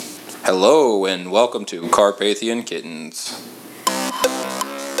Hello and welcome to Carpathian Kittens.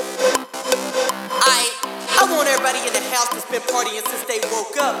 I want everybody in the house that's been partying since they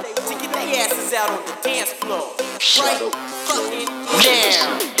woke up to get their asses out on the dance floor. Right fucking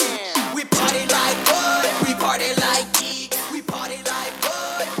now. We party like what? We party like geeks. We party like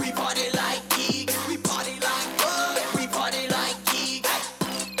what? We party like geeks. We party like what? We party like geeks.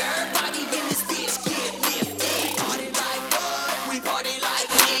 Everybody in this bitch get lifted. Party like what? We party like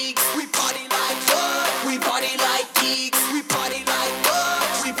geeks. We party like what? We party like geeks. We party like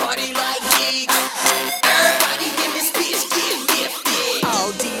what? We party like geeks. Everybody in this bitch get lifted.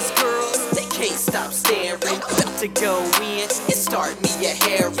 All these girls, they can't stop staring. About to go in and start me a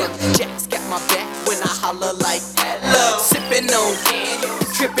harem. Jack's got my back when I holler like hello. Sipping on candy,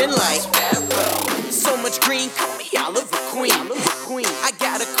 tripping like Sparrow. So much green, call me Oliver Queen. I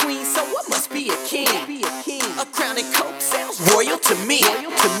got a queen, so I must be a king. A crown and coke sounds royal to me.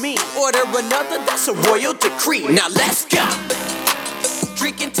 Order another, that's a royal decree. Now let's go.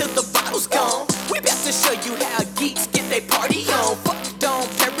 Drink until the bottle's gone. We about to show you how geeks get their party on. Fuck, don't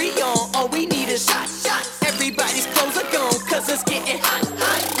carry on. All we need is shot. Everybody's clothes are gone, cause it's getting hot.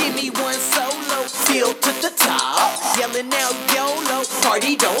 Give me one solo, feel to the top. Yelling out YOLO,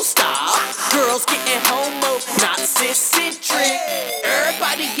 party don't stop. Girls getting homo, not cis-centric.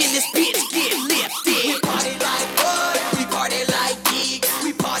 Everybody in this bitch get lifted. We party like what? We party like geeks.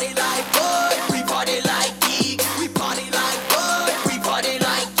 We party like what? We party like geeks. We party like what? We party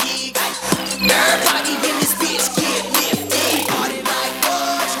like geeks. Everybody in this bitch get lifted. We party like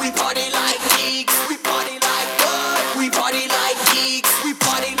what? We party like geeks. We party like what? We party like geeks. We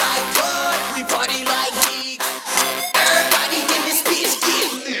party like what? We party like geeks. Everybody in this bitch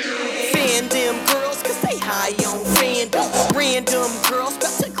get lifted. Fan them girls cause they high on fandom. Random girls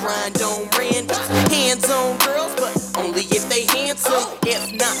about to grind on randoms. Hands on girls but only if they handsome.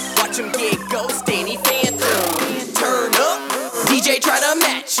 If not, watch them get ghost Danny Phantom. Turn up, DJ try to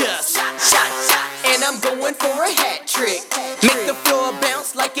match us. Shot, and I'm going for a hat trick. Make the floor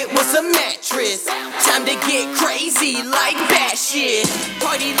bounce like it was a mattress. Time to get crazy like that shit.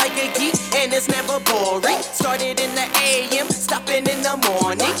 Party like a geek and it's never boring. Started in the AM, stopping in the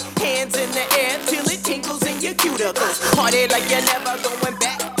morning. Hands in the air till it tinkles in your cuticles. Party like you're never going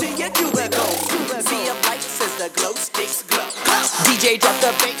back to your cubicles. See a lights as the glow sticks glow. DJ drop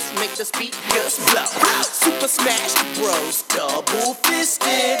the bass, make the speakers blow. Super Smash Bros, double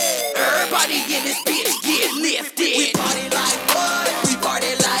fisted. Everybody in this bitch get lifted. We party like what? We party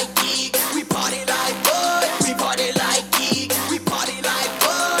like geeks. We party like what? We party like geeks. We party like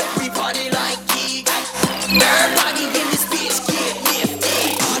what? We party like geeks. Everybody in this bitch get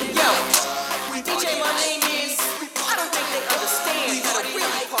lifted. Yo, DJ, my name is. I don't think they understand how to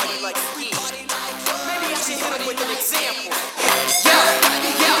really party like geeks. Maybe I should hit them with an example.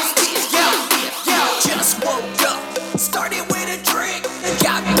 Yo, just woke up. Started with a drink.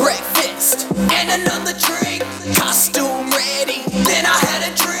 Got breakfast and another drink. Costume ready. Then I had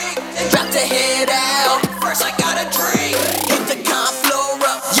a drink. About to head out. First I got a drink. Hit the con floor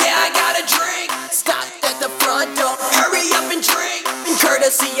up. Yeah, I got a drink. Stopped at the front door. Hurry up and drink.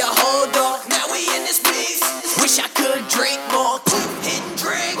 Courtesy of hold on. Now we in this piece. Wish I could drink more. Keep hitting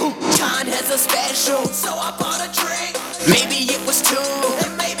drink. Con has a special, so I bought a drink. Maybe it was 2,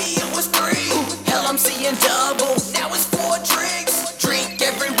 and maybe it was 3. Hell, I'm seeing double. Now it's 4 drinks. Drink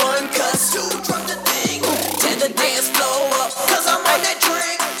everyone, cause 2 drunk the thing. Tear the dance floor up, cause I'm on that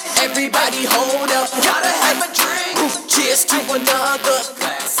drink. Everybody hold up, gotta have a drink. Cheers to another.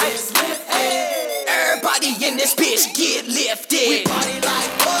 Glass is lifted. Everybody in this bitch get lifted. We party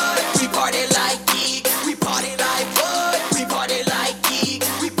like what? We party like geeks. We party like what? We party like geeks.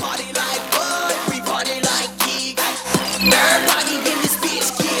 We party like what? We party like geeks. Everybody in this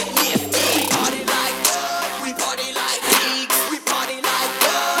bitch get lifted. We party like what? We party like geeks. We party like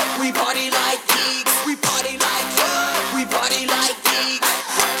what? We party like geeks. We party like what? We party like geeks.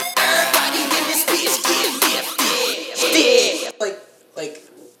 Everybody in this bitch get lifted. Like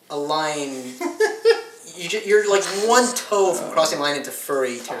a line. You're like one toe from crossing line into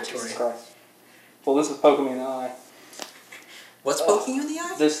furry territory. Well, this is poking me in the eye. What's poking you in the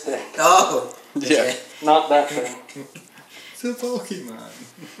eye? This thing. Oh. Yeah. Okay. Not that thing. It's a Pokemon.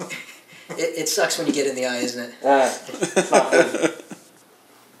 It sucks when you get in the eye, isn't it? It's not good.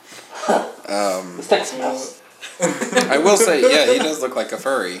 This thing smells. I will say, yeah, he does look like a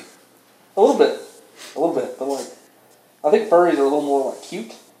furry. A little bit, but like, I think furries are a little more like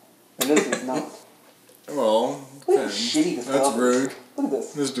cute, and this is not. Well, Look how shitty this that's thumb is. rude, Look at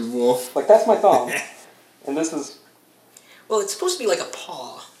this. Mr. Wolf. Like that's my thumb, and this is. Well, it's supposed to be like a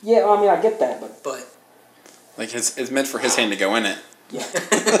paw, Yeah, I mean I get that, but but Like it's meant for his hand to go in it. Yeah.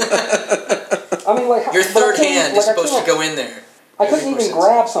 I mean, like Your but I third can't- hand like, is I supposed to can't- go in there. I couldn't even Makes more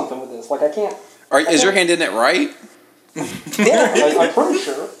grab something with this. Like I can't. Is your hand in it right? Yeah, I'm pretty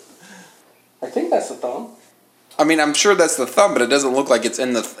sure. I think that's the thumb. I mean, I'm sure that's the thumb, but it doesn't look like it's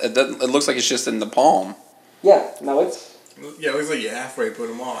in the. It looks like it's just in the palm. Yeah, no, it's. Yeah, it looks like you halfway put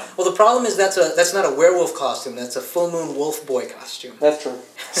them on. Well, the problem is that's not a werewolf costume. That's a full moon wolf boy costume. That's true.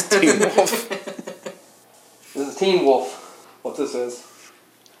 Teen Wolf. This is Teen Wolf. What this is.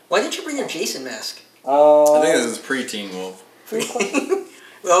 Why didn't you bring your Jason mask? I think this is pre-Teen Wolf.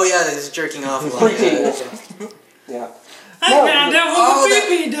 Oh yeah, this is jerking off. Pre-Teen Wolf. Yeah. I found out what the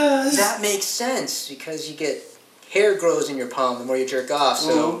baby does. That makes sense because you get hair grows in your palm the more you jerk off.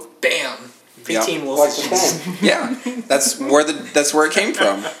 So bam, Teen Wolf. Like the thing. Yeah, that's where it came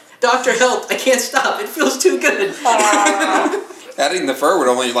from. Doctor, help! I can't stop. It feels too good. Adding the fur would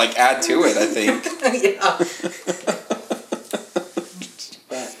only like add to it, I think. Yeah.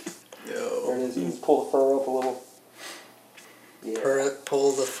 There it is. You can pull the fur up a little. Yeah.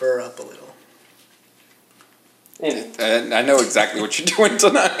 Pull the fur up a little. Anyway. And I know exactly what you're doing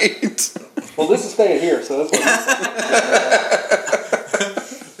tonight. Well, this is staying here, so that's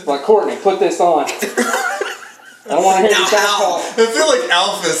what. Like Courtney, put this on. I don't want to hear you talk. I feel like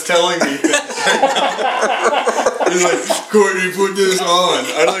Alpha's telling me things. He's like, Courtney, put this on.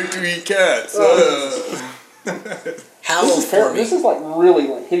 I like to eat cats. Howl for me. This is like really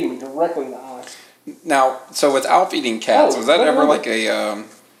like hitting me directly in the eye. Now, so with Alf eating cats, Oh, was that what ever about- like a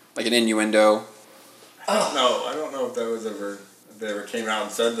like an innuendo? I don't know if that was ever. If they ever came out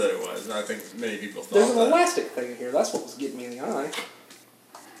and said that it was. I think many people thought There's an that. elastic thing here. That's what was getting me in the eye.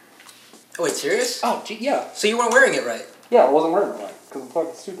 Oh wait, serious? Oh, gee, yeah. So you weren't wearing it right? Yeah, I wasn't wearing it right because I'm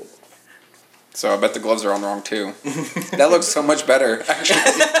fucking stupid. So I bet the gloves are on wrong too. That looks so much better, actually.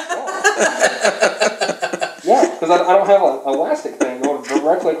 Yeah, because I don't have an elastic thing going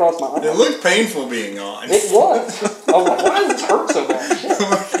directly across my eye. It looked painful being on. It was. I was like, why does this hurt so bad? Shit.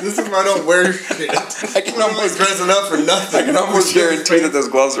 This is why I don't wear shit. I can I'm almost dressing up for nothing. I can almost guarantee that those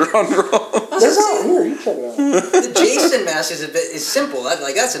gloves are on wrong. They're not here. You check it out. The Jason mask is is simple.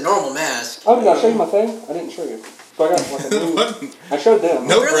 That's a normal mask. Oh, did I show you my thing? I didn't show you. So I got like a new. I showed them.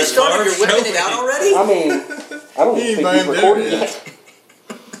 No. You really Brett started? Favre, You're whipping it show out me. already? I mean, I don't He even ain't think he's buying recorded dinner yet.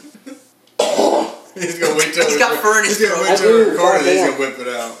 He's gonna wait till He's got fur in his He's gonna throat. wait till I do, we record it. He's goddamn. gonna whip it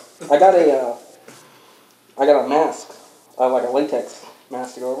out. I got a mask, like a latex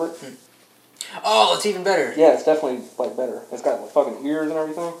mask to go over it. Oh, it's even better. Yeah, it's definitely like better. It's got like fucking ears and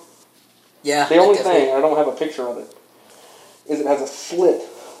everything. Yeah. The only definitely. thing, I don't have a picture of it, is it has a slit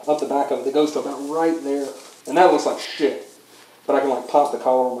up the back of it that goes to about right there. And that looks like shit. But I can like pop the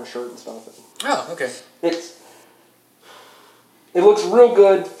collar on my shirt and stuff. Oh, okay. It looks real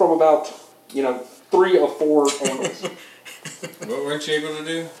good from about, 3 or 4 angles. What weren't you able to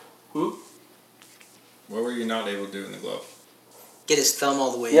do? Hmm? What were you not able to do in the glove? Get his thumb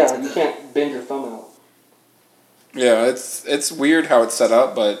all the way Yeah, into you can't bend your thumb out. Yeah, it's weird how it's set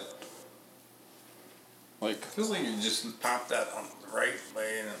up, but like It feels like you just pop that on the right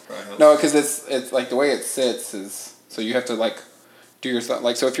way and it probably helps. no, because it's like the way it sits is so you have to like do your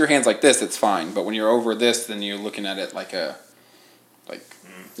like so if your hand's like this, it's fine, but when you're over this, then you're looking at it like a like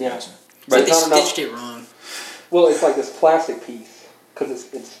Yeah. Gotcha. It's like they But not enough- stitched it wrong. Well, it's like this plastic piece, because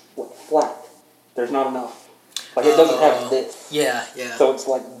it's like flat. There's not enough. Like it doesn't have this. Yeah, yeah. So it's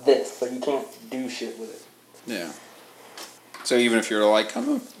like this, so you can't do shit with it. yeah. So even if you're like,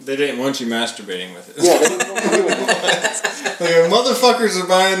 They didn't want you masturbating with it. Yeah, they didn't know what to do with it. Like, motherfuckers are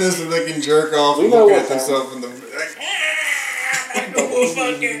buying this and they can jerk off We and know look at what's themselves in the like, I like the wolf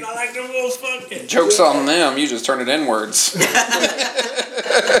fucking. I like the wolf fucking. joke's on them, you just turn it inwards.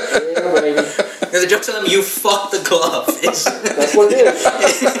 Yeah, baby. No, the joke's on them. You fucked the glove. That's what it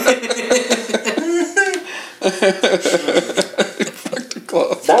is. Fuck the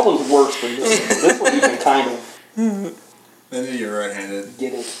glove. That one's worse than this one. This one you can kind of I knew you were right-handed.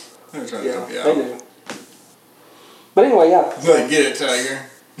 get it. I'm trying to Yeah, help you they out. knew. But anyway, yeah. Like, get it, tiger.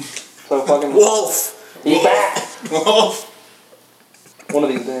 So fucking Wolf. he's back. Wolf. One of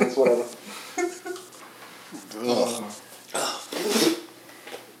these days, whatever. Ugh.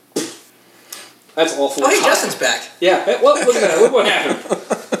 That's awful. Oh, hey, Justin's back. Yeah. Hey, well, look at that. Look what happened.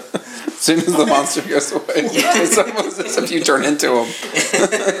 As soon as the monster goes away, it's almost as if you turn into him.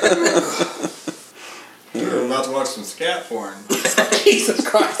 We were about to watch some scat porn. Jesus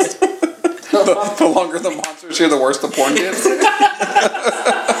Christ. The longer the monster's here, the worse the porn gets.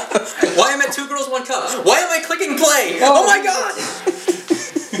 Why am I 2 girls, 1 cup? Why am I clicking play? Oh my god!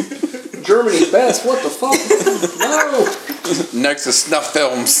 Germany's best. What the fuck? No. Next is snuff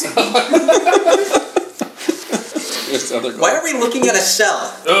films. It's his other glove. Why are we looking at a cell?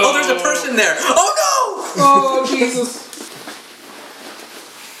 Oh, there's a person there. Oh no! Oh, Jesus.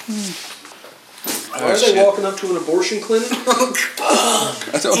 Why are they walking up to an abortion clinic? I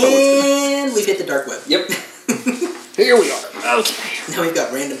don't know what's And we've hit the dark web. Yep. Here we are. Okay. Now we've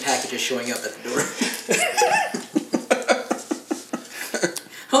got random packages showing up at the door.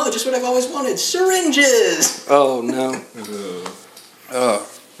 Oh, just what I've always wanted. Syringes! Oh, no. Oh,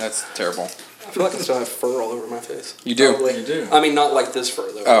 that's terrible. I feel like I still have fur all over my face. You do? Probably. You do. I mean, not like this fur,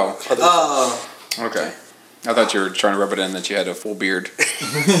 though. Oh. Other Oh. Okay. I thought you were trying to rub it in that you had a full beard.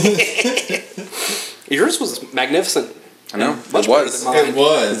 Yours was magnificent. I know. Much It better was. than mine. It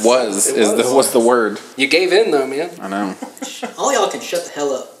was. Was It is was. the what's the word? You gave in, though, man. I know. All y'all can shut the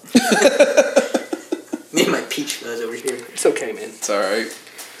hell up. Me and my peach fuzz over here. It's okay, man. It's all right.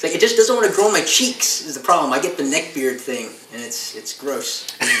 It's like, it just doesn't want to grow on my cheeks is the problem. I get the neck beard thing, and it's gross.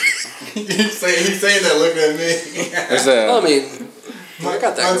 He's saying that looking at me. There's a Well, I mean, I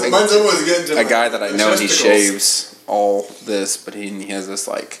got that. Mine's almost getting to a guy that I my know and he testicles. shaves all this, but he has this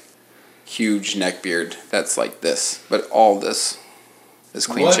like huge neck beard that's like this, but all this is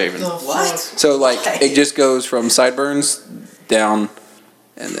clean What shaven. the What? So like it just goes from sideburns down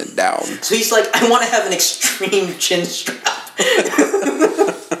and then down. So he's like, I want to have an extreme chin strap.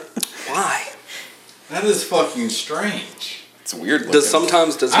 Why? That is fucking strange. It's weird. Looking. Does he I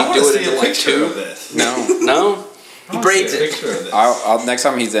want do to it see into a like picture two? of this. No. No? I wanna braids see a it. picture of this. I'll next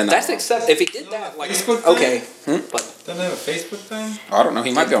time he's in. That's except if he did that, like, Facebook thing? okay. But, Doesn't it have a Facebook thing? I don't know.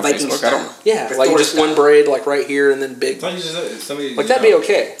 He might be on Viking Facebook. I style. don't. yeah, Or like Thor just style. one braid, like right here, and then I big. thought you just somebody. Like, that'd be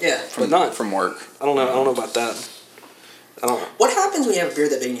okay. Yeah. But not. From work. I don't know about that. I don't know. What happens when you have a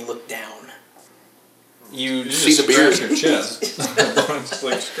beard that big and you look down? You You see just the beard. scratch your chest. It's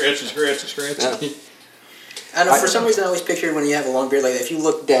like scratch. Yeah. I don't know, for some reason I always picture when you have a long beard like that, if you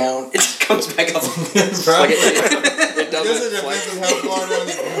look down, it just comes back up. Like it Doesn't doesn't. depend on how far down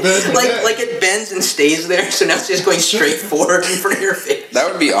the bed. like it bends and stays there, so now it's just going straight forward in front of your face. That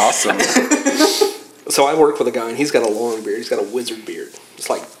would be awesome. So I work with a guy, and he's got a long beard. He's got a wizard beard. It's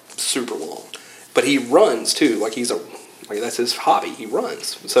like super long, but he runs too. Like that's his hobby. He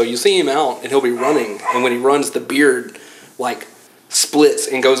runs. So you see him out, and he'll be running, and when he runs, the beard like splits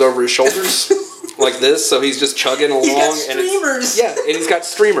and goes over his shoulders like this. So he's just chugging along. He's got and streamers. yeah, and he's got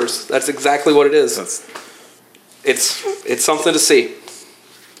streamers. That's exactly what it is. It's something to see.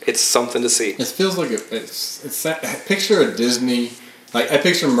 It's something to see. It feels like it's that picture of Disney. Like I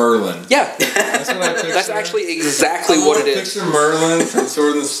picture Merlin. Yeah, That's what I picture. that's actually exactly what it I is. picture Merlin from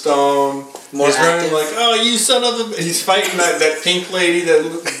Sword in the Stone. More he's running active. like, oh, you son of a... He's fighting that pink lady, that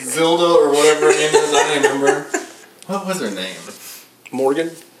Zilda or whatever her name is. I don't remember. What was her name?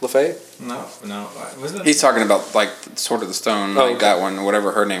 Morgan Le Fay. No. Was it? He's talking about like Sword of the Stone, like okay. that one,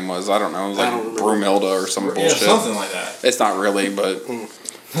 whatever her name was. I don't know. It was I like don't remember. Brumilda or some Yeah, bullshit. something like that. It's not really, but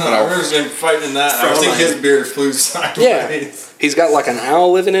I remember him fighting that. I think his beard flew sideways. Yeah. He's got like an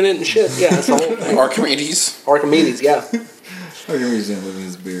owl living in it and shit. Yeah, that's the whole thing. Archimedes. Archimedes, yeah. I can reason living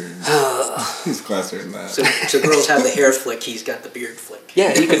his beard. He's classier than that. So girls have the hair flick, he's got the beard flick.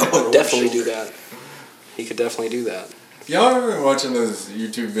 Yeah, he could Over definitely one do that. He could definitely do that. Y'all ever watching those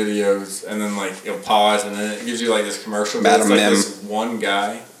YouTube videos and then like it'll pause and then it gives you like this commercial? but Madam it's like Mim. this one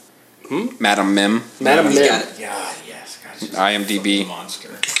guy. Madam Mim. Madam He's Mim. got it. God, yes. God, she's IMDb. a monster.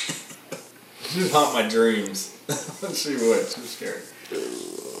 She'd haunt my dreams. She would. She was scary.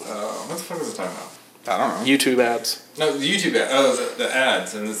 What the fuck was I talking about? I don't know. YouTube ads. No, the YouTube ad. Oh, the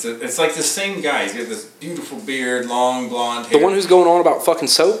ads. And it's like the same guy. He's got this beautiful beard, long blonde hair. The one who's going on about fucking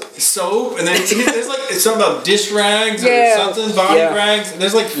soap? soap, and then there's like it's something about dish rags or Yeah, something, body yeah. rags. And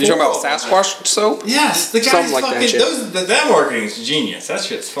there's like You talking about four of them. Sasquatch soap? Yes, the guy's Something like that fucking. shit. That marketing is genius. That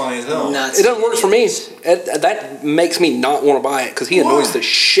shit's funny as hell. Not It doesn't work for me. That makes me not want to buy it because he annoys Why? the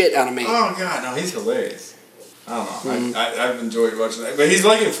shit out of me. Oh god, no, he's hilarious. I don't know. I've enjoyed watching that, but he's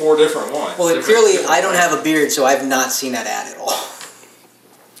like in 4 different ones. Well, Different- clearly different I don't have a beard, so I've not seen that ad at all.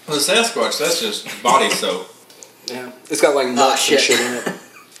 Well, the Sasquatch, that's just body soap. Yeah, it's got like nuts and shit. shit in it.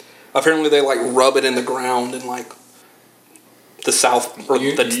 Apparently, they like rub it in the ground in like the South or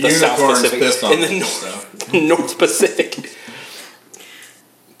the South Unicorns Pacific pissed on in the this North, stuff. North Pacific.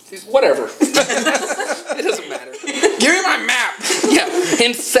 Whatever. It doesn't matter. Give me my map. Yeah,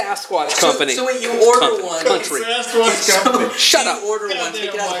 in Sasquatch Company. So wait, you order Country. one. Country. Sasquatch company. Shut you up. order one, Goddamn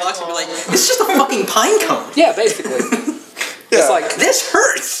take it out of the box, and be like, Mike. "It's just a fucking pine cone. Yeah, basically. It's like This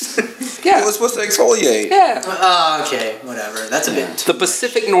hurts." yeah, It was supposed to exfoliate. yeah. Okay, whatever. That's a bit. The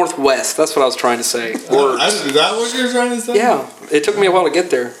Pacific Northwest. That's what I was trying to say. Is that what you're trying to say? Yeah, it took me a while to get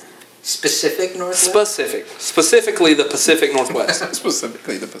there. Specifically, Specifically the Pacific Northwest.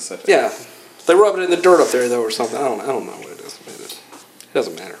 Specifically the Pacific. Yeah. They rub it in the dirt up there though, or something. I don't know what it is. It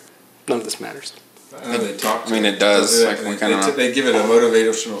doesn't matter. None of this matters. I know they talk. I mean, it does. They, Like, we kinda- they give it a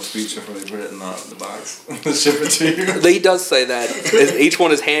motivational speech before they put it in the box. Ship it to you. He does say that. Each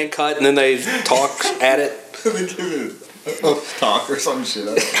one is hand cut, and then they talk at it. They give it a talk or some shit.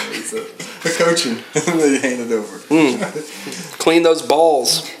 I don't know. It's a coaching. And they hand it over. Clean those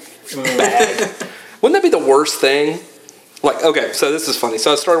balls. Bag. Wouldn't that be the worst thing? Like, okay, so this is funny.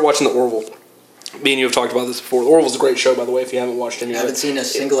 So I started watching The Orville. Me and you have talked about this before. The Orville's a great show, by the way, if you haven't watched any I of it. haven't seen a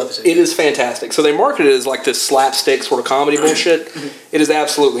single episode. It is fantastic. So they market it as like this slapstick sort of comedy bullshit. It is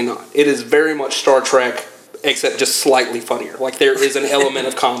absolutely not. It is very much Star Trek, except just slightly funnier. Like there is an element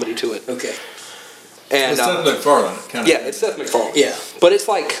of comedy to it. Okay. And It's Seth MacFarlane. Kind of. yeah, it's Seth MacFarlane. Yeah. But it's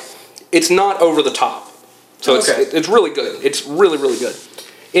like, it's not over the top. So Okay. it's really good. It's really, really good.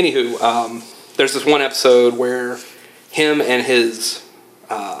 Anywho, there's this one episode where him and his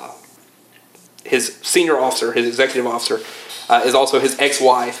senior officer, his executive officer, is also his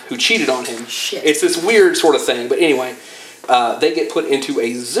ex-wife who cheated on him. Shit. It's this weird sort of thing. But anyway, they get put into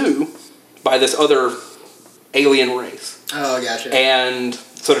a zoo by this other alien race. Oh, gotcha. And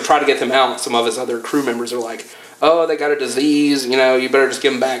so to try to get them out, some of his other crew members are like, oh, they got a disease, you know, you better just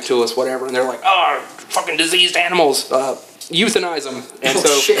give them back to us, whatever. And they're like, oh, fucking diseased animals, euthanize them. And Oh,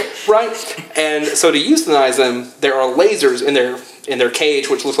 so, shit. right? And so to euthanize them, there are lasers in their cage,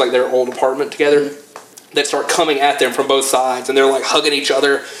 which looks like their old apartment together, that start coming at them from both sides. And they're like hugging each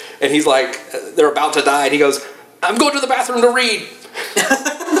other. And he's like, they're about to die. And he goes, I'm going to the bathroom to read.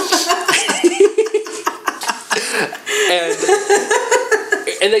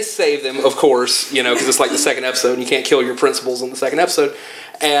 And they save them, of course, you know, because it's like the second episode, and you can't kill your principals in the second episode.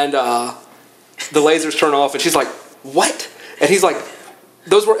 And the lasers turn off, and she's like, what? And he's like,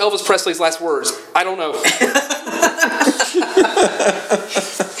 those were Elvis Presley's last words. I don't know.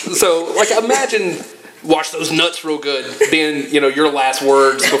 So, like, imagine, watch those nuts real good, being, you know, your last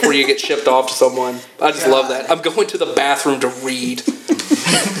words before you get shipped off to someone. I just love that. I'm going to the bathroom to read.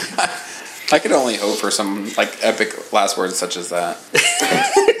 I could only hope for some like epic last words such as that.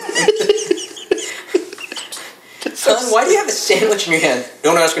 Son, why do you have a sandwich in your hand?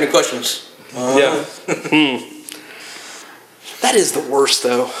 Don't ask any questions. Yeah. That is the worst,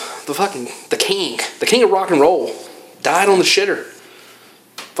 though. The king of rock and roll, died on the shitter.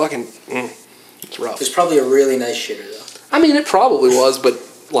 Fucking, it's rough. It's probably a really nice shitter, though. I mean, it probably was, but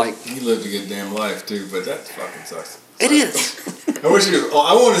like, He lived a good damn life too, but that fucking sucks. it is. I wish he was.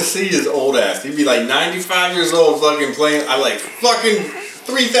 I want to see his old ass. He'd be like 95 years old, fucking playing. I like fucking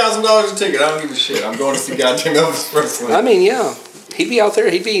 $3,000 a ticket. I don't give a shit. I'm going to see goddamn Elvis Presley. I mean, yeah, he'd be out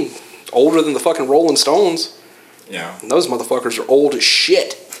there. He'd be older than the fucking Rolling Stones. Yeah. And those motherfuckers are old as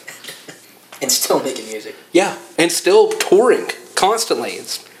shit. And still making music. Yeah, and still touring constantly.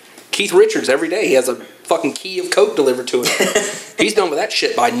 It's Keith Richards every day. He has a fucking key of coke delivered to him. He's done with that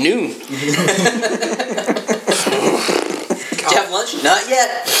shit by noon. Did you have lunch? Not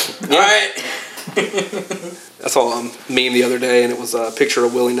yet. Yeah. All right. I saw a meme the other day, and it was a picture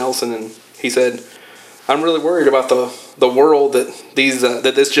of Willie Nelson, and he said, "I'm really worried about the world that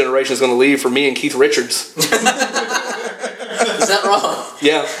that this generation is going to leave for me and Keith Richards." Is that wrong?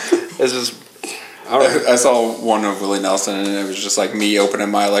 Yeah, it's just. I don't know. I saw one of Willie Nelson, and it was just like me opening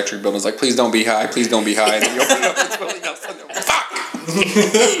my electric bill. And it's like, please don't be high, please don't be high. And then you open it up, it's Willie Nelson. Fuck!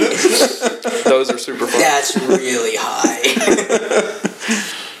 Those are super fun. That's really high.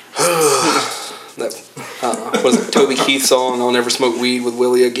 That was it Toby Keith song, "I'll Never Smoke Weed with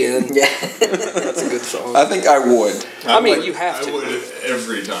Willie Again." Yeah. That's a good song. I think I would. I mean, you have to. I would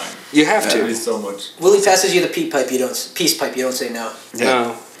every time. You have That'd be to. so much. Willie passes you the peace pipe. You don't say no.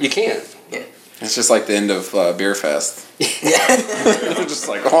 No, you can't. It's just like the end of Beer Fest. Yeah. They're just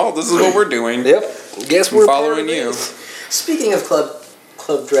like, oh, this is what we're doing. Yep. Guess we're Following you. Speaking of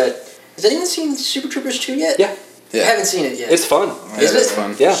Club Dread, has anyone seen Super Troopers 2 yet? Yeah. I Yeah. haven't seen it yet. It's fun. Is It's it?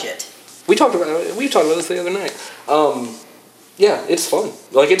 fun. Yeah. Shit. We talked about this the other night. Yeah, it's fun.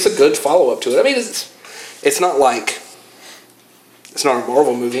 Like, it's a good follow up to it. I mean, it's not like it's not a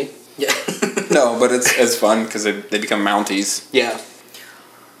Marvel movie. Yeah. No, but it's fun because they become Mounties. Yeah.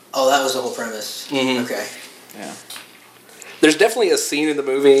 Oh, that was the whole premise. Mhm. Okay. Yeah. There's definitely a scene in the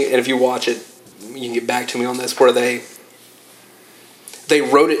movie, and if you watch it, you can get back to me on this, where they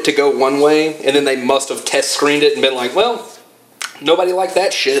wrote it to go one way, and then they must have test screened it and been like, well, nobody liked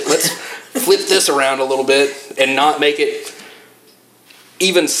that shit. Let's flip this around a little bit and not make it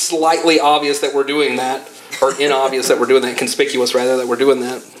even slightly obvious that we're doing that, or inobvious that we're doing that, conspicuous rather that we're doing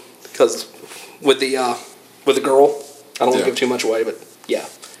that. Because with the girl, I don't want to give too much away, but yeah.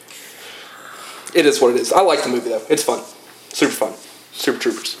 It is what it is. I like the movie, though. It's fun. Super fun. Super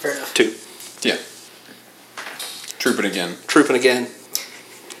Troopers. Fair enough. 2. Yeah. Trooping again. Trooping again.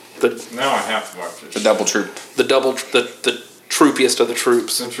 Now I have to watch this. The double troop. The troopiest of the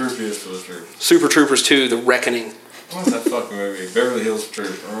troops. The troopiest of the troops. Super Troopers 2, The Reckoning. What was that fucking movie? Beverly Hills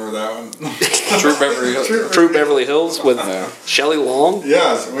Troop. Remember that one? Troop Beverly Hills. Troop Beverly Hills with Shelley Long.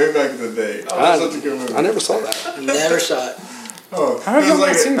 Yes, way back in the day. Oh, that's such a good movie. I never saw that. Never saw it. Oh, How have you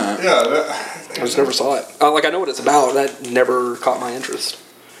not seen that? Yeah. I just never saw it. Like, I know what it's about. That never caught my interest.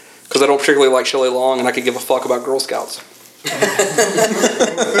 Because I don't particularly like Shelley Long, and I could give a fuck about Girl Scouts.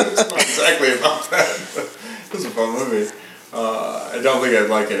 It's not exactly about that. It was a fun movie. I don't think I'd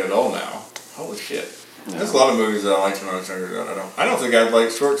like it at all now. Holy shit. No. There's a lot of movies that I liked when I was younger that I don't think I'd like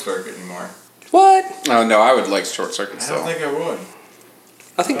Short Circuit anymore. What? Oh, no, I would like Short Circuit I still. don't think I would.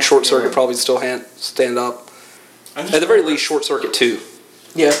 I think Short Circuit probably still stand up. At the very least, Short Circuit 2.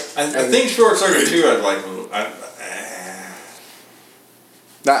 Yeah. I think Short Circuit 2 I'd like.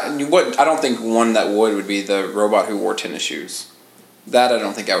 I don't think one that would be the robot who wore tennis shoes. That I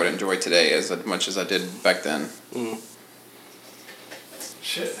don't think I would enjoy today as much as I did back then. Mm.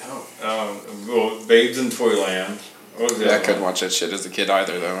 Shit. Well, Babes in Toyland. What was the I other couldn't one? watch that shit as a kid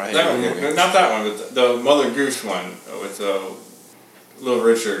either, though. I hated That that one, movie. not that one, but the Mother Goose one with Little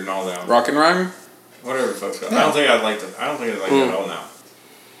Richard and all them. Rock and Rhyme? Whatever the fuck's called. No. I don't think I'd like that at all now.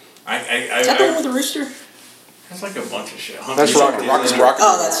 Is that the one with the rooster? It's like a bunch of shit. That's Rock. Rock.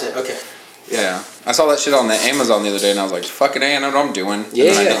 Oh, that's it. Okay. Yeah. I saw that shit on the Amazon the other day, and I was like, fucking A, I know what I'm doing. Yeah.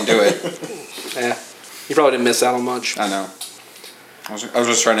 And then I didn't do it. Yeah. You probably didn't miss out on much. I know. I was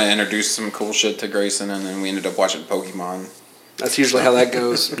just trying to introduce some cool shit to Grayson, and then we ended up watching Pokemon. That's usually how that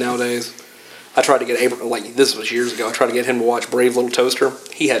goes nowadays. I tried to get this was years ago, I tried to get him to watch Brave Little Toaster.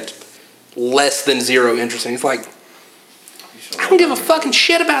 He had less than zero interest in it. He's like, I don't give a fucking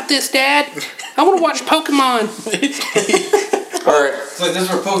shit about this, Dad. I want to watch Pokemon. It's like, this is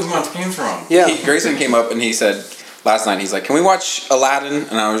where Pokemon came from. Yeah. Grayson came up and he said last night, he's like, can we watch Aladdin?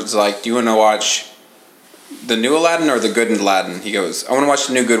 And I was like, do you want to watch the new Aladdin or the good Aladdin? He goes, I want to watch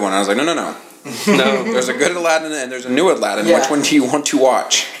the new good one. I was like, no. No. There's a good Aladdin and there's a new Aladdin. Yeah. Which one do you want to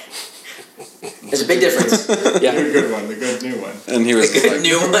watch? There's a big difference. Yeah. The good one, the good new one. And he was like,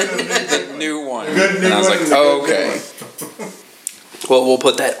 New one. the new one. Good new And I was one like, and the oh, good okay. one. Well, we'll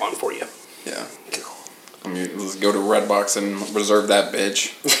put that on for you. Yeah. Let's go to Redbox and reserve that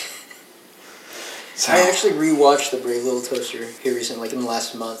bitch. So, I actually rewatched The Brave Little Toaster here recently, like in the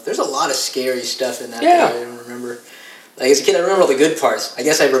last month. There's a lot of scary stuff in that Yeah. that I didn't remember. Like as a kid, I remember all the good parts. I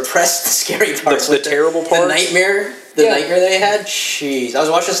guess I repressed the scary parts. The like terrible The parts? nightmare they had. Jeez, I was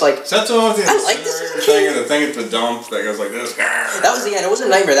watching this like Is that the one with the I like this as a thing, kid. the thing at the dump that goes like this? that was the end. It wasn't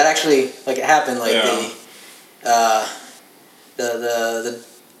a nightmare. That actually like it happened. Like Yeah.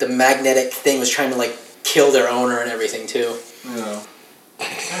 the magnetic thing was trying to like kill their owner and everything too. Yeah.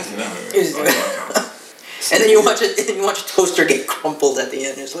 It was- And then you watch it. And you watch a toaster get crumpled at the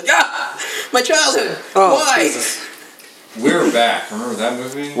end. It's like my childhood. Oh, Why? Jesus. We're Back. Remember that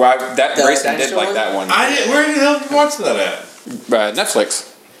movie? well, that The Grayson did dinosaur like one? that one. I didn't. Where the hell did you watch that at?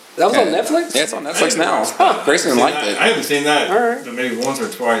 Netflix. That was on Yeah. Netflix? Yeah, it's on Netflix now. Huh. Grayson liked I it. haven't seen that. Alright. Maybe once or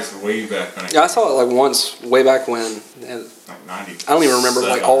twice way back when. Yeah, I saw it like once, way back when. And Like 90. I don't even remember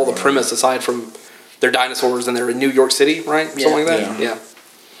like all the premise aside from they're dinosaurs and they're in New York City, right? Something like that? Yeah. Yeah.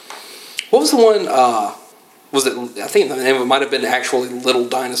 What was the one, was it, I think the name of it might have been actually Little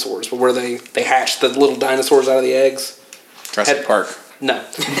Dinosaurs, but where they hatched the little dinosaurs out of the eggs? Jurassic Park. No.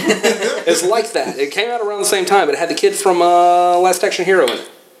 It's like that. It came out around the same time, but it had the kid from Last Action Hero in it.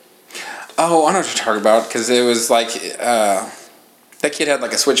 Oh, I know what you're talking about, because it was like, that kid had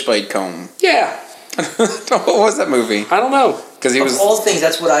like a switchblade comb. Yeah. What was that movie? I don't know. Because he Of was... all things,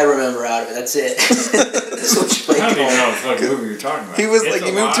 that's what I remember out of it. That's it. Switchblade I don't even comb. know what the fuck movie you're talking about. He was It's like,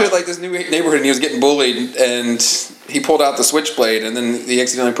 he moved to alive. like this new neighborhood and he was getting bullied and he pulled out the switchblade and then he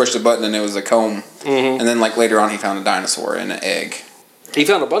accidentally pushed a button and it was a comb. Mm-hmm. And then like later on he found a dinosaur in an egg. He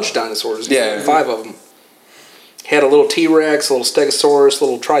found a bunch of dinosaurs. Yeah. 5 of them. He had a little T-Rex, a little Stegosaurus, a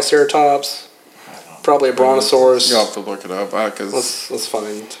little Triceratops, probably a Brontosaurus. You'll have to look it up because Let's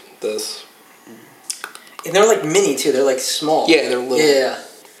find this. And they're like mini too. They're like small. Yeah, they're little. Yeah.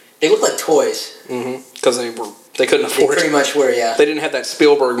 They look like toys. Because they couldn't They afford pretty it. much were, yeah. They didn't have that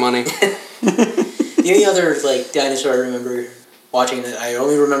Spielberg money. The only other like dinosaur I remember watching that I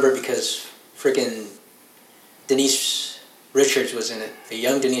only remember because freaking Denise Richards was in it. The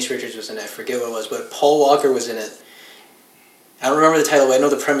young Denise Richards was in it. I forget what it was, but Paul Walker was in it. I don't remember the title, but I know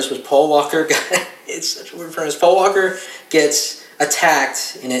the premise was Paul Walker it's such a weird premise. Paul Walker gets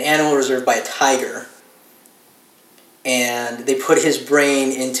attacked in an animal reserve by a tiger. And they put his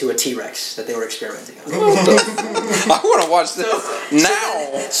brain into a T-Rex that they were experimenting on. I want to watch this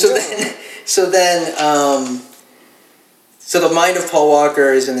now. So then So then, so the mind of Paul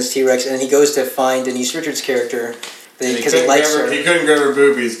Walker is in this T-Rex, and he goes to find Denise Richards' character because he likes her. He couldn't grab her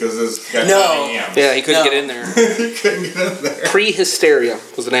boobies because this guy. No. Yeah, he couldn't get in there. He couldn't get in there. Pre-Hysteria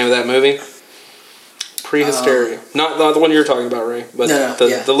was the name of that movie. Pre-Hysteria. Not the one you're talking about, Ray, but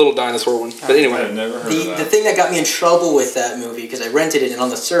the little dinosaur one. But anyway. I've never heard of that. The thing that got me in trouble with that movie, because I rented it, and on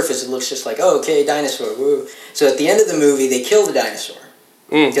the surface it looks just like, oh, okay, dinosaur, woo. So at the end of the movie, they kill the dinosaur.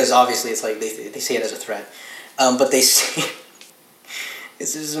 Because obviously it's like, they see it as a threat. But they say...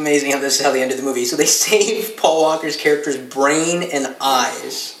 This is amazing how this is how they ended the movie. So they save Paul Walker's character's brain and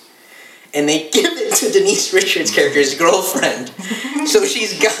eyes, and they give it to Denise Richards' character's girlfriend. So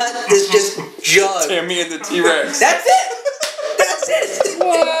she's got this just jug. Tammy and the T-Rex. That's it. That's it.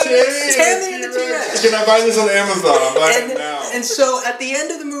 What? Tammy and the T-Rex. Can I buy this on Amazon? I'm buying it now. And so at the end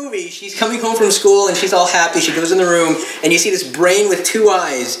of the movie, she's coming home from school and she's all happy. She goes in the room and you see this brain with two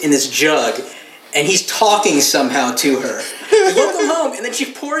eyes in this jug. And he's talking somehow to her. Welcome home. And then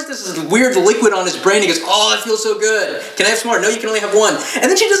she pours this weird liquid on his brain. He goes, oh, that feels so good. Can I have some more? No, you can only have one. And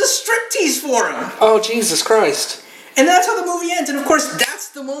then she does a striptease for him. Oh, Jesus Christ. And that's how the movie ends. And of course,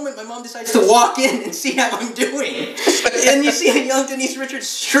 that's the moment my mom decides to walk in and see how I'm doing. And you see a young Denise Richards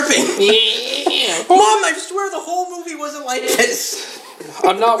stripping. Yeah. Mom, I swear the whole movie wasn't like this.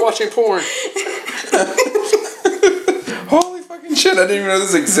 I'm not watching porn. Holy fucking shit! I didn't even know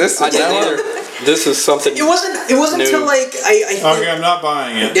this existed. I didn't either. This is something. It wasn't new. until like I Okay, I'm not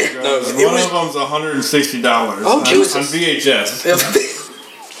buying it. No, One of them's $160. Oh, Jesus. On VHS.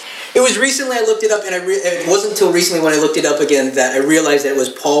 It was recently I looked it up, and it wasn't until recently when I looked it up again that I realized that it was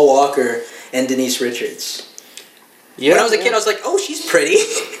Paul Walker and Denise Richards. Yeah, when I was a kid, I was like, "Oh, she's pretty."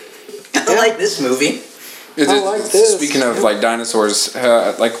 I like this movie. like this. Speaking of like dinosaurs,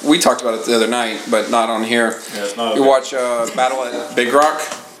 like we talked about it the other night, but not on here. Yeah, it's not you watch Battle at Big Rock?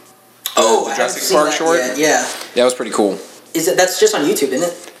 Oh, the I haven't Jurassic seen Park that short. yet. Yeah. Yeah, it was pretty cool. That's just on YouTube, isn't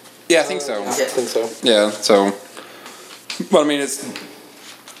it? Yeah, I think so. I think so. Yeah, so. But I mean,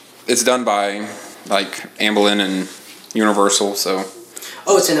 it's done by like Amblin and Universal, so.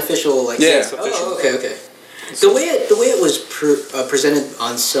 Oh, it's an official like. Yeah. Oh, okay. The way it was presented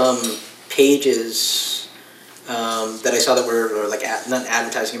on some pages that I saw that were like not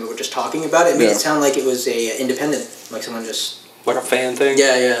advertising, but were just talking about it. It made it sound like it was a independent, like someone just like a fan thing.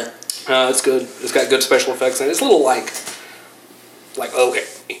 Yeah. It's good. It's got good special effects in it. It's a little like okay,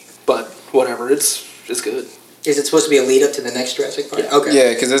 but whatever. It's good. Is it supposed to be a lead up to the next Jurassic Park? Yeah. Okay.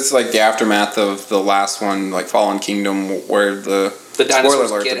 Yeah, because it's like the aftermath of the last one, like Fallen Kingdom, where the dinosaurs spoiler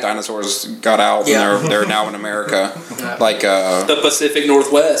alert, get the out. dinosaurs got out Yeah. and they're now in America, like The Pacific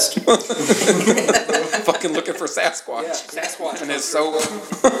Northwest. fucking looking for Sasquatch. Yeah, Sasquatch. And his soap.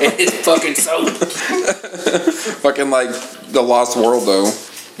 And his fucking soap. Fucking like the Lost World though.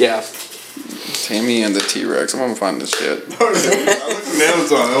 Yeah. Tammy and the T-Rex. I'm gonna find this shit. I looked at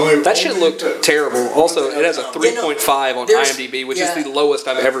Amazon. That shit looked terrible. Also, it has a 3.5 on there's- IMDb, which yeah. is the lowest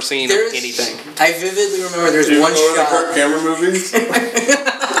I've ever seen of anything. I vividly remember there's Do you one know the shot. Kirk Cameron movies?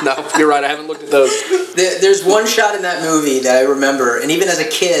 No, you're right. I haven't looked at those. There's one shot in that movie that I remember, and even as a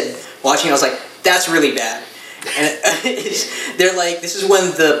kid watching, I was like, "That's really bad." And they're like, this is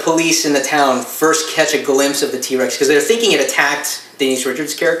when the police in the town first catch a glimpse of the T-Rex because they're thinking it attacked Denise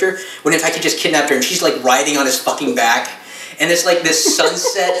Richards' character. When in fact he just kidnapped her, and she's like riding on his fucking back. And it's like this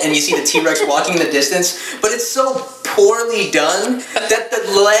sunset, and you see the T-Rex walking in the distance, but it's so poorly done that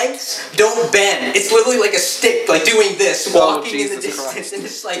the legs don't bend. It's literally like a stick, like doing this, walking in the Jesus distance, Christ. and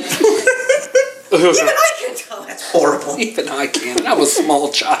it's like, even I can tell that's horrible. Even I can. And I was a small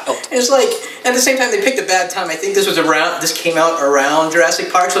child. And it's like, at the same time, they picked a bad time. I think this came out around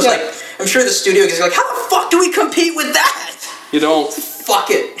Jurassic Park, so it's like, I'm sure the studio is like, how the fuck do we compete with that? You don't. Fuck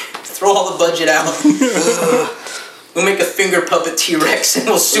it. Throw all the budget out. We'll make a finger puppet T-Rex and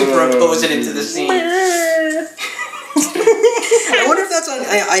we'll superimpose it into the scene. I wonder if that's on.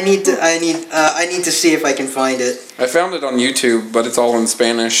 I need to see if I can find it. I found it on YouTube, but it's all in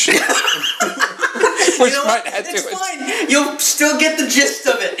Spanish. Which might add to it's it. fine. You'll still get the gist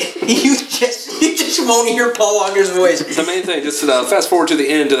of it. You just won't hear Paul Walker's voice. The main thing, just fast forward to the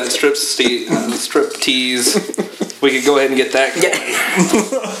end to that strip tease. We could go ahead and get that going.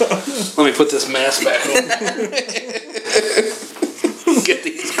 Yeah. Let me put this mask back on. Get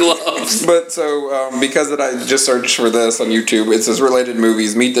these gloves. But so, because I just searched for this on YouTube, it says related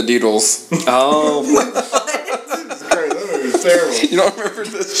movies, Meet the Deedles. Oh. It's crazy. That movie's terrible. You don't remember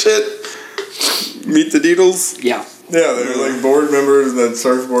this shit? Meet the Deedles? Yeah. Yeah, they're like board members that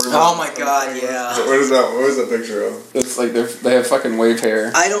surfboard. Oh my god, yeah. What is that? What is that picture of? It's like they have fucking wave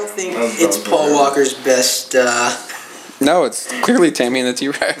hair. I don't think That it's sounds Paul weird. Walker's best No, it's clearly Tammy and the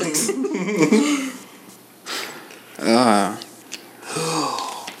T-Rex.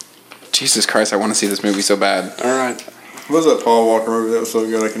 Jesus Christ, I want to see this movie so bad. All right. What was that Paul Walker movie that was so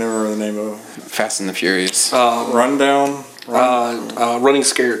good? I can never remember the name of it. Fast and the Furious. Rundown. Running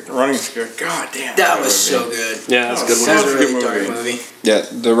Scared. Running Scared. God damn. That was so good. Yeah, that's a good That one. was a That's a really good dark movie. Yeah,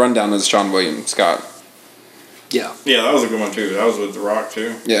 the rundown is Sean William Scott. Yeah. Yeah, that was a good one too. That was with The Rock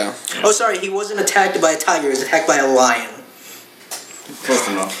too. Yeah. Oh, sorry, he wasn't attacked by a tiger. He was attacked by a lion. Close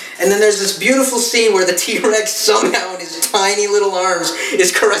enough. And then there's this beautiful scene where the T-Rex somehow in his tiny little arms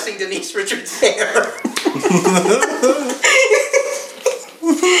is caressing Denise Richards' hair.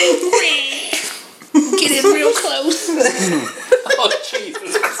 Get in real close. Oh,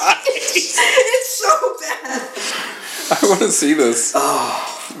 Jesus Christ. It's so bad. I want to see this.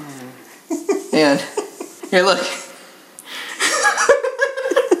 Man, here, look.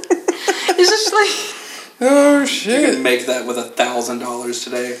 It's just like... Oh, You shit. can make that with $1,000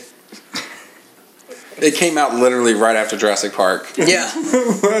 today. It came out literally right after Jurassic Park. Yeah.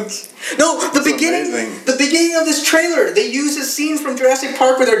 What? No, the amazing. beginning of this trailer, they use a scene from Jurassic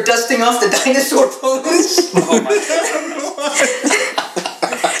Park where they're dusting off the dinosaur bones. Oh, my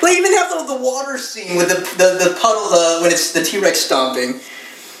They even have the water scene with the puddle when it's the T-Rex stomping.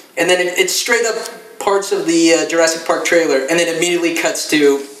 And then it's straight up parts of the Jurassic Park trailer, and then immediately cuts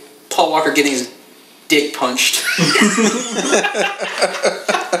to Paul Walker getting his dick punched.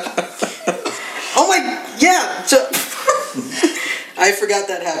 Oh my, yeah. So I forgot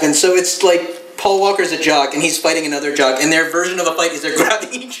that happened. So it's like Paul Walker's a jock, and he's fighting another jock, and their version of a fight is they're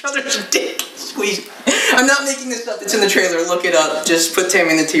grabbing each other's dick. Squeeze. I'm not making this up. It's in the trailer. Look it up. Just put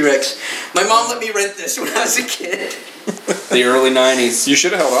Tammy and the T-Rex. My mom let me rent this when I was a kid. The early 90s. You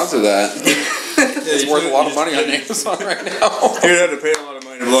should have held on to that. It's worth a lot of money on Amazon right now. You'd have to pay a lot of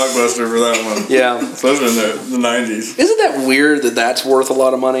money to Blockbuster for that one. Yeah. Especially in the 90s. Isn't that weird that that's worth a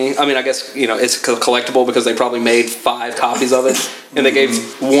lot of money? I mean, I guess, it's collectible because they probably made 5 copies of it. And they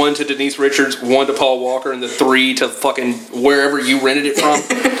gave 1 to Denise Richards, 1 to Paul Walker, and the 3 to fucking wherever you rented it from.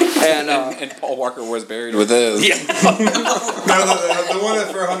 And Paul Walker was buried with his. Yeah. No, the one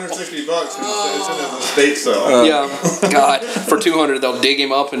that's for $160, it's in the estate sale. Yeah. God. For $200, they'll dig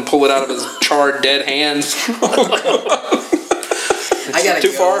him up and pull it out of his charred, dead hands. I gotta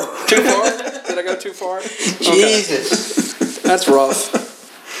Too go. far? Too far? Did I go too far? Jesus. That's rough.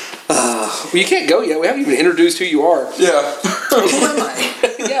 Well, you can't go yet. We haven't even introduced who you are. Yeah. Who am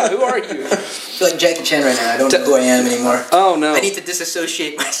I? Yeah, who are you? I feel like Jackie Chan right now. I don't know who I am anymore. Oh, no. I need to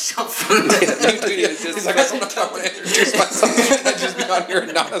disassociate myself from You do need to He's like, I don't know how to introduce myself. Can I just be on here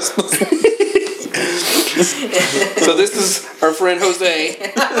anonymously? So this is our friend Jose.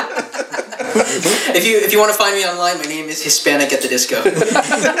 If you want to find me online, my name is Hispanic at the Disco.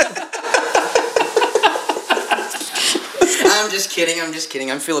 I'm just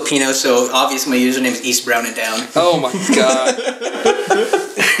kidding. I'm Filipino, so obviously my username is East Brown and Down. Oh my God.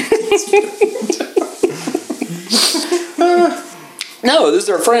 No, this is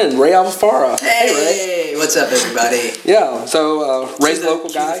our friend Ray Alfara. Hey, what's up, everybody? Yeah. So Ray's local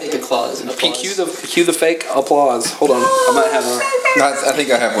Cue the guy. fake applause. Cue the fake applause. Hold on, I might have a. I think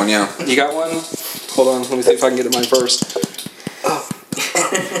I have one, yeah. You got one? Hold on, let me see if I can get it mine first.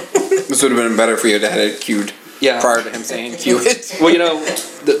 This would have been better for you to have it cued prior to him saying cue it. Well,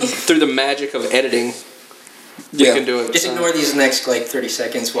 through the magic of editing, we can do it. Just ignore these next 30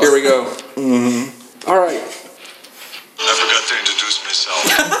 seconds. Here we go. All right. I forgot to introduce myself.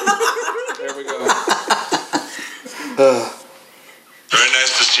 There we go. Very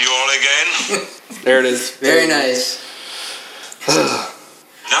nice to see you all again. There it is. Very nice. Now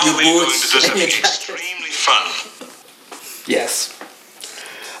You we're going to boots do and something your jacket. extremely fun. Yes.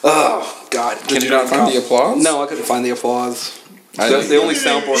 Oh God! Did you not find the applause? No, I couldn't find the applause. I That's the didn't. only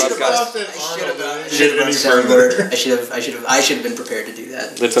soundboard I've got. I should have soundboard. I should have been prepared to do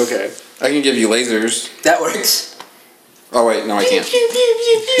that. It's okay. I can give you lasers. That works. Oh, wait, no, I can't.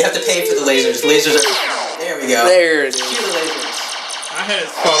 You have to pay for the lasers. Lasers are. There we go. There it Cue is. the lasers. I had it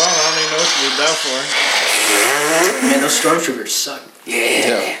spot on. I don't even know what you did that for. Man, those stormtroopers suck.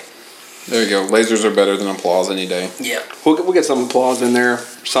 Yeah. There you go. Lasers are better than applause any day. Yeah. We'll get some applause in there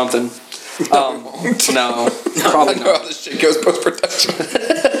or something. No, probably I know how not. this shit goes post-production.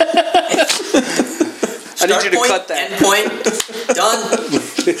 I need you to cut that. End point. Done.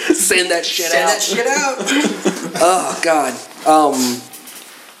 Send that shit Send out. that shit out. Oh God.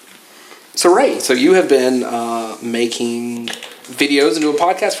 So Ray, so you have been making videos and doing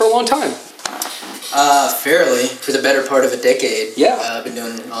podcasts for a long time. Fairly, for the better part of a decade. Yeah. I've been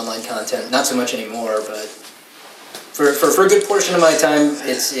doing online content. Not so much anymore, but for a good portion of my time,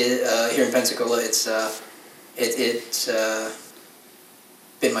 it's here in Pensacola. It's It's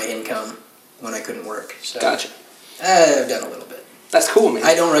been my income when I couldn't work. So Gotcha. I've done a little bit. That's cool, man.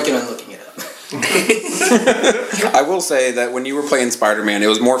 I don't recommend looking it up. I will say that when you were playing Spider-Man, it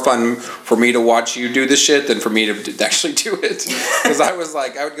was more fun for me to watch you do this shit than for me to actually do it. Because I was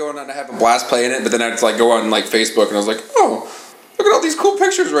like, I would go on and have a blast playing it, but then I'd like go on like Facebook and I was like, oh, look at all these cool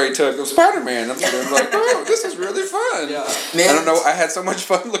pictures Ray took of Spider-Man. I'm like, oh, this is really fun. Yeah. Man, I don't know. I had so much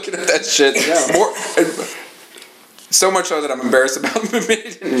fun looking at that shit. Yeah. So much so that I'm embarrassed about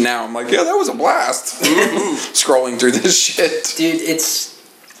it now. I'm like, yeah, that was a blast. Scrolling through this shit. dude,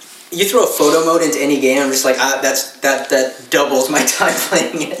 you throw a photo mode into any game, I'm just like, that doubles my time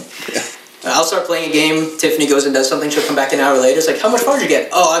playing it. Yeah. I'll start playing a game, Tiffany goes and does something, she'll come back an hour later, it's like, how much fun did you get?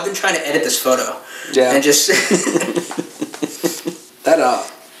 Oh, I've been trying to edit this photo. Yeah. And just... That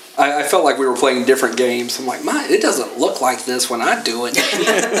I felt like we were playing different games. I'm like, it doesn't look like this when I do it.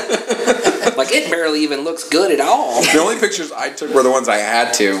 Like, it barely even looks good at all. The only pictures I took were the ones I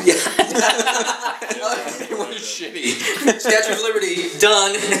had to. Yeah. It was shitty. Statue of Liberty,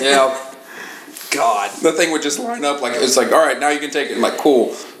 done. Yeah. God. The thing would just line up like, it's like, all right, now you can take it. I'm like,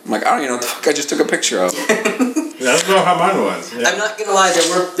 cool. I'm like, I don't even know what the fuck I just took a picture of. Yeah, that's about how mine was. Yeah. I'm not gonna lie,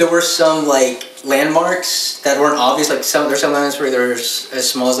 there were some like landmarks that weren't obvious. Like there's some landmarks where they're as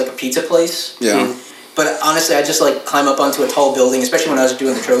small as like a pizza place. Yeah. But honestly, I just like climb up onto a tall building, especially when I was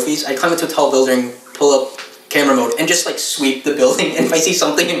doing the trophies. I climb into a tall building, pull up camera mode, and just like sweep the building. And if I see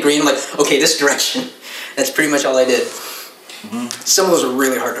something in green, I'm like, okay, this direction. That's pretty much all I did. Mm-hmm. Some of those were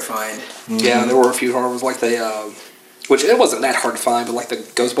really hard to find. Mm-hmm. Yeah, there were a few hard ones, like the, which it wasn't that hard to find, but like the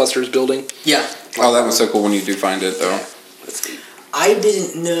Ghostbusters building. Yeah. Oh, that was so cool when you do find it, though. Let's see. I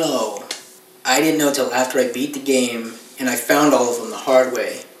didn't know until after I beat the game and I found all of them the hard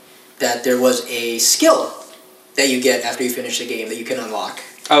way that there was a skill that you get after you finish the game that you can unlock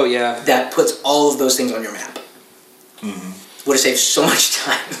Oh, yeah. that puts all of those things on your map. Mm-hmm. Would have saved so much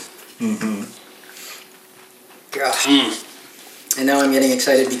time. Mm-hmm. Gosh. And now I'm getting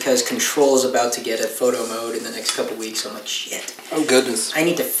excited because Control is about to get a photo mode in the next couple weeks. So I'm like, shit. Oh, goodness. I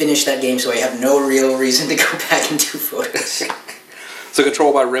need to finish that game so I have no real reason to go back and do photos. So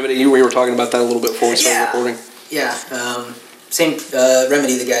Control by Remedy, we were talking about that a little bit before we started recording. Yeah. Same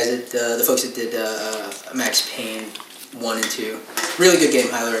Remedy, the guys that the folks that did Max Payne 1 and 2. Really good game.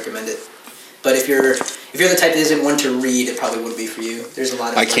 Highly recommend it. But if you're the type that isn't one to read, it probably wouldn't be for you. There's a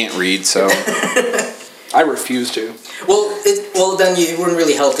lot of I can't read, so. I refuse to. Well, then it wouldn't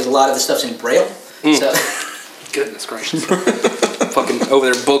really help because a lot of the stuff's in Braille. So. Goodness gracious. Fucking over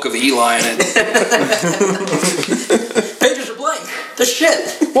there, Book of Eli in it. Pages are blank. The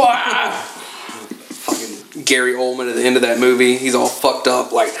shit. Wow. Fucking Gary Oldman at the end of that movie, he's all fucked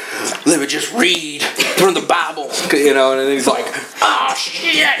up, like, let me just read from the Bible, you know, and then he's like, oh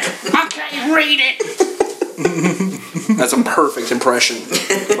shit, I can't read it. That's a perfect impression,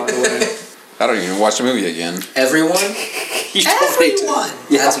 by the way. I don't even watch the movie again. Everyone? You don't need to. Everyone!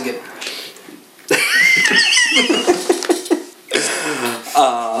 Yeah. That's a good...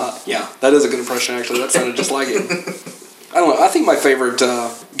 Yeah, that is a good impression, actually. That sounded just like it. I don't know. I think my favorite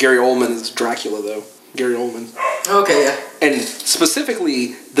Gary Oldman is Dracula, though. Gary Oldman. Okay, yeah. And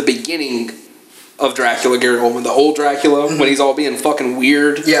specifically, the beginning of Dracula, Gary Oldman, the old Dracula, when he's all being fucking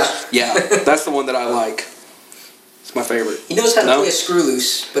weird. Yeah. Yeah, that's the one that I like. It's my favorite. He knows how to play a screw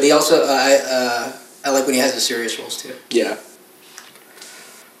loose, but he also, I like when he has the serious roles, too. Yeah.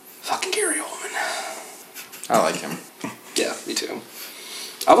 Fucking Gary Oldman. I like him. Yeah, me too.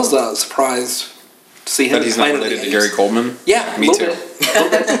 I was surprised to see him. But he's not related to Gary Coleman? Yeah, Me too.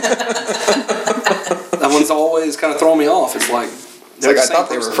 That one's always kind of throwing me off. It's like, It's like I thought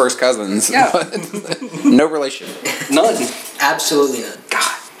they were first cousins. Yeah. But no relation. None. Absolutely none.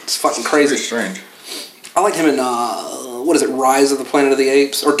 God, it's fucking crazy. Pretty strange. I liked him in, what is it, Rise of the Planet of the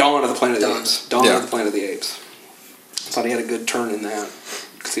Apes? Or Dawn of the Planet of the Apes. Dawn Yeah. of the Planet of the Apes. I thought he had a good turn in that.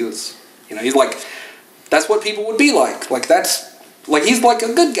 Because he was, you know, he's like, that's what people would be like. Like, that's, like, he's like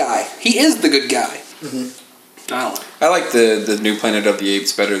a good guy. He is the good guy. Mm-hmm. I don't know. I like the new Planet of the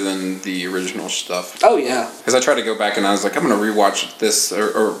Apes better than the original stuff. Oh, yeah. Because I tried to go back and I was like, I'm going to rewatch this,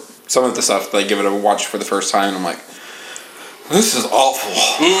 or some of the stuff, like give it a watch for the first time, and I'm like, this is awful.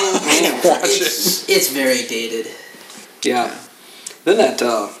 I can't watch it. It's very dated. Yeah. Then that,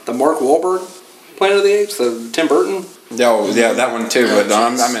 the Mark Wahlberg Planet of the Apes, the Tim Burton. Oh, yeah, that one too, but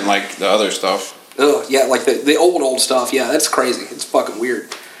I meant like the other stuff. Ugh, yeah, like the old stuff. Yeah, that's crazy. It's fucking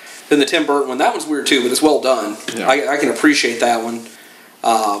weird. Then the Tim Burton one, that one's weird too, but it's well done. Yeah. I can appreciate that one.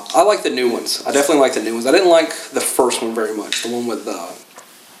 I like the new ones. I definitely like the new ones. I didn't like the first one very much, the one with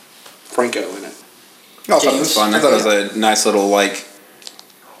Franco in it. I thought it was fun. I thought it was a nice little, like,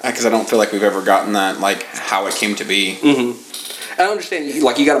 Because I don't feel like we've ever gotten that, like, how it came to be. I understand,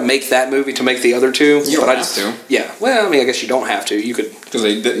 like, you got to make that movie to make the other two. You don't but I have just to. Yeah. Well, I mean, I guess you don't have to. You could. Because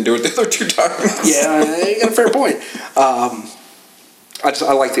they didn't do it the other 2 times. Yeah, you got a fair point.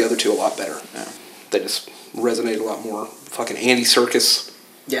 I like the other two a lot better. Yeah. They just resonate a lot more. Fucking Andy Serkis.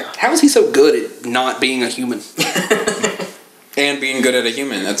 Yeah. How is he so good at not being a human? And being good at a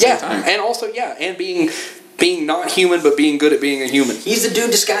human at the same time. And also, and being not human, but being good at being a human. He's the dude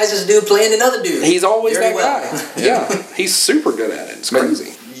disguised as a dude playing another dude. He's always Very that guy. Yeah, he's super good at it. It's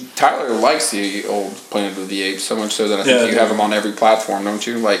crazy. Tyler likes the old Planet of the Apes so much so that I think Yeah, you have them on every platform, don't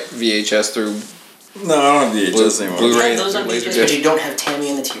you? Like VHS through No, I don't have VHS anymore. Blu-ray. You have those on Laser VHS, disc. but you don't have Tammy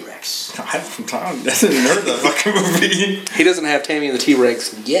and the T-Rex. I didn't heard that fucking movie. He doesn't have Tammy and the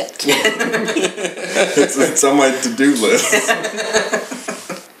T-Rex yet. It's on my to-do list.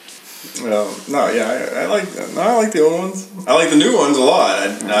 I like the old ones. I like the new ones a lot.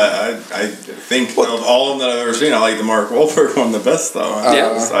 I think of all of them that I've ever seen, I like the Mark Wahlberg one the best though.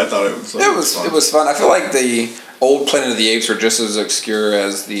 I thought it was. It was fun. I feel like the old Planet of the Apes are just as obscure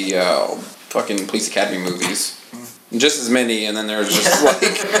as the fucking Police Academy movies. Just as many, and then there's just like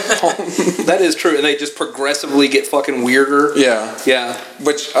That is true, and they just progressively get fucking weirder. yeah.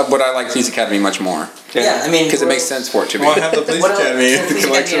 But I like Police Academy much more Yeah, I mean, because it makes sense for it to be. Well, I have the Police What else? Academy Police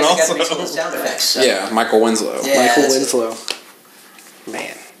collection Academy has got also. excellent sound effects. So. Yeah, Michael Winslow. Yeah. Michael that's- Winslow.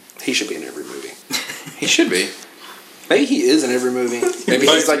 Man, he should be in every movie. He should be. Maybe he is in every movie. Maybe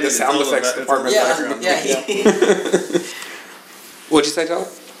he's like the It's sound all the effects back- department. What'd you say, Tyler?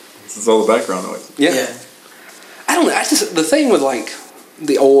 It's all the background noise. Yeah. I don't know. The thing with like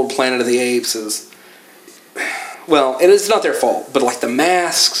the old Planet of the Apes is, well, and it's not their fault, but like the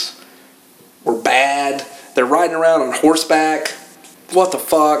masks were bad. They're riding around on horseback. What the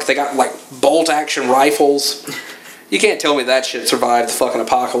fuck? They got like bolt action rifles. You can't tell me that shit survived the fucking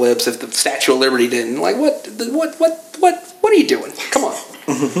apocalypse if the Statue of Liberty didn't. Like what are you doing? Come on.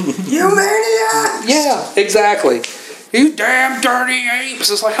 You maniac! Yeah, exactly. You damn dirty apes.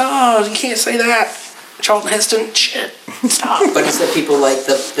 It's like, oh, you can't say that. Charlton Heston, shit, stop. But it's the people like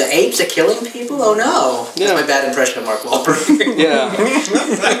the apes are killing people? Oh no. Yeah. That's my bad impression of Mark Wahlberg. Yeah.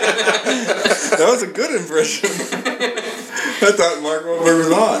 That was a good impression. I thought Mark Wahlberg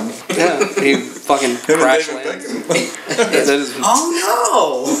was on. Yeah, he fucking Him and crash David lands. Beckham. That is, Oh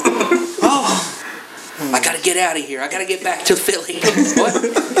I gotta get out of here. I gotta get back to Philly. What?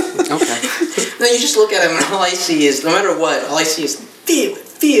 Okay. no. No, you just look at him and all I see is, no matter what, all I see is feel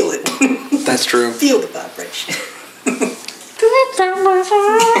it. That's true. Feel the vibration.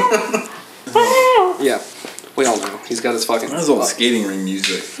 Yeah, we all know. He's got his fucking... That was old skating ring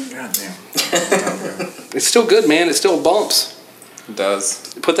music. God damn. It's still good, man. It still bumps. It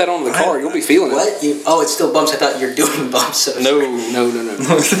does. Put that on the car. You'll be feeling it. What? It still bumps. I thought you were doing bumps. So No.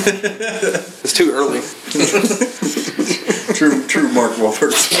 It's too early. True Mark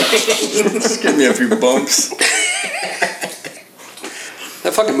Wahlberg. Just give me a few bumps.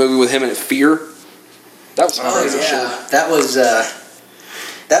 That fucking movie with him in it, Fear. That was Oh crazy shit. yeah, that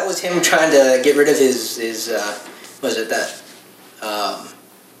was him trying to get rid of his was it that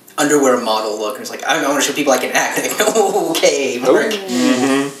underwear model look. And it's like, I want to show people I can act. Like, okay, Mark.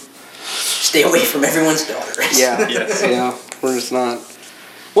 Stay away from everyone's daughters. Yeah. Yes. Yeah. We're just not.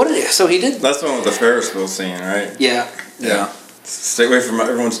 What did he? So he did. That's the one with the Ferris wheel scene, right? Yeah. Yeah. Stay away from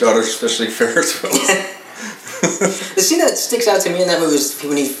everyone's daughters, especially Ferris wheels. The scene that sticks out to me in that movie is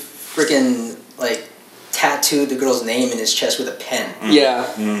when he freaking like tattooed the girl's name in his chest with a pen. Yeah.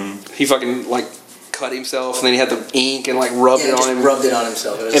 He fucking like cut himself, and then he had the ink and like rubbed it just on him. rubbed it on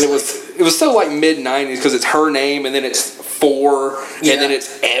himself. And it was so like mid '90s because it's her name, and then it's For, Yeah. and then it's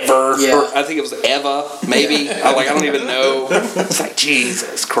Ever. Yeah. Or I think it was Eva, maybe. I don't even know. It's like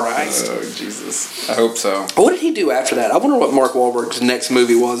Jesus Christ. Oh Jesus. I hope so. What did he do after that? I wonder what Mark Wahlberg's next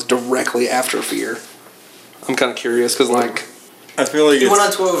movie was directly after Fear. I'm kind of curious because like. I feel like he went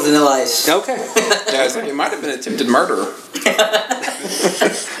on tour with Vanilla Ice. Okay. Yeah, it might have been attempted murder.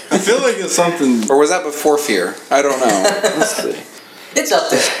 I feel like it's something. Or was that before Fear? I don't know. Let's see. It's up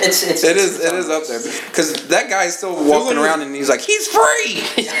there. It is up there because that guy's still walking around and he's like, he's free.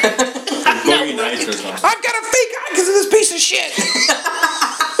 Boogie Nights or something. I've got a fake eye because of this piece of shit.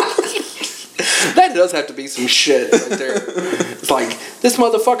 That does have to be some shit right there. It's like, this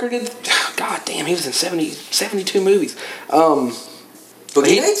motherfucker did... God damn, he was in 72 movies.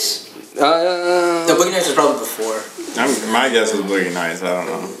 Boogie Nights? No, Boogie Nights was probably before. My guess is Boogie Nights. I don't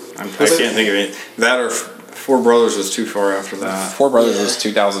know. I can't think of it. That or Four Brothers was too far after that. Four Brothers was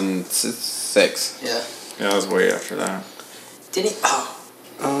 2006. Yeah. Yeah, that was way after that. Didn't he?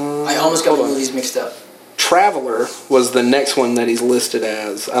 Oh. I almost got the movies mixed up. Traveler was the next one that he's listed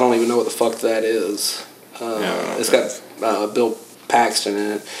as. I don't even know what the fuck that is. It's got Bill Paxton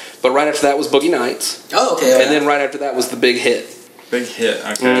in it. But right after that was Boogie Nights. Oh, okay. And then right after that was The Big Hit. Big Hit. Okay,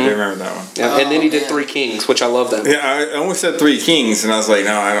 I do remember that one. Yeah, and then he did Three Kings, which I love that. Yeah, I almost said Three Kings, and I was like,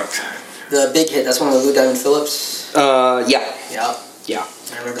 no, I don't. The Big Hit. That's one with Lou Diamond Phillips. Yeah. Yeah.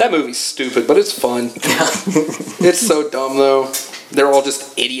 I remember That movie's stupid, but it's fun. It's so dumb, though. They're all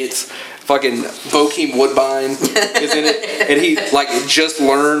just idiots. Fucking Bokeem Woodbine is in it, and he like just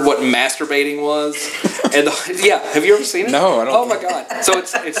learned what masturbating was. And have you ever seen it? No, I don't. Oh my god! So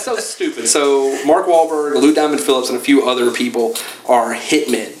it's so stupid. So Mark Wahlberg, Lou Diamond Phillips, and a few other people are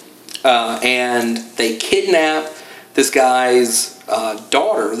hitmen, and they kidnap this guy's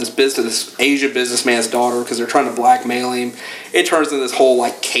daughter, this Asia businessman's daughter, because they're trying to blackmail him. It turns into this whole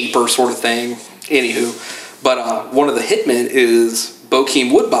like caper sort of thing. Anywho, but one of the hitmen is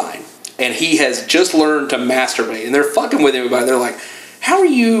Bokeem Woodbine. And he has just learned to masturbate. And they're fucking with everybody. They're like, how are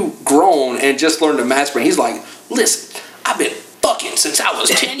you grown and just learned to masturbate? He's like, listen, I've been fucking since I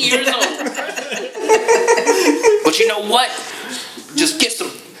was 10 years old. But you know what? Just get some,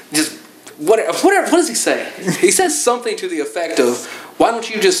 whatever. What does he say? He says something to the effect of, why don't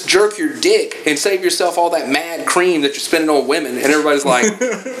you just jerk your dick and save yourself all that mad cream that you're spending on women? And everybody's like,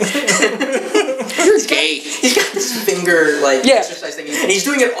 you're gay. He's got his finger exercise thing, and he's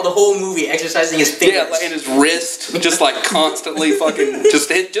doing it the whole movie, exercising his fingers. Yeah, and his wrist, just like constantly fucking,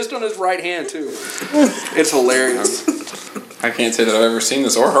 just on his right hand too. It's hilarious. I can't say that I've ever seen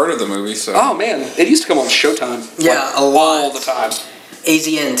this or heard of the movie. So. Oh man, it used to come on Showtime. Yeah, like, a lot. all the time.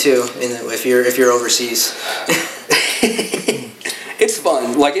 AZN too, if you're overseas. It's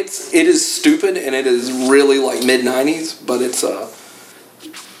fun. Like it is stupid, and it is really like mid-90s, but it's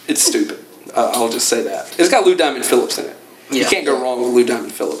stupid. I'll just say that. It's got Lou Diamond Phillips in it. You can't go wrong with Lou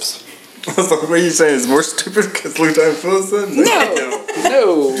Diamond Phillips. What are you saying? Is more stupid because Lou Diamond Phillips in it?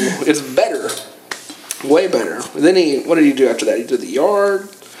 No, it's better. Way better. And then what did he do after that? He did The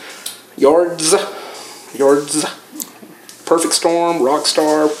Yards, Perfect Storm,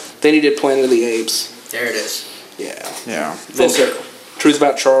 Rockstar. Then he did Planet of the Apes. There it is. Yeah. Full circle. Truth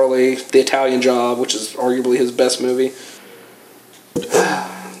About Charlie, The Italian Job, which is arguably his best movie.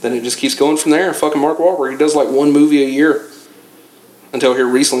 Then it just keeps going from there. Fucking Mark Wahlberg, he does like one movie a year. Until here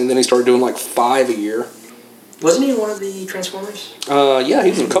recently, then he started doing like 5 a year. Wasn't he in one of the Transformers? Yeah, he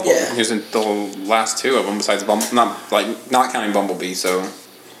was in a couple of them. He was in the last two of them besides not counting Bumblebee, so.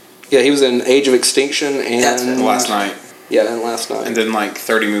 Yeah, he was in Age of Extinction and Last Night. Yeah, and Last Night. And then like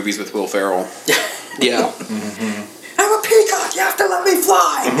 30 movies with Will Ferrell. Yeah. I'm a peacock, you have to let me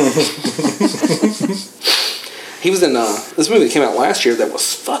fly! He was in this movie that came out last year that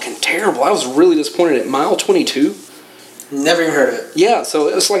was fucking terrible. I was really disappointed at Mile 22. Never even heard of it. Yeah, so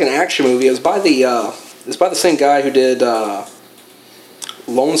it was like an action movie. It was by the same guy who did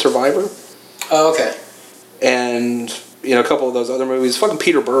Lone Survivor. Oh, okay. And a couple of those other movies. Fucking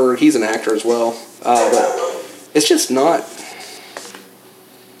Peter Berg, he's an actor as well. But it's just not.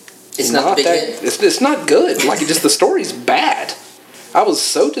 It's not the big hit. It's not good. Like the story's bad. I was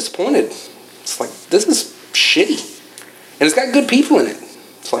so disappointed. It's like this is shitty, and it's got good people in it.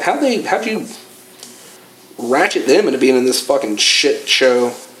 It's like how'd you ratchet them into being in this fucking shit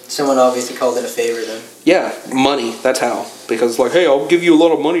show? Someone obviously called it a favor then. Yeah, money. That's how. Because like, hey, I'll give you a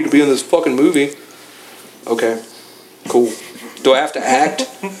lot of money to be in this fucking movie. Okay, cool. Do I have to act?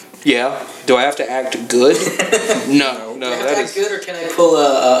 Yeah. Do I have to act good? No. Can I act good, or can I pull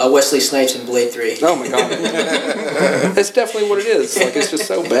a Wesley Snipes in Blade 3? Oh my god. That's definitely what it is. Like it's just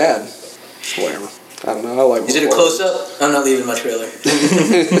so bad. Whatever. I don't know. I like. Is it a close-up? I'm not leaving much trailer.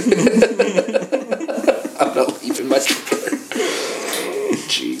 I'm not leaving much trailer.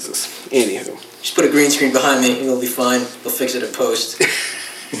 Jesus. Anywho. Just put a green screen behind me. It'll be fine. They'll fix it in post.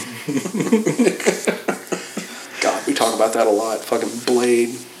 God, we talk about that a lot. Fucking Blade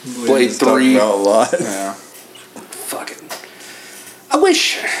 3. About a lot. Yeah. Fucking. I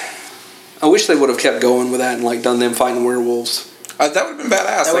wish they would have kept going with that and like done them fighting werewolves. That would have been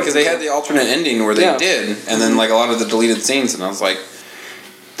badass, because they had the alternate ending where they did, and then like a lot of the deleted scenes, and I was like,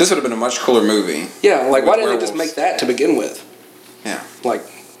 this would have been a much cooler movie. Yeah, like why didn't they werewolves. just make that to begin with? Yeah. Like,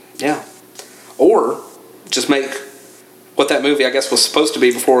 yeah. Or just make what that movie I guess was supposed to be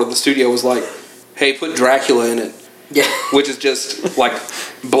before the studio was like, hey, put Dracula in it. Yeah. Which is just like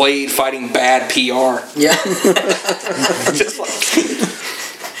Blade fighting bad PR. Yeah. Just like.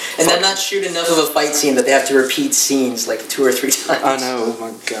 And then not shoot enough of a fight scene that they have to repeat scenes like 2 or 3 times. I know, oh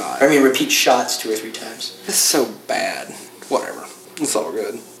my god. I mean, repeat shots 2 or 3 times. It's so bad. Whatever. It's all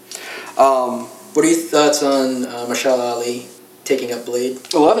good. What are your thoughts on Mahershala Ali taking up Blade.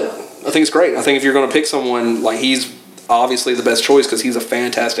 I love it. I think it's great. I think if you're going to pick someone, like, he's obviously the best choice because he's a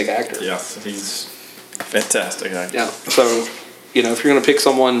fantastic actor. Yes, he's fantastic. Yeah. So, you know, if you're going to pick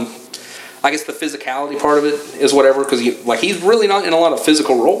someone, I guess the physicality part of it is whatever because he's really not in a lot of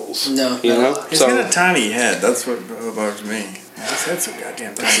physical roles. No, you know. He's got a tiny head. That's what bugs me. His head's so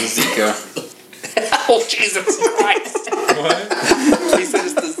goddamn tiny. Zika. Oh, Jesus Christ. What? He said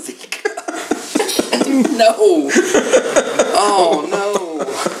it's the Zika. No. Oh, no.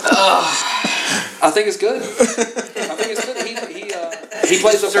 I think it's good. He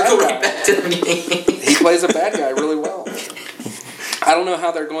plays a bad guy. Back to the beginning. He plays a bad guy really well. I don't know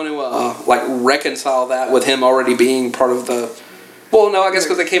how they're going to reconcile that with him already being part of the. Well, no, I guess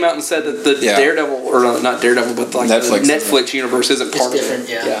because they came out and said that the Daredevil, or not Daredevil, but like Netflix, the Netflix universe isn't part of it.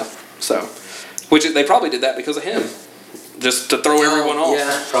 Yeah. So, which they probably did that because of him, just to throw everyone off.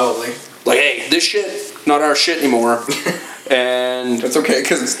 Yeah, probably. Like, hey, this shit, not our shit anymore. And It's okay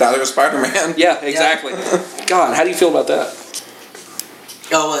because now there's Spider-Man. yeah, exactly. God, how do you feel about that?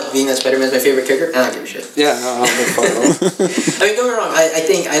 Oh, what? Being that Spider-Man's my favorite character? I don't give a shit. Yeah, no, I don't think at all. I mean, don't get me wrong. I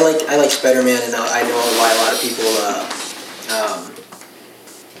think I like Spider-Man, and I know why a lot of people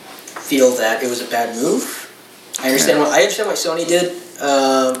feel that it was a bad move. I understand why Sony did.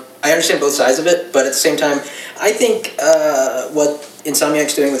 I understand both sides of it, but at the same time, I think what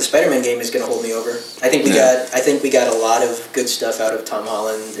Insomniac's doing with the Spider-Man game is going to hold me over. I think we got a lot of good stuff out of Tom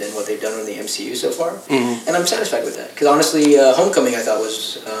Holland and what they've done in the MCU so far, and I'm satisfied with that. Because honestly, Homecoming I thought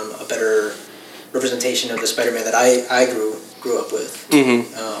was a better representation of the Spider-Man that I grew up with,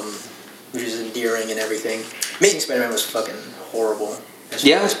 which is endearing and everything. Amazing Spider-Man was fucking horrible as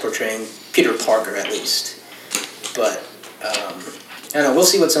far as portraying Peter Parker, at least. But I don't know. We'll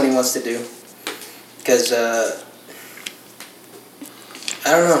see what Sony wants to do, because I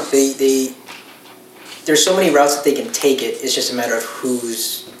don't know. There's so many routes that they can take it. It's just a matter of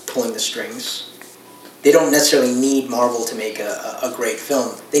who's pulling the strings. They don't necessarily need Marvel to make a great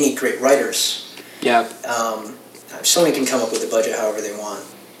film. They need great writers. Yeah. Sony can come up with the budget however they want.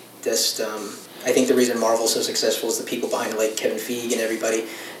 Just I think the reason Marvel's so successful is the people behind it, like Kevin Feige and everybody.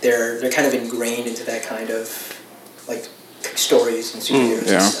 They're kind of ingrained into that kind of like stories and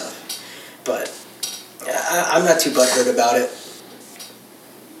superheroes and stuff. But I'm not too butthurt about it.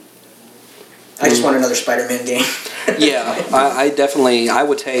 I just want another Spider-Man game. Yeah, I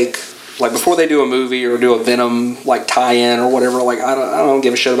would take, like, before they do a movie or do a Venom like tie-in or whatever, like I don't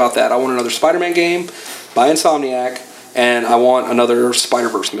give a shit about that. I want another Spider-Man game by Insomniac, and I want another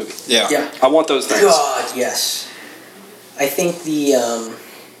Spider-Verse movie. Yeah. I want those things. God, yes. I think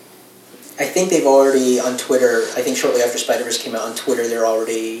I think they've already on Twitter. I think shortly after Spider-Verse came out on Twitter, they're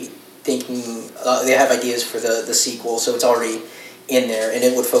already thinking. They have ideas for the sequel, so it's already in there, and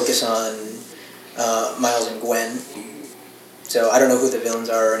it would focus on Miles and Gwen. So I don't know who the villains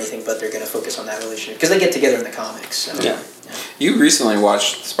are or anything, but they're going to focus on that relationship because they get together in the comics. So. Yeah. You recently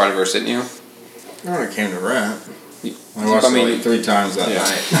watched Spider-Verse, didn't you? When it came to rent. I watched it like 3 times that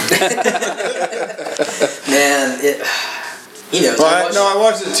night. Man, you know. I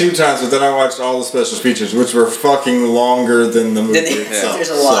watched it 2 times, but then I watched all the special features, which were fucking longer than the movie itself. There's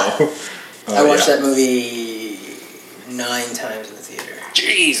a lot. So, I watched that movie 9 times in the theater.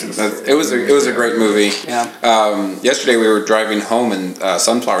 Jesus. It was a great movie. Yeah. Yesterday we were driving home and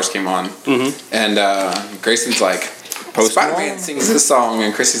Sunflowers came on, and Grayson's like, Spider-Man sings this song,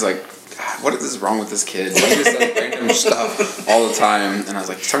 and Chrissy's like, what is wrong with this kid? He just says random stuff all the time. And I was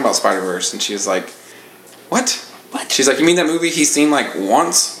like, he's talking about Spider-Verse, and she was like, what? She's like, you mean that movie he's seen like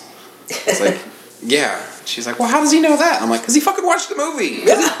once? It's like, yeah. She's like, well, how does he know that? I'm like, because he fucking watched the movie.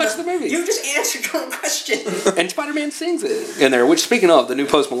 Watch the movie. You just answered your own question. And Spider-Man sings it in there. Which, speaking of the new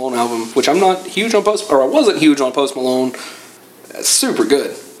Post Malone album, which I'm not huge on I wasn't huge on Post Malone. It's super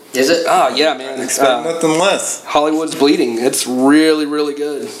good. Is it? Yeah, man. expect nothing less. Hollywood's Bleeding. It's really, really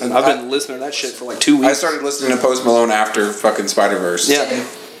good. And I've been listening to that shit for like 2 weeks. I started listening to Post Malone after fucking Spider-Verse. Yeah.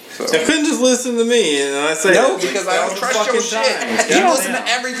 So. I couldn't just listen to me, and I say No, because I don't trust your shit. You listen to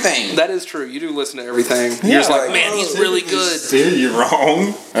everything. That is true. You do listen to everything. You're just like, man, he's really good. Dude, you're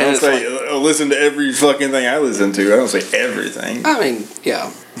wrong. I don't say listen to every fucking thing I listen to. I don't say everything. I mean, yeah.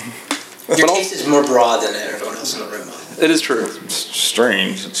 Your taste is more broad than everyone else in the room. It is true. It's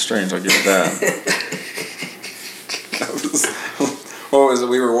strange. It's strange. I'll give it that. What was it?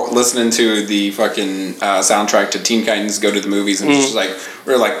 We were listening to the fucking soundtrack to Teen Titans Go to the Movies, and just like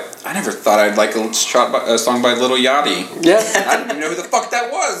we were like, I never thought I'd like a song by Lil Yachty. Yeah. I didn't even know who the fuck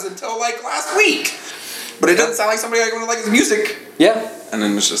that was until like last week. But it doesn't sound like somebody like would like his music. Yeah. And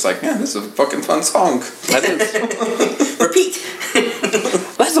then it's just like, yeah, this is a fucking fun song. That is. Repeat.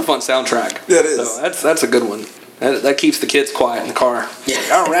 That's a fun soundtrack. Yeah, it is. So that's a good one. That keeps the kids quiet in the car. Yeah.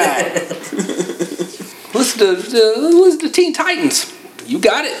 All right. listen to Teen Titans. You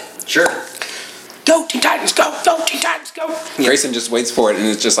got it. Sure. Go Teen Titans, go! Go Teen Titans, go! Grayson just waits for it, and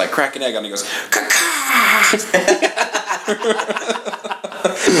it's just like crack an egg on. He goes, "Caw-caw."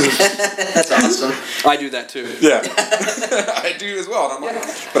 That's awesome. I do that too. Yeah, I do as well. And I'm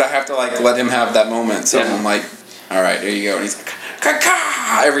like, but I have to like let him have that moment. So Yeah. I'm like, all right, there you go. And he's like,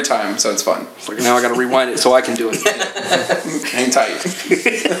 "Caw-caw," every time. So it's fun. It's like, now I got to rewind it so I can do it. Hang tight.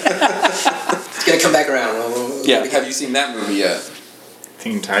 It's gonna come back around. Yeah. Have you seen that movie yet?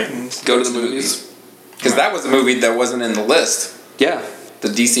 Teen Titans. Go to the movies. Because that was a movie that wasn't in the list. Yeah. The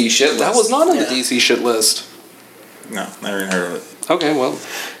DC shit list. That was not on the Yeah. DC shit list. No, never even heard of it. Okay, well.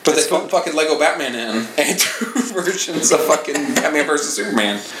 But they that's put fucking Lego Batman in and 2 versions of fucking Batman vs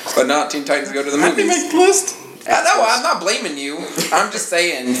Superman, but not Teen Titans Go to the How'd they Movies. make the list? I know, I'm not blaming you. I'm just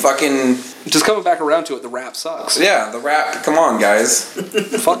saying, fucking Just coming back around to it, the rap sucks. yeah, the rap. Come on, guys.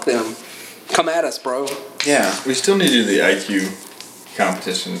 Fuck them. Come at us, bro. Yeah, We still need to do the IQ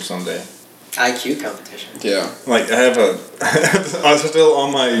competition someday. IQ competition. yeah. Like I have I still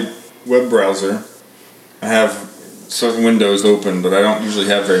on my web browser. I have certain windows open, but I don't usually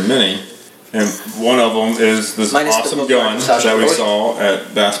have very many. And one of them is this Minus the awesome bookmark gun Sasha that we Roy. saw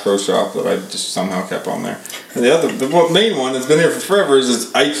at Bass Pro Shop that I just somehow kept on there. And the main one that's been here for forever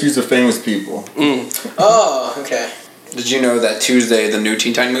is IQs of famous people. Oh, okay. Did you know that Tuesday the new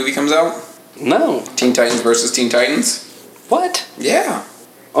Teen Titan movie comes out? No. Teen Titans versus Teen Titans? What? Yeah.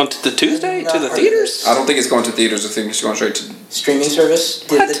 On to the Tuesday? Not To the heard of theaters? I don't think it's going to theaters. I think it's going straight to. Streaming service.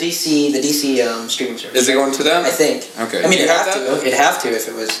 What? The DC streaming service. Is it going to them? I think. Okay. I mean, Do you it'd have have that? to. It'd have to if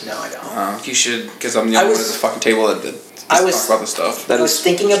it was. No, I don't. You should, because I'm the only one at the fucking table that I was- talk about this stuff. That I was is.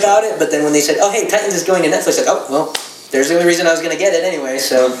 thinking about it, but then when they said, "Oh, hey, Titans is going to Netflix," like, "Oh, well, there's the only reason I was going to get it anyway."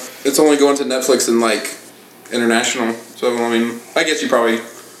 So It's only going to Netflix and like international. So I mean, I guess you probably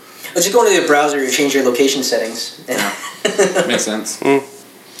let's just go into the browser. You change your location settings. makes sense.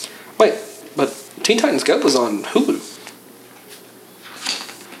 Wait, but Teen Titans Go was on Hulu.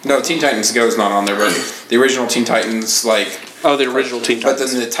 No, Teen Titans Go is not on there, but the original Teen Titans, like, Oh, the original Teen but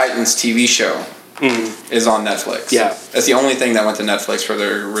Titans. then the Titans TV show is on Netflix. Yeah. That's the only thing that went to Netflix for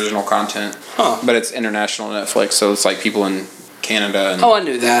their original content. Huh. But it's international Netflix, so it's like people in Canada and Oh, I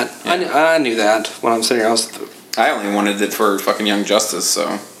knew that. I knew that when I was sitting here. I only wanted it for fucking Young Justice,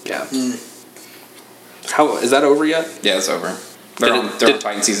 so Yeah. How is that over yet? yeah, it's over. They're on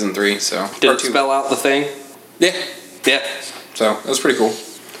Titan season 3, so Did or it 2. spell out the thing? Yeah, Yeah. so it was pretty cool.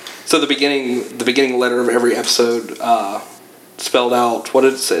 So the beginning letter of every episode spelled out what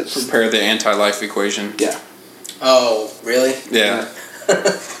it says. Prepare the anti-life equation. Yeah. Oh, really? Yeah.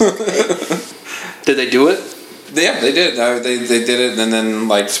 Did they do it? Yeah, they did. They did it, and then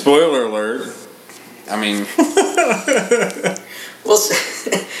like Spoiler alert. I mean, Well,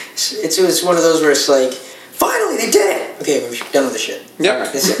 it's one of those where it's like, finally they did it. Okay, we're done with the shit. yeah.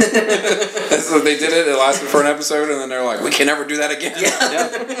 That's it. So they did it. It lasted for an episode, and then they're like, "We can never do that again."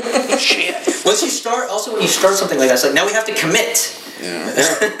 Yeah. Shit. Once you start, also when you start something like that, it's like now we have to commit. Yeah.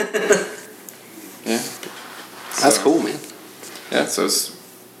 Yeah. That's So, cool, man. Yeah. So it's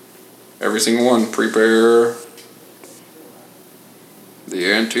every single one. Prepare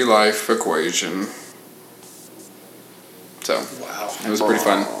the anti-life equation. So Wow. it was pretty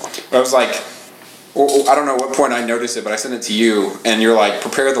fun. I was like, well, I don't know what point I noticed it, but I sent it to you, and you're like,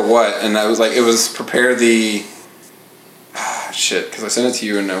 prepare the what? And I was like, it was prepare the shit, because I sent it to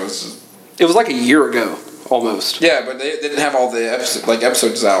you, and it was It was like a year ago, almost. yeah, but they didn't have all the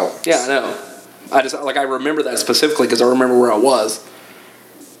episodes out. Yeah, I know. I remember that specifically because I remember where I was.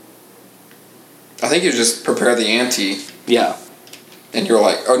 I think you just prepare the ante, Yeah. and you're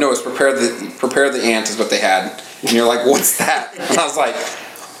like, oh no, it's prepare the ant is what they had, and you're like, what's that? And I was like,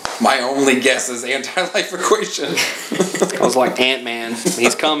 my only guess is anti-life equation. I was like, Ant-Man,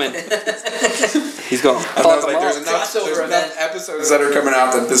 he's coming. He's going to And I was like, there's Crossover enough event. episodes that are coming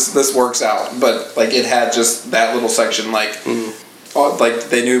out that this works out. But like it had just that little section, like like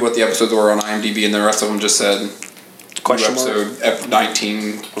they knew what the episodes were on IMDb, and the rest of them just said Question mark. episode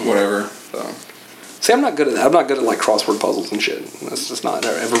 19 whatever. So See, I'm not good at that. I'm not good at like crossword puzzles and shit. That's just not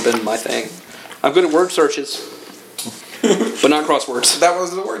ever been my thing. I'm good at word searches, but not crosswords. that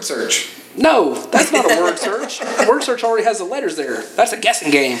was the word search. No, that's not a word search. Word search already has the letters there. That's a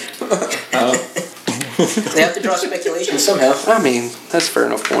guessing game. They have to draw speculation somehow. I mean, that's a fair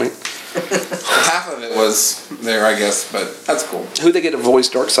enough point. Half of it was there, I guess, but that's cool. Who'd they get to voice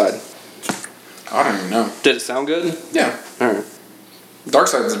Darkseid? I don't even know. Did it sound good? Yeah, All right.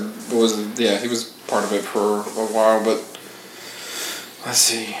 Darkseid was he was part of it for a while, but let's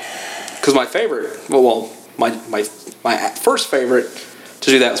see. Because my favorite, well, my first favorite to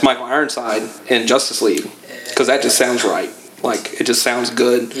do that was Michael Ironside in Justice League, because that just sounds right. Like, it just sounds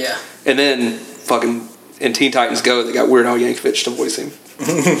good. Yeah. And then fucking in Teen Titans Go, they got Weird Al Yankovic to voice him.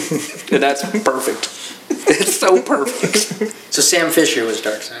 And that's perfect. It's so perfect. So Sam Fisher was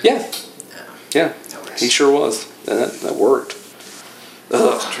Darkseid. Yeah. Yeah. He sure was. That worked.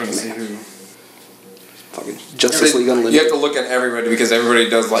 Ugh. I'm trying to see who. Fucking Justice League Unlimited. You have to look at everybody because everybody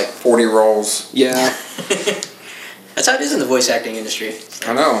does like 40 roles. Yeah. That's how it is in the voice acting industry.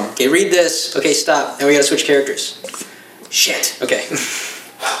 I know. Okay, read this. Okay, stop. Now we gotta switch characters. Shit. Okay.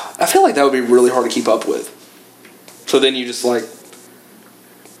 I feel like that would be really hard to keep up with. So then you just like,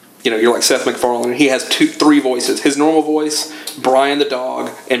 you're like Seth MacFarlane. He has 3 voices. His normal voice, Brian the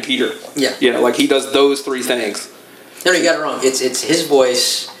dog, and Peter. Yeah. Like he does those 3 things. No, you got it wrong. It's his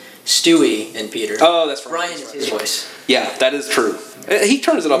voice, Stewie, and Peter. Oh, that's right. Brian is his voice. Yeah, that is true. He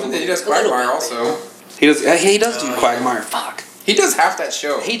turns it up a He little. does A little Quagmire bit. also. He does do Quagmire. Fuck. He does half that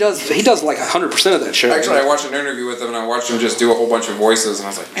show. He does like 100% of that show. Actually, I watched an interview with him and I watched him just do a whole bunch of voices and I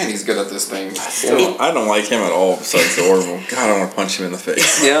was like, man, he's good at this thing. I don't like him at all. Besides the Orville. God, I want to punch him in the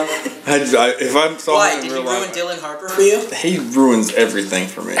face. Yeah. If I saw Why? him in Did he real ruin life, Dylan Harper for you? he ruins everything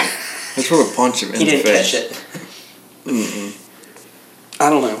for me. I just want to punch him in He the didn't face. catch it. I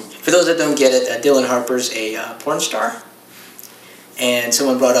don't know. For those that don't get it, Dylan Harper's a porn star. And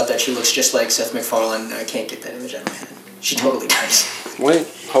someone brought up that she looks just like Seth MacFarlane. I can't get that image out of my head. She totally does. Wait,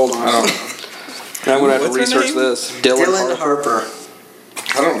 hold on. I don't know. Now I'm going to have to What's her research name? this. Dylan Harper.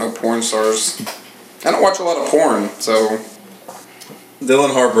 Harper. I don't know porn stars. I don't watch a lot of porn, so.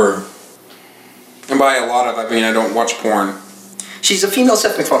 Dylan Harper. And by a lot of, I mean I don't watch porn. She's a female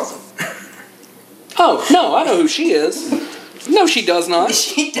Seth MacFarlane. Oh, no, I know who she is. No, she does not.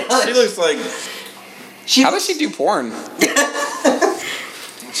 She does. She looks like. How does she do porn?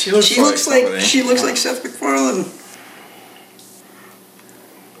 She looks somebody. She looks like Seth MacFarlane.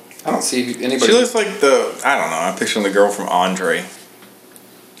 I don't see anybody. She looks like I don't know. I'm picturing the girl from Andre.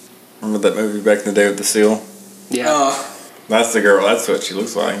 Remember that movie back in the day with the seal? Yeah. That's the girl. That's what she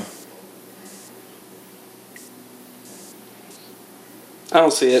looks like. I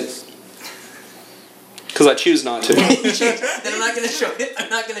don't see it. Because I choose not to. Then I'm not gonna show it. I'm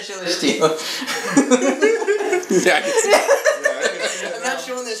not gonna show this to you. Yeah, I'm not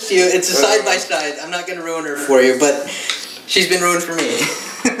showing this to you. It's a side by side. I'm not gonna ruin her for you, but she's been ruined for me.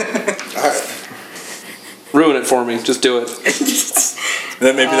 Ruin it for me. Just do it.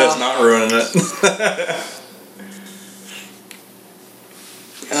 Then maybe that's not ruining it.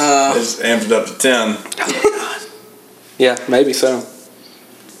 I just amped it up to 10. Yeah, maybe so.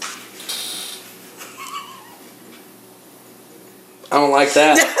 I don't like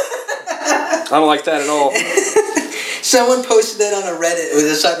that. I don't like that at all. Someone posted that on a Reddit. It was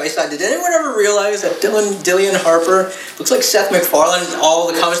a side by side. Did anyone ever realize that Dylan Harper looks like Seth MacFarlane? And all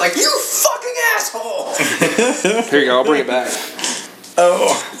the comments like, "You fucking asshole!" Here you go. I'll bring it back.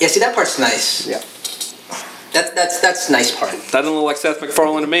 Oh. Yeah, see that part's nice. Yeah. That's nice part. That doesn't look like Seth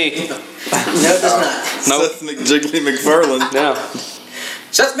MacFarlane to me. No, it does not. Nope. Seth McJiggly McFarlane. No.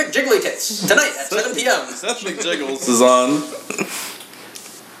 Seth McJiggly Tits tonight at 7 p.m. Seth McJiggles is on.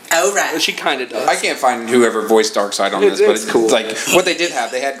 All right. She kind of does. I can't find whoever voiced Darkseid on It's- this, but it's it's cool. like what they did have.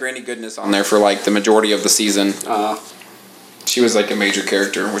 They had Granny Goodness on there for like the majority of the season. She was like a major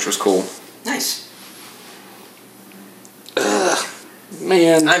character, which was cool. Nice.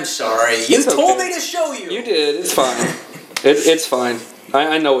 Man. I'm sorry. You It's told okay. me to show you. You did. It's fine. It's fine.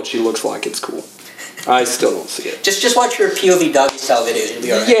 I know what she looks like. It's cool. I still don't see it. Just watch your POV doggy style videos. You'll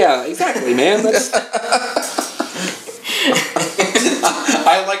be alright. Yeah, exactly, man. That's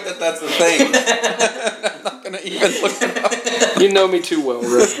I like that. That's the thing. I'm not gonna even look it up. you know me too well,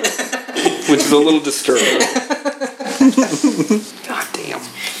 Rick. Which is a little disturbing. God damn.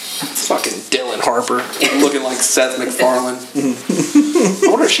 Fucking Dylan Harper looking like Seth MacFarlane. I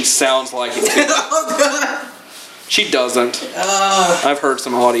wonder if she sounds like it. Oh god. She doesn't. I've heard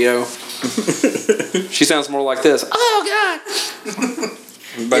some audio. She sounds more like this. Oh God!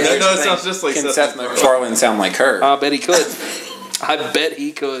 But Yeah, here's no, the it thing. sounds just like Can Seth Seth MacFarlane sound like her? I bet he could. I bet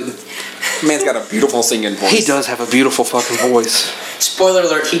he could. Man's got a beautiful singing voice. He does have a beautiful fucking voice. Spoiler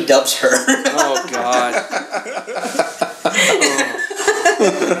alert, he dubs her. Oh God.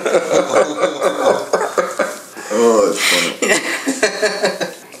 Oh, it's funny.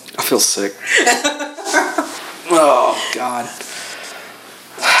 I feel sick. Oh God.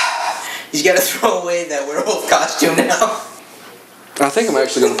 He's got to throw away that werewolf costume now. I think I'm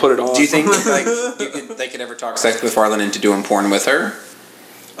actually gonna put it on. Do you think like they could ever talk Seth MacFarlane into doing porn with her?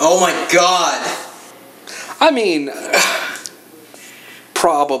 Oh my god. I mean,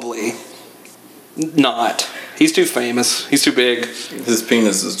 probably. Not. He's too famous. He's too big. His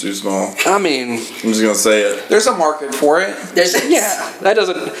penis is too small. I mean, I'm just gonna say it. There's a market for it. yeah, that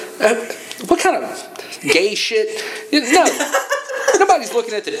doesn't. What kind of gay shit? No. Nobody's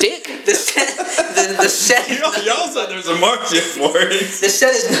looking at the dick. The set. Y'all said there's a market for it. The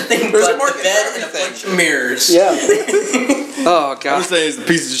set is nothing There's a but market the bed for and a everything. bunch of mirrors. Yeah. Oh, I'm God. saying he's a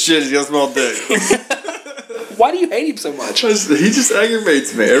piece of shit. He's got a small dick. Why do you hate him so much? He just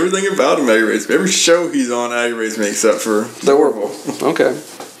aggravates me. Everything about him aggravates me. Every show he's on aggravates me except for The Orville. Okay.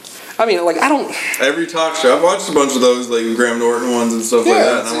 I mean, like, I don't. Every talk show. I've watched a bunch of those, like Graham Norton ones and stuff like Yeah,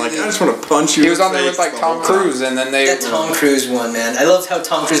 that. And I'm like, I just want to punch you. He was in on the there with face like the Tom whole time. Cruise, and then they. That Tom Cruise one, man. I loved how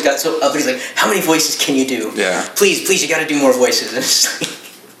Tom Cruise got so up and he's like, how many voices can you do? Yeah. Please, you gotta do more voices. And it's just like,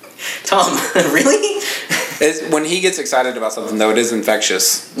 Tom, really? When he gets excited about something, though, it is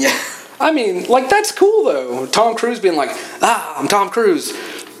infectious. Yeah. I mean, like, that's cool, though. Tom Cruise being like, I'm Tom Cruise.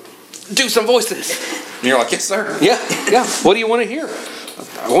 Do some voices. And you're like, yes, sir. Yeah. What do you want to hear?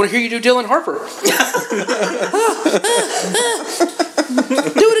 I want to hear you do Dylan Harper. Do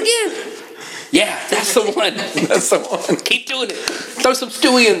it again. Yeah, that's the one. That's the one. Keep doing it. Throw some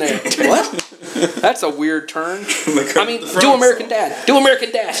Stewie in there. What? That's a weird turn. I mean, do American Dad. Do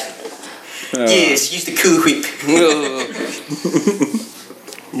American Dad. Yes, use the cool whip.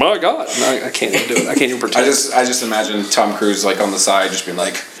 My God. I can't even do it. I can't even pretend. I just imagine Tom Cruise like on the side, just being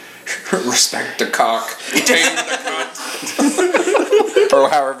like, respect the cock, tame the cunt, or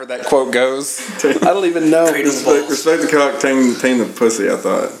however that quote goes. I don't even know. Respect the cock, tame the pussy, I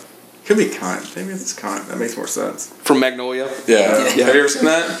thought. Could be cunt. Maybe it's cunt. That makes more sense. From Magnolia. Yeah. Have you ever seen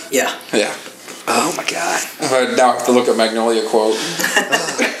that? Yeah. Yeah. Oh my God. Now I have to look at Magnolia quote.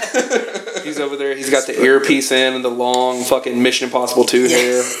 He's over there. He's got the earpiece in and the long fucking Mission Impossible 2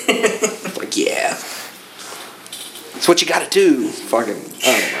 hair. Like, yeah. It's what you gotta do. Fucking, I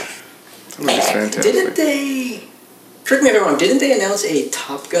don't know. That was fantastic. Didn't they... Correct me if I'm wrong, didn't they announce a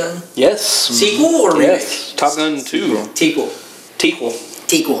Top Gun Yes. sequel or remake? Yes. Top Gun 2. Sequel. Tequel.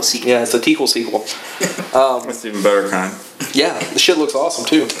 Sequel. Yeah, it's a Tequel sequel. That's even better kind. Yeah, the shit looks awesome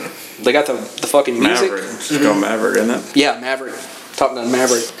too. They got the fucking music. Maverick. It's called Maverick, isn't it? Yeah, Maverick. Top Gun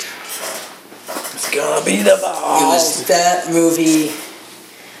Maverick. It's gonna be the It was that movie.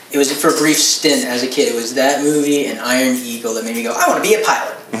 It was for a brief stint as a kid. It was that movie and Iron Eagle that made me go, I want to be a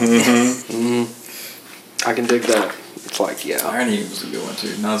pilot. I can dig that. It's like, yeah. Iron Eagle's a good one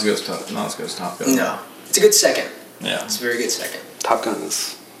too. Not as good as Top Gun. No. It's a good second. Yeah. It's a very good second. Top Gun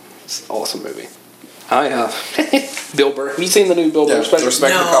is it's an awesome movie. Bill Burr. Have you seen the new Bill Burr special?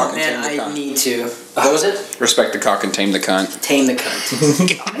 Respect the cock No, and man, tame the I cunt. need to. What was it? Respect the cock and tame the cunt. Tame the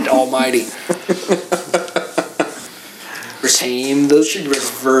cunt. God almighty. Tame the Should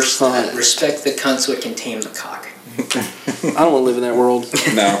reverse that. cunt. Respect the cunt so it can tame the cock. I don't want to live in that world.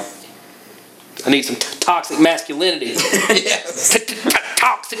 No. I need some toxic masculinity. Yes.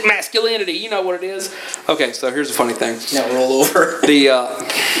 Toxic masculinity. You know what it is. Okay, so here's a funny thing. Now roll over. The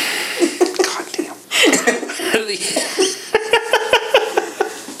God damn.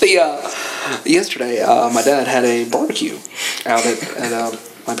 Yesterday, my dad had a barbecue out at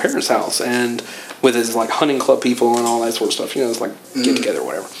my parents' house, and with his like hunting club people and all that sort of stuff. You know, it's like get together or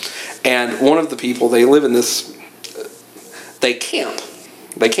whatever. And one of the people, they live in this. They camp,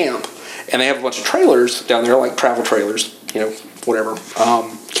 and they have a bunch of trailers down there, like travel trailers. You know, whatever,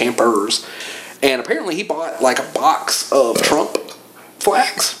 campers. And apparently, he bought like a box of Trump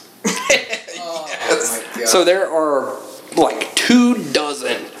flags. Oh my god. So there are like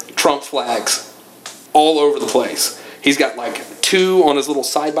 24 Trump flags all over the place. He's got like 2 on his little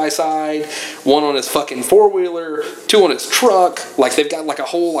side-by-side, 1 on his fucking 4-wheeler, 2 on his truck. Like they've got like a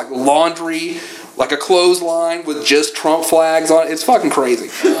whole like laundry, like a clothesline with just Trump flags on it. It's fucking crazy.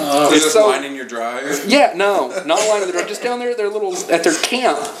 They're It's just so- lining your drive. Yeah, no, not lining the drive, just down there at their little at their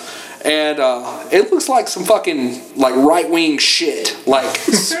camp. And it looks like some fucking like right wing shit, like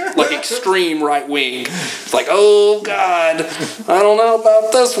extreme right wing. It's like, oh God, I don't know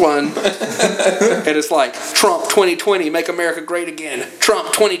about this one. And it's like Trump 2020, make America great again.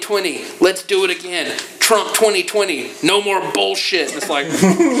 Trump 2020, let's do it again. Trump 2020, no more bullshit. And it's like,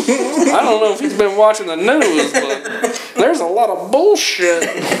 I don't know if he's been watching the news, but there's a lot of bullshit,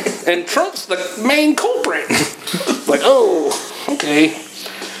 and Trump's the main culprit. Like, oh, okay.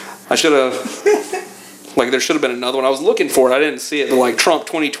 I should have, like, there should have been another one. I was looking for it. I didn't see it. But, like, Trump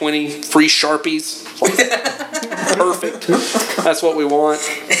 2020, free Sharpies. Like, perfect. That's what we want.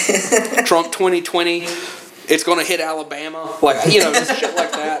 Trump 2020, it's going to hit Alabama. Like, you know, just shit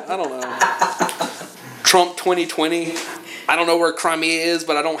like that. I don't know. Trump 2020, I don't know where Crimea is,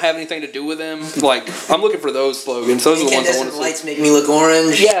 but I don't have anything to do with them. Like, I'm looking for those slogans. Those are the ones I want to see. Lights make me look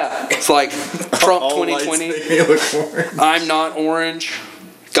orange. Yeah, it's like Trump All 2020. lights make me look orange. I'm not orange.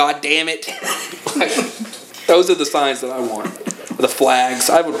 God damn it. Like, those are the signs that I want. The flags.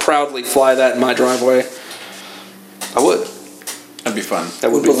 I would proudly fly that in my driveway. I would. That'd be fun.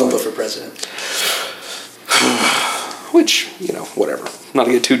 That would be Oompa fun. Loompa for president. Which, whatever. Not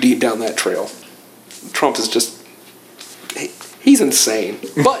to get too deep down that trail. Trump is just... He's insane.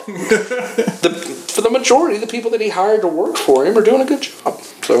 But for the majority of the people that he hired to work for him are doing a good job.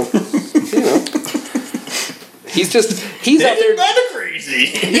 So, he's out there...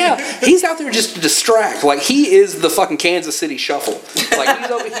 Crazy. Yeah, he's out there just to distract. Like, he is the fucking Kansas City Shuffle. Like, he's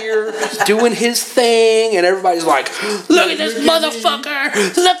over here doing his thing, and everybody's like, Look at this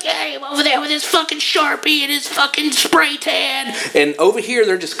motherfucker! Look at him over there with his fucking Sharpie and his fucking spray tan! and over here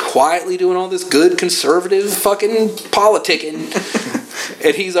they're just quietly doing all this good conservative fucking politicking.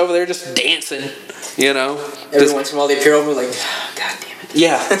 And he's over there just dancing, Every once in a while they appear over like, God damn it.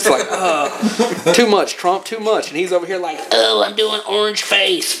 Yeah, it's like, too much, Trump, too much. And he's over here like, Oh, I'm doing orange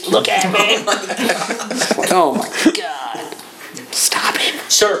face. Look at me. oh my God. Stop it.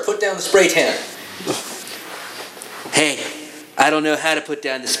 Sir, put down the spray tan. Hey, I don't know how to put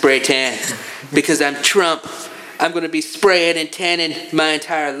down the spray tan because I'm Trump. I'm going to be spraying and tanning my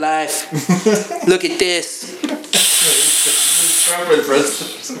entire life. Look at this. Trump and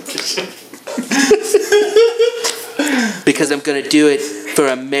president. Because I'm going to do it for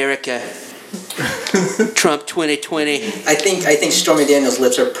America. Trump 2020. I think Stormy Daniels'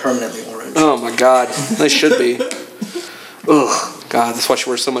 lips are permanently orange. oh my God, they should be. Ugh, God, that's why she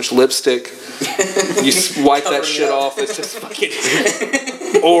wears so much lipstick. You wipe that shit off, it's just fucking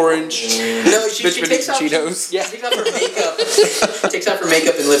orange. No, she takes off Cheetos. Yeah, takes off her makeup. Takes off her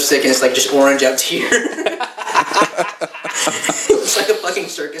makeup and lipstick, and it's like just orange out here. It's like a fucking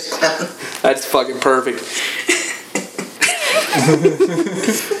circus clown. That's fucking perfect.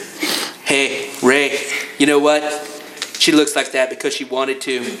 Hey, Ray, you know what? She looks like that because she wanted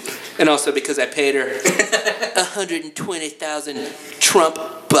to. And also because I paid her 120,000 Trump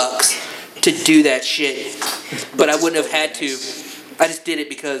bucks to do that shit. But I wouldn't have had to. I just did it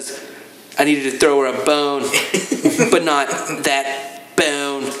because I needed to throw her a bone. But not that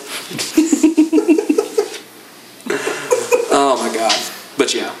bone. Oh my God.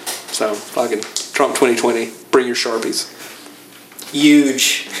 But yeah, so fucking Trump 2020, bring your Sharpies.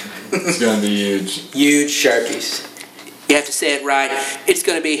 Huge. It's gonna be huge. Huge Sharpies. You have to say it right. It's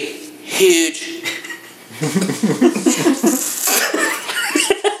going to be huge.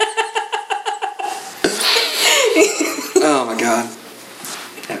 Oh my God.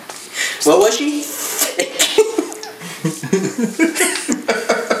 What was she?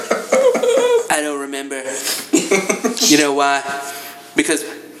 I don't remember. You know why? Because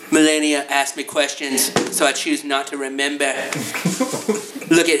Melania asked me questions, so I choose not to remember.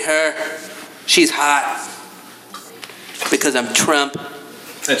 Look at her. She's hot. Because I'm Trump.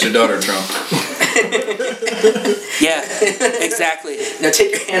 That's your daughter, Trump. Yeah, exactly. Now take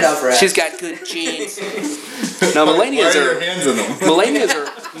your hand off her ass. She's got good genes. No, Why Melania's are your are hands in them?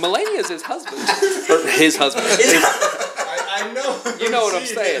 Melania's his husband. Or his husband. I know. You know what I'm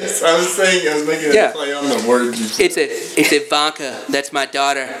saying. I was making a play on the words. It's Ivanka. That's my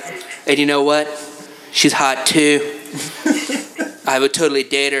daughter. And you know what? She's hot too. I would totally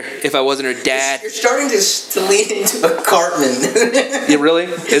date her if I wasn't her dad. You're starting to lean into a Cartman. You really?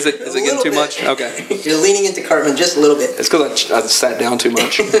 Is it getting too much? Okay. You're leaning into Cartman just a little bit. It's because I sat down too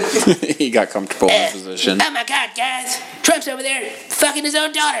much. He got comfortable in his position. Oh my God, guys! Trump's over there fucking his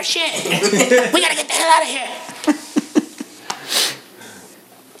own daughter. Shit! We gotta get the hell out of here.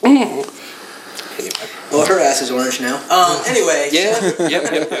 Well, her ass is orange now. Anyway. Yeah.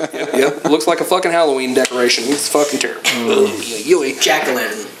 Yep. Looks like a fucking Halloween decoration. It's fucking terrible.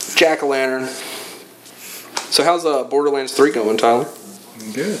 Jack-o'-lantern. Jack-o'-lantern. So how's Borderlands 3 going, Tyler?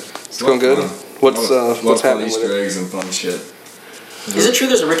 Good. It's going good. What's happening with Easter it? eggs and fun shit. Is it true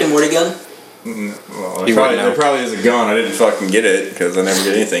there's a Rick and Morty gun? Well, You wouldn't know. there probably is a gun. I didn't fucking get it because I never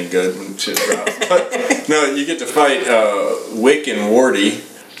get anything good when shit drops. But no, you get to fight Wick and Wardy.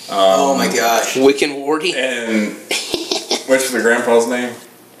 Oh my gosh. Wick and Wardy? And which is the grandpa's name?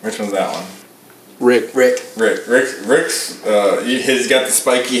 Which one's that one? Rick. Rick's he's got the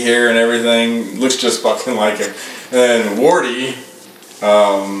spiky hair and everything. Looks just fucking like him. And then Wardy,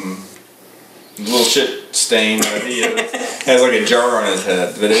 little shit stain. He has like a jar on his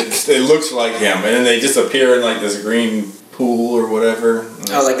head, but it looks like him. And then they just appear in like this green pool or whatever.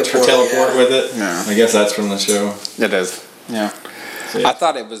 Oh, like a portal, teleport with it. Yeah. I guess that's from the show. It is. Yeah. Yeah. I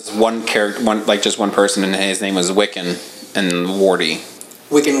thought it was one character, just one person, and his name was Wiccan. and Wardy.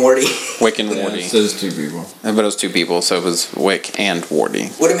 Wick and Wardy. Wick and Yeah, Wardy. it says 2 people. But it was 2 people, so it was Wick and Wardy.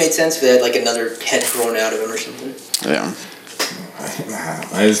 Would have made sense if they had like another head grown out of him or something. Yeah.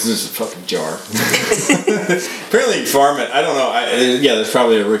 It's just a fucking jar. Apparently, farm it. I don't know. Yeah, there's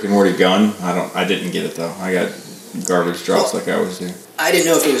probably a Rick and Morty gun. I didn't get it though. I got garbage drops like I always do. I didn't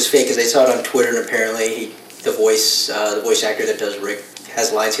know if it was fake because I saw it on Twitter, and apparently the voice actor that does Rick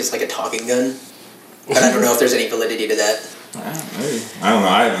has lines. He's like a talking gun, but I don't know if there's any validity to that. Maybe. I don't know.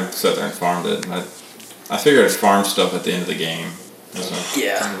 I haven't sat there and farmed it. I figured I'd farm stuff at the end of the game.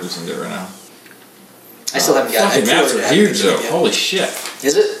 Yeah. I'm losing it right now. I still haven't got it. Fucking maps are huge though. Holy shit.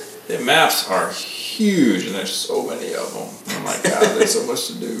 Is it? The maps are huge, and there's so many of them. Oh my god, there's so much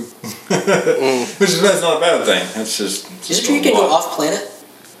to do. That's not a bad thing. That's just. Is it true you can go off planet?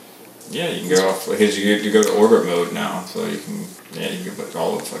 Yeah, you can go off because you go to orbit mode now, so you can. Yeah, you can put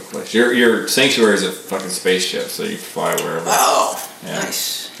all over the fucking place. Your sanctuary is a fucking spaceship, so you fly wherever. Wow. Yeah.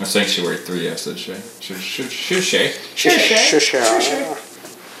 Nice. My sanctuary 3, I said shay. Shay. Shush.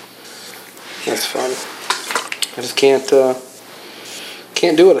 That's fun. I just can't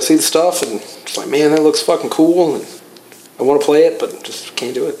do it. I see the stuff and it's like, man, that looks fucking cool, and I want to play it, but just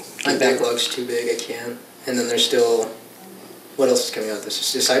can't do it. My backlog's too big. I can't. And then there's still. What else is coming out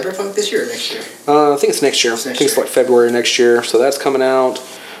this? Is Cyberpunk this year or next year? I think it's next year. I think it's like February next year, so that's coming out.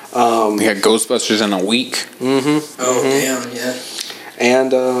 We got Ghostbusters in a week. Mm-hmm. Oh, damn, yeah.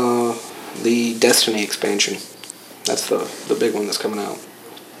 And the Destiny expansion. That's the big one that's coming out.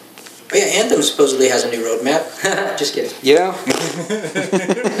 Oh yeah, Anthem supposedly has a new roadmap. Just kidding. Yeah.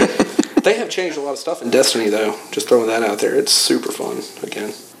 They have changed a lot of stuff in Destiny, though. Just throwing that out there. It's super fun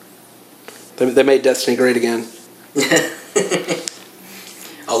again. They made Destiny great again.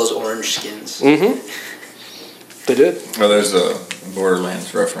 All those orange skins. Mm-hmm. They did. Oh, there's a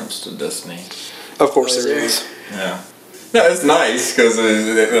Borderlands reference to Destiny. Of course Oh, there is is. Yeah. No, it's nice because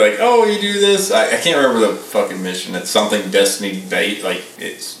they're like, oh, you do this. I can't remember the fucking mission. It's something Destiny bait. Like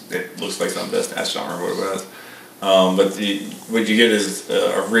it looks like something Destiny. I just don't remember what it was. But what you get is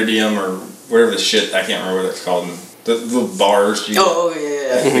iridium or whatever the shit. I can't remember what it's called. The little bars. Yeah.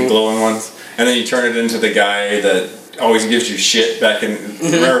 The glowing ones. And then you turn it into the guy that always gives you shit back in.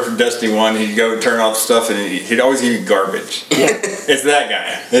 Remember from Destiny 1, he'd go turn off stuff and he'd always give you garbage. It's that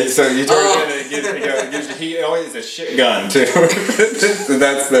guy. So you turn it in and it gives you, he always has a shit gun too. So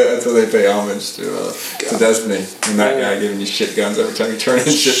that's how they pay homage to Destiny. And that guy giving you shit guns every time you turn in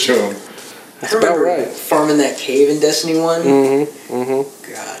shit to him. I remember farming that cave in Destiny 1. Mm-hmm.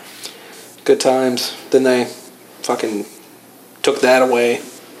 Mm-hmm. God. Good times. Then they fucking took that away.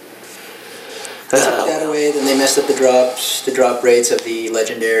 They took that away, then they messed up the drop rates of the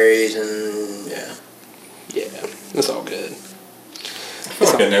legendaries, and Yeah, it's all good. I feel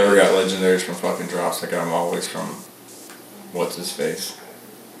like I never got legendaries from fucking drops. I got them always from what's his face.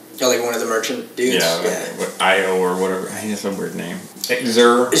 Oh, like one of the merchant dudes? Yeah. What, Io or whatever. He has a weird name.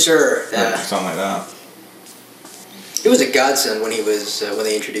 Xur. Yeah. Something like that. It was a godsend when he was when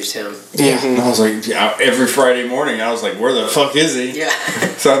they introduced him. Yeah. And I was like, every Friday morning, I was like, where the fuck is he? Yeah.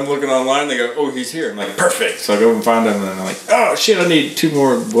 So I'm looking online, they go, oh, he's here. I'm like, perfect. So I go and find him, and I'm like, oh, shit, I need 2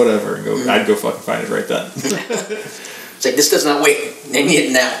 more whatever. And I'd go fucking find it right then. It's like, this does not wait. They need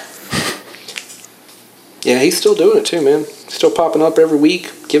it now. Yeah, he's still doing it too, man. Still popping up every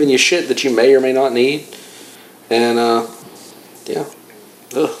week, giving you shit that you may or may not need. And, yeah.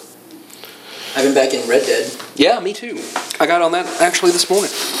 Ugh. I've been back in Red Dead. Yeah, me too. I got on that actually this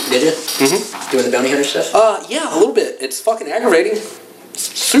morning. Did you? Mm-hmm. Doing the bounty hunter stuff? Yeah, a little bit. It's fucking aggravating. It's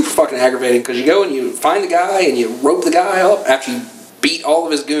super fucking aggravating because you go and you find the guy and you rope the guy up after you beat all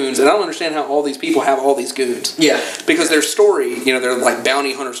of his goons. And I don't understand how all these people have all these goons. Yeah. Because their story, their like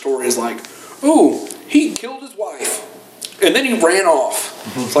bounty hunter story is like, ooh, he killed his wife. And then he ran off.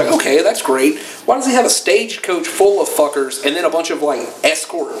 It's like, okay, that's great. Why does he have a stagecoach full of fuckers and then a bunch of like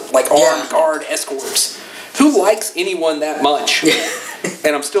armed guard escorts? Who likes anyone that much?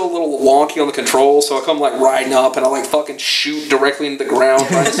 And I'm still a little wonky on the controls, so I come like riding up and I like fucking shoot directly into the ground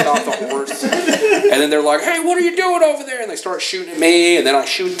trying to stop the horse. And then they're like, hey, what are you doing over there? And they start shooting at me, and then I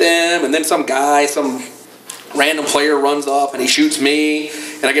shoot them, and then some random player runs up and he shoots me,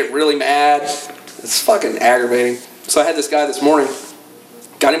 and I get really mad. It's fucking aggravating. So I had this guy this morning,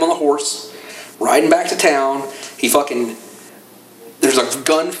 got him on the horse, riding back to town. There's a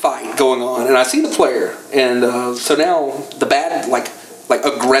gunfight going on, and I see the player, and so now the bad, like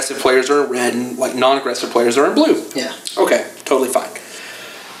aggressive players are in red, and like non-aggressive players are in blue. Yeah. Okay, totally fine.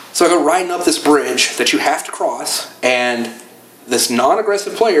 So I go riding up this bridge that you have to cross, and this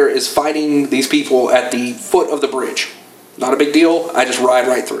non-aggressive player is fighting these people at the foot of the bridge. Not a big deal. I just ride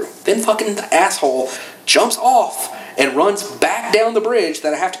right through. Then fucking the asshole jumps off and runs back down the bridge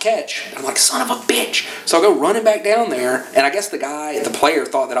that I have to catch. And I'm like, son of a bitch. So I go running back down there, and I guess the player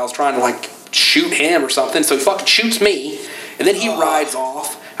thought that I was trying to like shoot him or something, so he fucking shoots me, and then he rides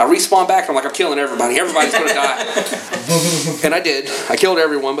off. I respawn back, and I'm like, I'm killing everybody. Everybody's gonna die. And I did. I killed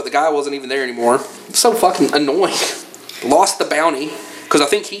everyone, but the guy wasn't even there anymore. So fucking annoying. Lost the bounty, because I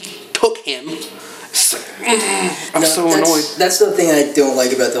think he took him. I'm so annoyed. That's the thing I don't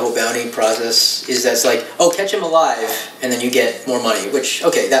like about the whole bounty process, is that's like, oh, catch him alive, and then you get more money, which,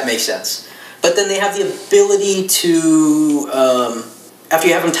 okay, that makes sense. But then they have the ability to, after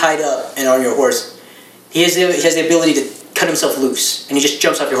you have him tied up and on your horse, he has the ability to cut himself loose, and he just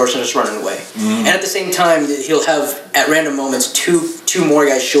jumps off your horse and just running away. And at the same time, he'll have, at random moments, two more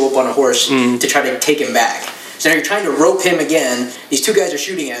guys show up on a horse to try to take him back. So now you're trying to rope him again, these two guys are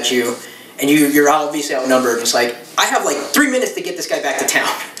shooting at you, and you're obviously outnumbered. It's like, I have like 3 minutes to get this guy back to town.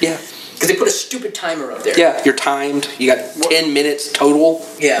 Yeah. Because they put a stupid timer up there. Yeah, you're timed. You got 10 minutes total.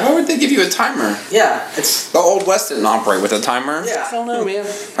 Yeah. Why would they give you a timer? Yeah, it's... The Old West didn't operate with a timer. Yeah. I don't know, man.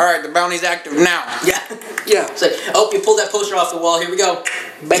 All right, the bounty's active now. Yeah. Yeah. It's like, oh, you pulled that poster off the wall, here we go.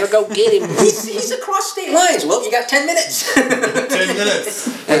 Better go get him. He's across state lines. Well, you got 10 minutes. 10 minutes.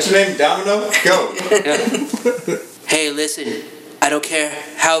 What's your name? Domino? Go. Hey, listen, I don't care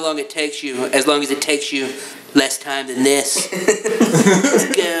how long it takes you, as long as it takes you less time than this.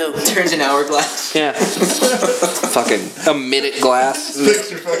 Let's go. Turns an hourglass. Yeah. Fucking a minute glass.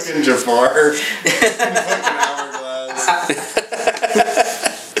 Picture fucking Jafar. Fucking hourglass.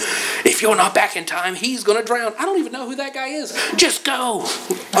 If you're not back in time, he's gonna drown. I don't even know who that guy is. Just go.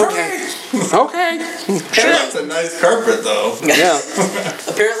 Okay. Okay. Sure. That's a nice carpet, though. Yeah.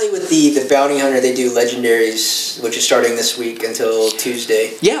 Apparently with the bounty hunter, they do legendaries, which is starting this week until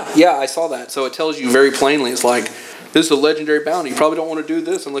Tuesday. Yeah, I saw that. So it tells you very plainly, it's like, this is a legendary bounty. You probably don't want to do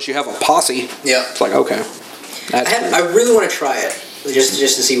this unless you have a posse. Yeah. It's like, okay. That's cool. I really want to try it, just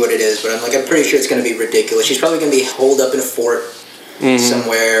to see what it is, but I'm pretty sure it's going to be ridiculous. She's probably going to be holed up in a fort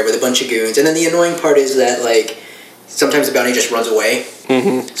somewhere with a bunch of goons. And then the annoying part is that, like, sometimes the bounty just runs away.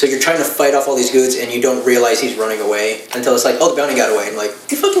 So you're trying to fight off all these goons and you don't realize he's running away until it's like, oh, the bounty got away. I'm like,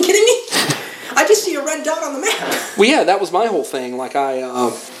 you fucking kidding me? I just see a red dot on the map. Well, yeah, that was my whole thing. Like,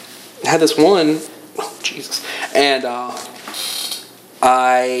 I had this one, oh, Jesus, and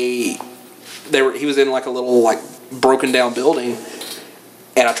he was in like a little like broken down building,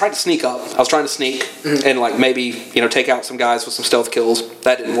 and I tried to sneak up. I was trying to sneak and like maybe take out some guys with some stealth kills.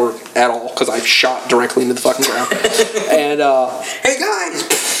 That didn't work at all because I shot directly into the fucking ground. And hey guys,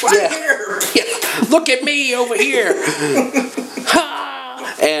 right here. Yeah, look at me over here.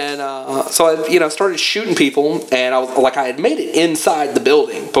 And so I, started shooting people, and I had made it inside the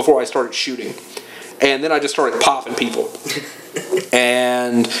building before I started shooting, and then I just started popping people,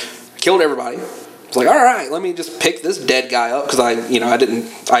 and killed everybody. I was like, all right, let me just pick this dead guy up because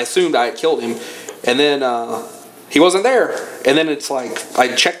I assumed I had killed him, and then he wasn't there, and then it's like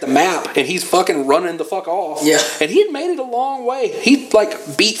I checked the map, and he's fucking running the fuck off. Yeah, and he had made it a long way. He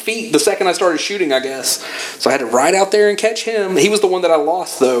like beat feet the second I started shooting, I guess. So I had to ride out there and catch him. He was the one that I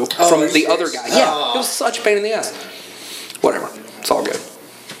lost though from the other guy. Yeah, it was such a pain in the ass. Whatever, it's all good.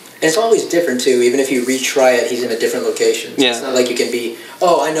 And it's always different too. Even if you retry it, he's in a different location. Yeah. It's not like you can be,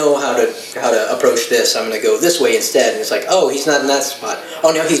 oh, I know how to approach this. I'm going to go this way instead. And it's like, oh, he's not in that spot.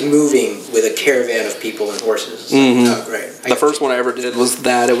 Oh, now he's moving with a caravan of people and horses. Oh, great. The first one I ever did was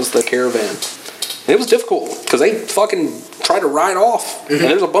that. It was the caravan. And it was difficult because they fucking tried to ride off. And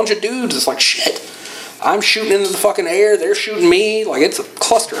there's a bunch of dudes. It's like, shit. I'm shooting into the fucking air. They're shooting me. Like, it's a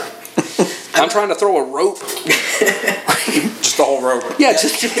cluster. I'm trying to throw a rope. Just the whole rope. Yeah,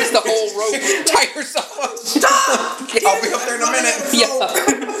 just the whole rope. Tie yourself up. Stop! I'll be up there in a minute. Yeah.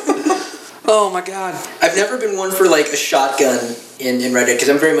 Oh my god. I've never been one for like a shotgun in Red Dead because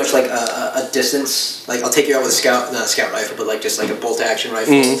I'm very much like a distance. Like I'll take you out with not a scout rifle, but like just like a bolt action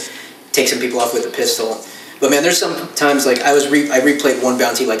rifle. Take some people off with a pistol. But man, there's some times like I replayed one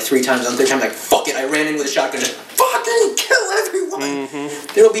bounty like 3 times. On the 3rd time, like fuck it, I ran in with a shotgun, just fucking kill everyone.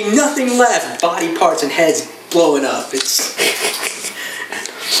 There will be nothing left. Body parts and heads blowing up. It's.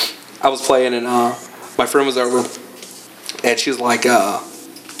 I was playing and my friend was over, and she was like,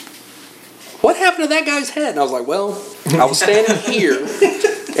 "What happened to that guy's head?" And I was like, "Well, I was standing here,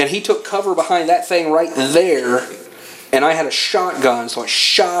 and he took cover behind that thing right there, and I had a shotgun, so I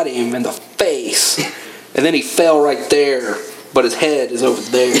shot him in the face." And then he fell right there, but his head is over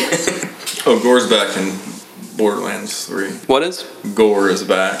there. Oh, Gore's back in Borderlands 3. What is? Gore is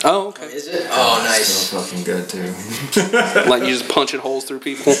back. Oh, okay. Is it? Oh, nice. So fucking good, too. Like you just punching holes through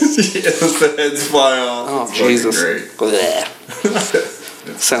people? Yes, the heads fly off. Oh, it's Jesus. Great. Blech.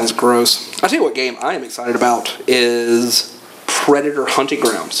 It's Sounds gross. I'll tell you what game I am excited about is Predator Hunting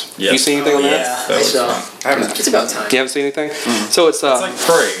Grounds. Yes. You see anything on that? Yeah, That I was saw. fun. It's about time. You haven't seen anything? So it's It's like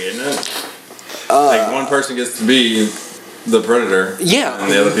Prey, isn't it? Like one person gets to be the predator. Yeah.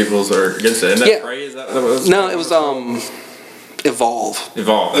 And the other people's are against it. Isn't that Yeah. Prey? Is that what it was? no, it was Evolve.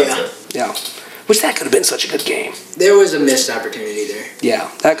 Evolve, that's Yeah. it. Yeah. Which that could have been such a good game. There was a missed opportunity there. Yeah,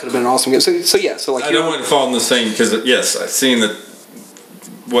 that could have been an awesome game. So yeah, so like I don't want to fall in the same, because yes, I've seen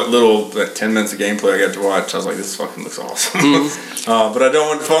what little 10 minutes of gameplay I got to watch. I was like, this fucking looks awesome. But I don't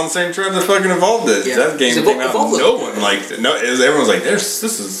want to fall in the same trap that fucking Evolve did. Yeah. That game came out, Evolve no looked one liked it. No, everyone's like, this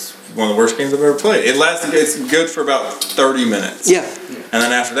is one of the worst games I've ever played. It's good for about 30 minutes. Yeah. And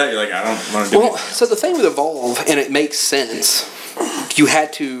then after that, you're like, I don't want to do Well, it. so the thing with Evolve, and it makes sense, you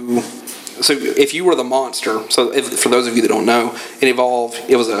had to. So if you were the monster, for those of you that don't know, in Evolve,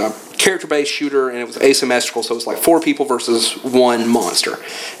 it was a character-based shooter, and it was asymmetrical, so it was like 4 people versus 1 monster.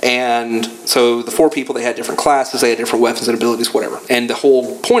 And so the 4 people, they had different classes, they had different weapons and abilities, whatever. And the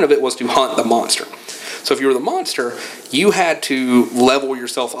whole point of it was to hunt the monster. So if you were the monster, you had to level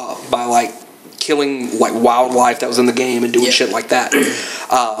yourself up by like killing like wildlife that was in the game and doing shit like that.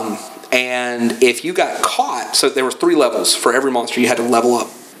 And if you got caught, so there was 3 levels for every monster, you had to level up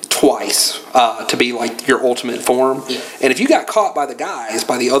twice to be like your ultimate form. Yeah. And if you got caught by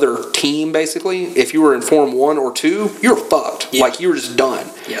the other team, basically, if you were in form 1 or 2, you're fucked. Yeah. Like you were just done.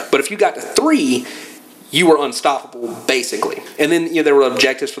 Yeah. But if you got to 3, you were unstoppable, basically. And then there were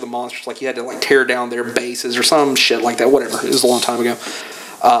objectives for the monsters, like you had to like tear down their bases or some shit like that. Whatever. It was a long time ago.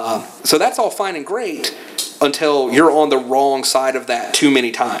 So that's all fine and great until you're on the wrong side of that too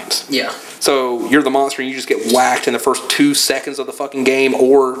many times. Yeah. So you're the monster and you just get whacked in the first 2 seconds of the fucking game,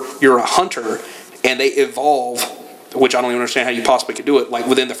 or you're a hunter and they evolve, which I don't even understand how you possibly could do it, like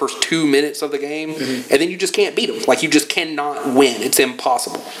within the first 2 minutes of the game, and then you just can't beat them. Like you just cannot win. It's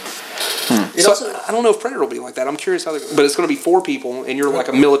impossible. So I don't know if Predator will be like that. I'm curious how, but it's going to be 4 people, and you're like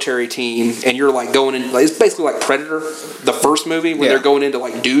a military team, and you're like going in. Like, it's basically like Predator, the first movie, where they're going in to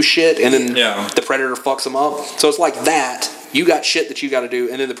like do shit, and then the Predator fucks them up. So it's like that. You got shit that you got to do,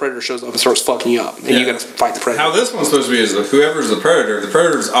 and then the Predator shows up and starts fucking you up, and you got to fight the Predator. How this one's supposed to be is whoever's the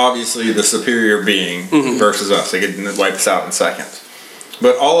Predator's obviously the superior being versus us. They can wipe us out in seconds.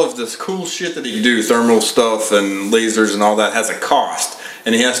 But all of this cool shit that he can do, thermal stuff and lasers and all that, has a cost.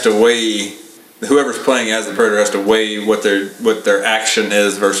 And he has to weigh, whoever's playing as the Predator has to weigh what their action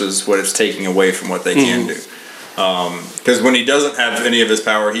is versus what it's taking away from what they can do. Because when he doesn't have any of his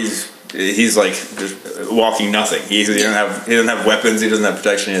power, he's like just walking nothing. He doesn't have weapons. He doesn't have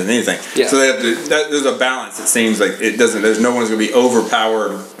protection. He doesn't have anything. Yeah. So they have to. There's a balance. It seems like it doesn't. There's no one's going to be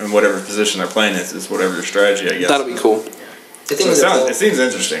overpowered in whatever position they're playing. It's whatever their strategy, I guess. That'll be cool. The thing So with Evolve, it seems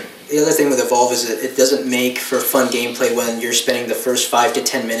interesting. the other thing with Evolve is that it doesn't make for fun gameplay when you're spending the first 5 to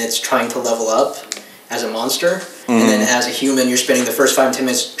 10 minutes trying to level up as a monster, and then as a human you're spending the first 5 to 10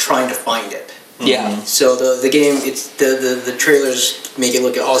 minutes trying to find it. Yeah. So the game, it's the trailers make it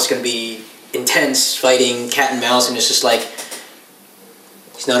look it's going to be intense fighting cat and mouse, and it's just like,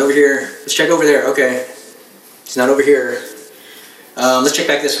 he's not over here. Let's check over there. Okay, he's not over here. Let's check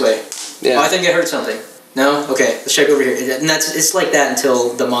back this way. Yeah. Oh, I think I heard something. No? Okay, let's check over here. And it's like that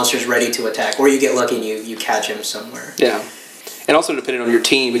until the monster's ready to attack, or you get lucky and you catch him somewhere. Yeah. And also depending on your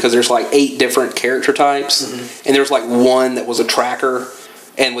team, because there's like 8 different character types, and there's like one that was a tracker,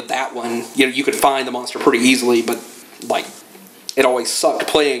 and with that one, you could find the monster pretty easily, but like it always sucked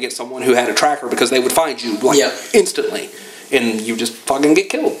playing against someone who had a tracker because they would find you like instantly, and you just fucking get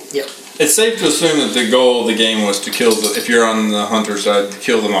killed. Yep. It's safe to assume that the goal of the game was to kill if you're on the hunter side, to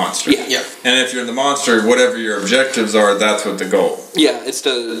kill the monster. Yeah. And if you're the monster, whatever your objectives are, that's what the goal. Yeah, it's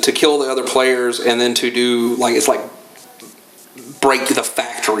to kill the other players and then to do like it's like break the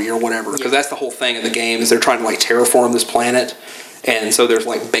factory or whatever, because that's the whole thing of the game is they're trying to like terraform this planet, and so there's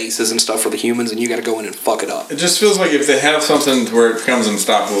like bases and stuff for the humans, and you got to go in and fuck it up. It just feels like if they have something to where it becomes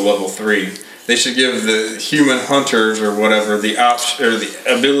unstoppable level 3, they should give the human hunters or whatever the option or the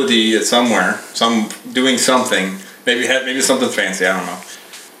ability at doing something. Maybe something fancy. I don't know.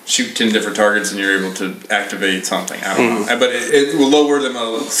 Shoot 10 different targets and you're able to activate something. I don't know. But it will lower them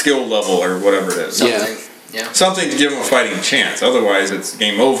a skill level or whatever it is. Something. Yeah. Something to give them a fighting chance. Otherwise, it's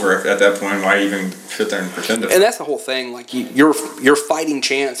game over at that point. Why even sit there and pretend it? And that's the whole thing. Like your fighting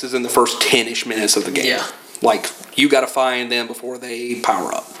chance is in the first 10-ish minutes of the game. Yeah. Like you got to find them before they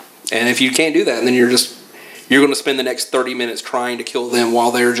power up, and if you can't do that, then you're going to spend the next 30 minutes trying to kill them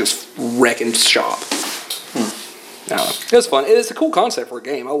while they're just wrecking shop. It's fun. It's a cool concept for a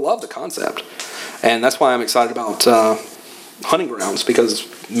game. I love the concept, and that's why I'm excited about Hunting Grounds, because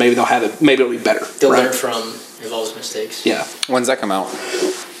maybe they'll have it. Maybe it'll be better. They'll learn from Evolve's mistakes. Yeah. When's that come out?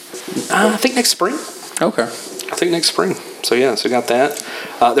 I think next spring. Okay. I think next spring. So yeah, so we got that.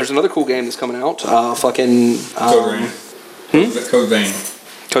 There's another cool game that's coming out. Code Vein. Code Vein.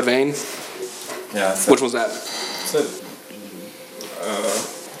 Code Vein. Yeah. Which was that? It's a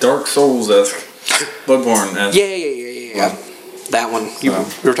Dark Souls-esque. Bloodborne-esque. Yeah. That one. We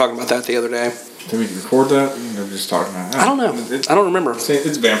were talking about that the other day. Did we record that? Or just talking about it? I don't know. I don't remember.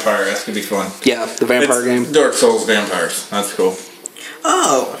 It's vampire-esque. It'd be fun. Yeah, the vampire game. Dark Souls vampires. That's cool.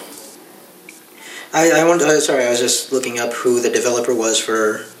 Oh. I wanted. Sorry, I was just looking up who the developer was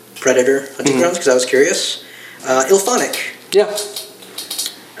for Predator Hunting Grounds because I was curious. Ilphonic. Yeah.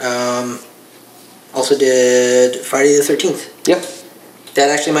 Also did Friday the 13th. Yeah. That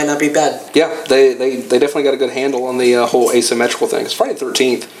actually might not be bad. Yeah, they definitely got a good handle on the whole asymmetrical thing. It's Friday the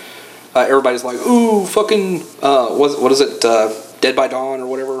 13th. Everybody's like, ooh, fucking, what is it, Dead by Dawn or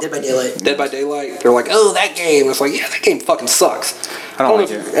whatever? Dead by Daylight. Dead by Daylight. They're like, oh, that game. It's like, yeah, that game fucking sucks. I don't know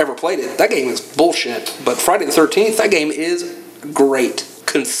if you've ever played it. That game is bullshit. But Friday the 13th, that game is great,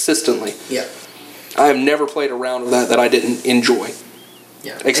 consistently. Yeah. I have never played a round of that I didn't enjoy.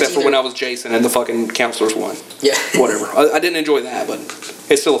 Yeah. Except for when I was Jason and the fucking counselors won. Yeah. Whatever. I didn't enjoy that, but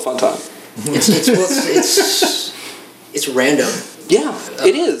it's still a fun time. It's random. Yeah,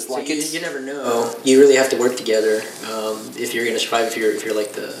 it is. So Like you never know. You really have to work together if you're going to survive. If you're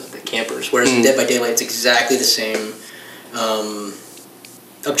like the campers. Whereas in Dead by Daylight, it's exactly the same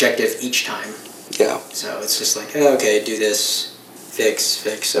objective each time. Yeah. So it's just like, oh, okay, do this, fix.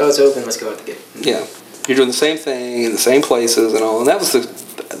 Oh, it's open. Let's go out to get. Yeah. You're doing the same thing in the same places and all, and that was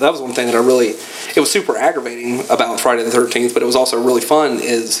one thing that it was super aggravating about Friday the 13th, but it was also really fun.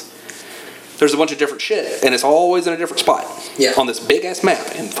 Is there's a bunch of different shit, and it's always in a different spot. Yeah. On this big ass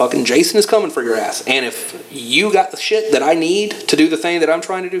map, and fucking Jason is coming for your ass. And if you got the shit that I need to do the thing that I'm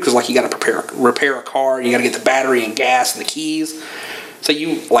trying to do, because like you got to repair a car, you got to get the battery and gas and the keys. So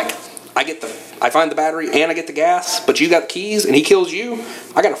you like. I find the battery and I get the gas, but you got the keys and he kills you.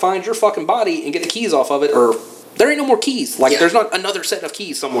 I gotta find your fucking body and get the keys off of it, or there ain't no more keys. Like there's not another set of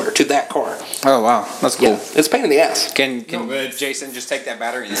keys somewhere to that car. Oh wow, that's cool. Yeah, it's a pain in the ass. Can Jason just take that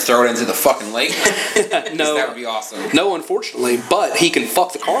battery and throw it into the fucking lake? No, that would be awesome. No, unfortunately, but he can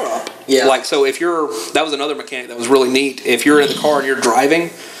fuck the car up. Yeah. Like so, that was another mechanic that was really neat. If you're in the car and you're driving.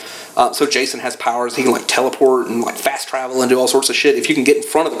 So Jason has powers. He can like teleport and like fast travel and do all sorts of shit. If you can get in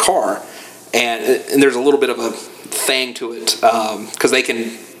front of the car, and there's a little bit of a thing to it because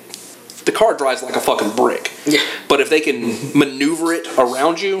the car drives like a fucking brick. Yeah. But if they can maneuver it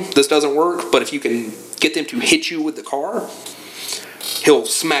around you, this doesn't work. But if you can get them to hit you with the car, he'll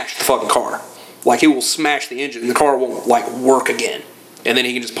smash the fucking car. Like he will smash the engine, and the car won't like work again. And then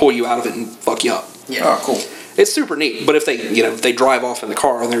he can just pull you out of it and fuck you up. Yeah. Oh, cool. It's super neat, but if they drive off in the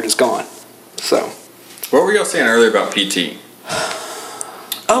car, they're just gone. So, what were y'all saying earlier about PT?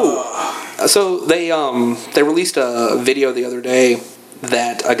 So they released a video the other day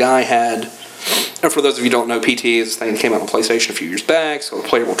that a guy had. And for those of you who don't know, PT is this thing that came out on PlayStation a few years back. So a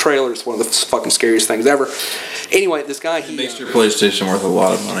playable trailer. It's one of the fucking scariest things ever. Anyway, this guy It makes your PlayStation worth a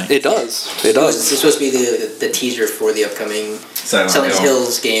lot of money. It does. This was supposed to be the teaser for the upcoming Silent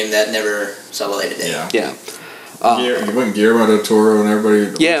Hills game that never saw the light of day. Yeah. You went Guillermo del Toro and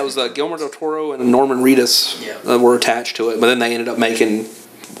everybody. Yeah, it was Guillermo del Toro and Norman Reedus were attached to it, but then they ended up making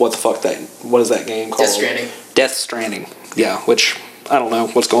what is that game called? Death Stranding. Yeah, which I don't know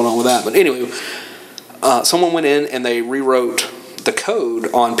what's going on with that, but anyway, someone went in and they rewrote the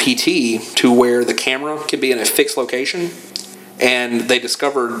code on PT to where the camera can be in a fixed location, and they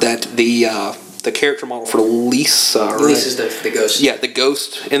discovered that the character model for Lisa. Lisa's the ghost. Yeah, the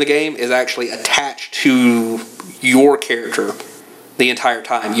ghost in the game is actually attached to your character the entire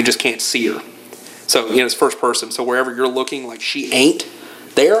time. You just can't see her. So, it's first person. So wherever you're looking, like she ain't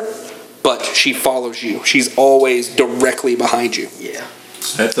there, but she follows you. She's always directly behind you. Yeah.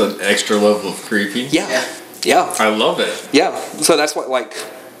 That's an extra level of creepy. Yeah. I love it. Yeah. So that's what, like,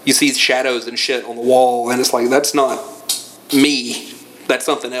 you see shadows and shit on the wall, and it's like, that's not me. That's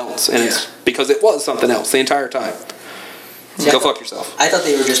something else. And it's because it was something else the entire time. Go fuck yourself. I thought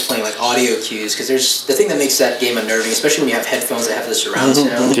they were just playing like audio cues because there's the thing that makes that game unnerving, especially when you have headphones that have the surround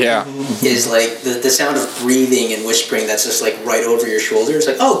sound. Yeah. Is like the sound of breathing and whispering that's just like right over your shoulder. It's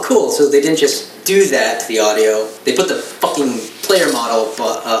like, oh, cool. So they didn't just do that to the audio. They put the fucking player model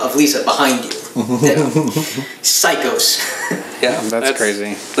of Lisa behind you. Psychos. Yeah. That's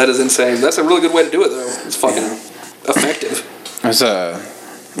crazy. That is insane. That's a really good way to do it, though. It's fucking effective. There's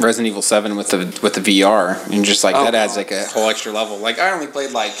Resident Evil 7 with the VR, and just like Oh, that adds like a whole extra level. Like I only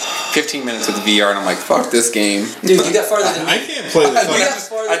played like 15 minutes with the VR, and I'm like, fuck this game. Dude, you got farther than me. I can't play the You got fucking.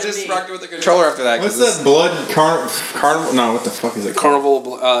 farther I than just me. rocked it with the controller after that. What's 'cause that blood carnival? No, what the fuck is it? called?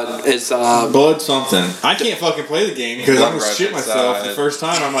 Carnival is Blood something. I can't fucking play the game because I'm Blood gonna Rush, shit it's, myself the first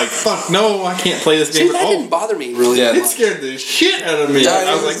time. I'm like, fuck no, I can't play this see, game that at didn't all. bother me really. Yeah, that It much. scared the shit out of me. Yeah,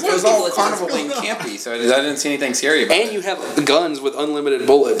 I was like, it was what? all What's carnival going and on? campy, so I didn't see anything scary about And it. you have guns with unlimited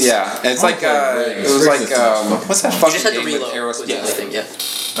bullets. Yeah, and it's like Riggs. it was like Riggs is fucking what's that You fucking just had to game with reload. Was the only Aerosmith? thing, yeah.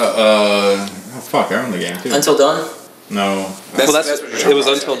 oh, fuck, I own the game too. Until Dawn? No. Well, that's what you're it talking was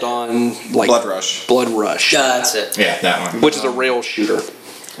about. Until Dawn, like Blood Rush. Blood Rush, Yeah, that's it. Yeah, that one. which is a rail shooter.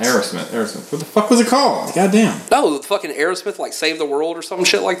 Aerosmith. What the fuck was it called? Goddamn. No, the fucking Aerosmith, like Save the World or some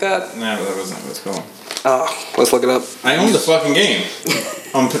shit like that. No, that wasn't what it's called. Let's look it up. I owned the fucking game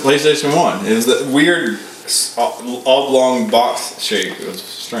on PlayStation 1. It was that weird oblong box shape. It was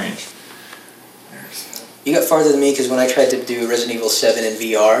strange. You got farther than me because when I tried to do Resident Evil 7 in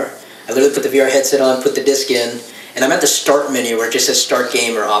VR, I literally put the VR headset on, put the disc in, and I'm at the start menu where it just says start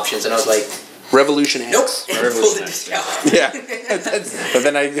game or options, and I was like, Revolution X. nope, and pulled the disc out. Yeah, but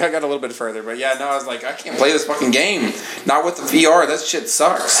then I got a little bit further. But yeah, no, I was like, I can't play this fucking game. Not with the VR. That shit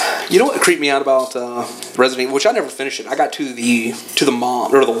sucks. You know what creeped me out about Resident Evil, which I never finished it. I got to the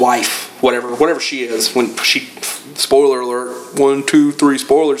mom or the wife, whatever she is. When she, spoiler alert, 1, 2, 3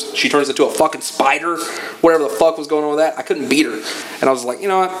 spoilers. She turns into a fucking spider. Whatever the fuck was going on with that, I couldn't beat her, and I was like, you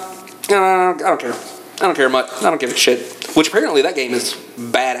know what? I don't care. I don't care much. I don't give a shit. Which apparently that game is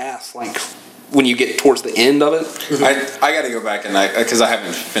badass. Like when you get towards the end of it, I got to go back and because I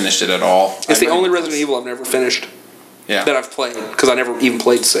haven't finished it at all. it's the only Resident Evil I've never finished Yeah. that I've played because I never even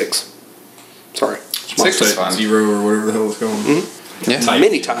played 6. Sorry. 6 was fun. 0 or whatever the hell it's called. Yeah.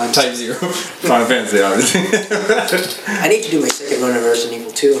 Many times. Type 0. Final Fantasy, obviously. I need to do my second run of Resident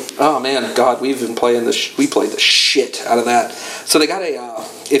Evil 2. Oh man, God, we've been playing this. We played the shit out of that. So they got a.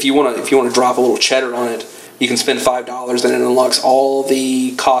 If you want to drop a little cheddar on it, you can spend $5 and it unlocks all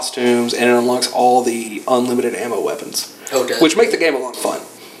the costumes and it unlocks all the unlimited ammo weapons, Oh, does which make the game a lot of fun.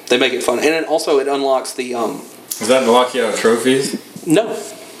 They make it fun, and it also it unlocks the. Is that to lock you out of trophies? No,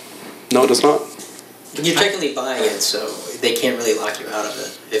 it does not. But you're technically buying it, so they can't really lock you out of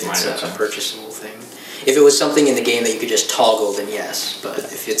it if it's Gotcha. a purchasable thing. If it was something in the game that you could just toggle, then yes. But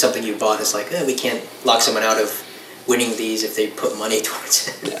if it's something you bought, it's like, we can't lock someone out of winning these if they put money towards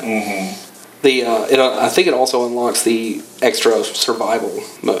it. I think it also unlocks the extra survival.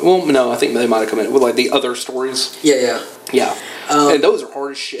 Well, no, I think they might have come in with like the other stories. Yeah. Yeah, and those are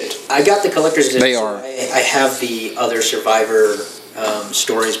hard as shit. I got the collector's edition. They so are. I have the other Survivor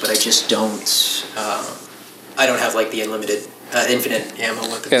stories, but I just don't. I don't have like the unlimited, infinite ammo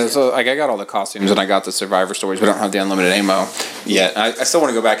weapons. Yeah, so like I got all the costumes and I got the Survivor stories, but I don't have the unlimited ammo yet. I still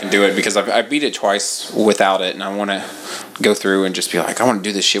want to go back and do it because I beat it twice without it, and I want to go through and just be like, I want to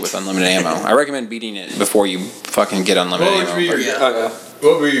do this shit with unlimited ammo. I recommend beating it before you fucking get unlimited What would be ammo. your,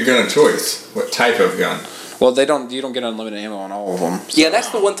 what would be your gun of choice? What type of gun? Well, you don't get unlimited ammo on all of them. Yeah, that's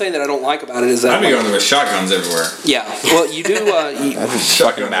the one thing that I don't like about it is that. I'd be going with shotguns everywhere. Yeah, well, you do.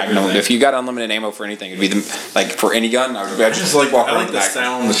 Fucking Magnum. If you got unlimited ammo for anything, it'd be for any gun. I'd just walk I around like with the Magnum.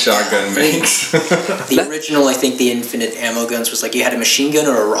 sound the shotgun makes. The original, I think, the infinite ammo guns was like you had a machine gun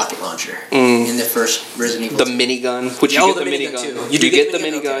or a rocket launcher in the first Resident Evil. the minigun, which Yeah, you oh, get the the minigun. minigun, too. You do get get the the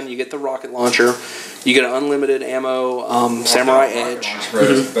minigun, minigun. okay. You get the rocket launcher. You get an unlimited ammo Samurai Edge,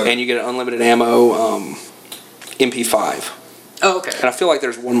 and you get an unlimited ammo MP5. Oh, okay. And I feel like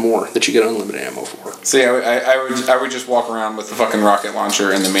there's one more that you get unlimited ammo for. So yeah, I would just walk around with the fucking rocket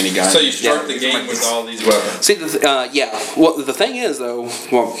launcher and the minigun. So you start Yeah. the game with all these weapons. See, yeah. Well, the thing is, though,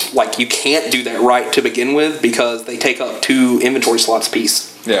 like you can't do that right to begin with because they take up 2 inventory slots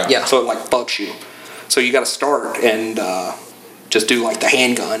apiece. Yeah. Yeah. So it like fucks you. So you got to start and just do like the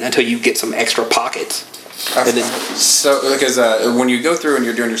handgun until you get some extra pockets. And then So because when you go through and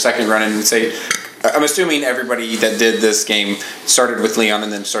you're doing your second run and say, I'm assuming everybody that did this game started with Leon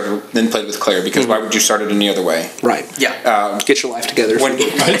and then played with Claire because why would you start it any other way? right, Yeah. get your life together. When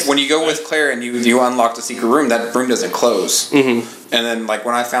you go with Claire and you unlock the secret room, that room doesn't close. Mm-hmm. And then like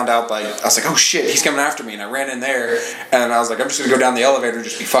when I found out, like I was like, oh shit, he's coming after me, and I ran in there and I was like, I'm just gonna go down the elevator and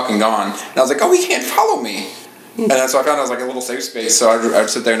just be fucking gone. And I was like, oh, he can't follow me. And then so I found it was like a little safe space, so I'd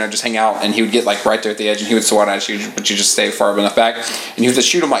sit there and I'd just hang out, and he would get like right there at the edge, and he would SWAT at you, but you just stay far enough back, and you have to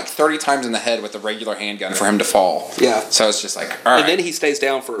shoot him like 30 times in the head with a regular handgun for him to fall. Yeah. So it's just like, all right. And then he stays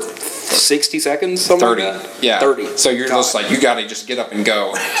down for 60 seconds, something 30. like that? Yeah. 30. So you're just like, you gotta just get up and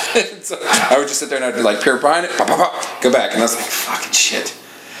go. So I would just sit there and I'd be like, peer behind it, pop, pop, pop, go back. And I was like, fucking shit.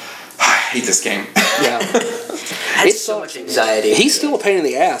 I hate this game. Yeah. had It's so much anxiety. He's still a pain in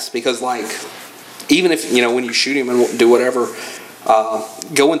the ass because, like, even if, when you shoot him and do whatever,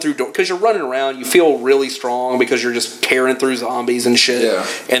 going through doors, because you're running around, you feel really strong because you're just tearing through zombies and shit. Yeah.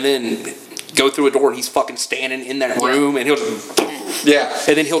 And then go through a door and he's fucking standing in that room and he'll just,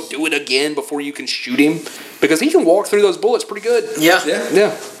 and then he'll do it again before you can shoot him because he can walk through those bullets pretty good. Yeah.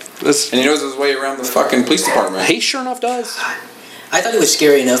 Yeah. And he knows his way around the fucking police department. He sure enough does. I thought it was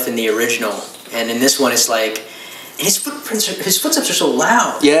scary enough in the original, and in this one, it's like his footsteps are so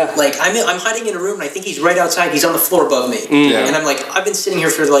loud. Yeah. Like I'm hiding in a room, and I think he's right outside. He's on the floor above me, Yeah. and I'm like, I've been sitting here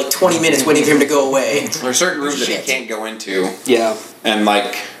for like 20 minutes waiting for him to go away. There are certain rooms that he can't go into. Yeah. And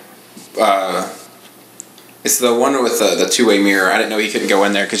like, it's the one with the two-way mirror. I didn't know he couldn't go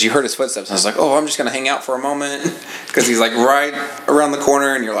in there because you heard his footsteps. And I was like, oh, I'm just gonna hang out for a moment because he's like right around the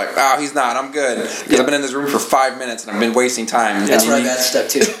corner, and you're like, oh, he's not. I'm good because I've been in this room for 5 minutes and I've been wasting time. That's and where I got stuck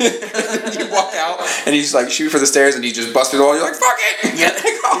too. You walk out and he's like shoot for the stairs and he just busts through the wall. You're like, fuck it. Yeah.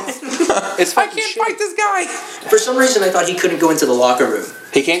 It's I can't fight this guy. For some reason, I thought he couldn't go into the locker room.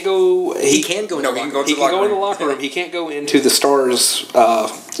 He can't go. He can go. No, into he can the go locker to He can go in the locker room. He can't go into the Stars.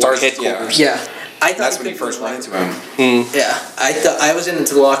 Headquarters. Yeah. I thought That's he when you could first go run in the into locker him. room. Yeah, I thought I was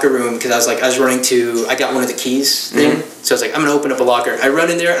into the locker room because I was running to. I got one of the keys thing, so I was like, I'm gonna open up a locker. I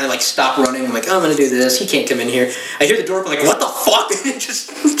run in there and I like stop running. I'm like, oh, I'm gonna do this. He can't come in here. I hear the door open. I'm like, what the fuck? And it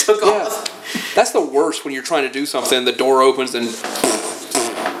just took off. That's the worst when you're trying to do something. The door opens and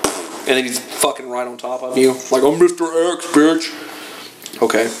then he's fucking right on top of you. Like, I'm Mr. X, bitch.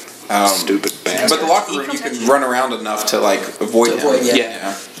 Okay. Stupid bastard. But the locker room, you can run around enough to like avoid him.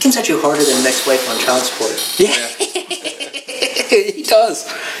 Yeah. He comes at you harder than next wife on child support. Yeah. He does.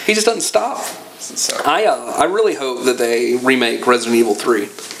 He just doesn't stop. So, I really hope that they remake Resident Evil 3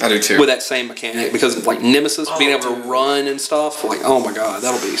 I do too. with that same mechanic because like Nemesis being able to run and stuff, like, oh my god,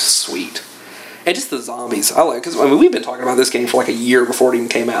 that'll be sweet. And just the zombies, I like, because we've been talking about this game for like a year before it even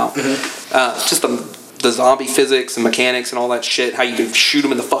came out. Just the zombie physics and mechanics and all that shit, how you can shoot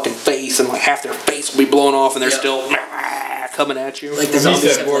them in the fucking face and like half their face will be blown off and they're still coming at you. Like the You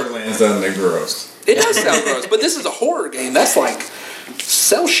zombies. said Borderlands sounded like gross. It does sound gross, but this is a horror game. That's like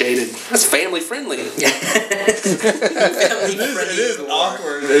cell shaded. That's family friendly. It is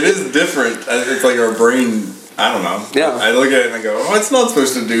awkward. It is different. It's like our brain. I don't know. Yeah. I look at it and I go, oh, it's not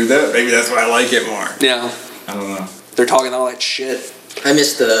supposed to do that. Maybe that's why I like it more. Yeah. I don't know. They're talking all that shit. I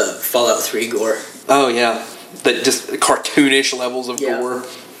missed the Fallout 3 gore. Oh yeah. That just cartoonish levels of Yeah. gore.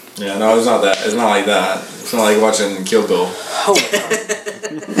 Yeah, no, it's not that. It's not like that. It's not like watching Kill Bill. Oh my god.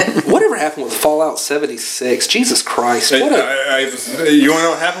 Whatever happened with Fallout 76? Jesus Christ. What a, You want to know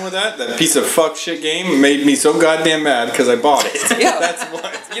what happened with that? That piece of fuck shit game made me so goddamn mad because I bought it. Yeah. That's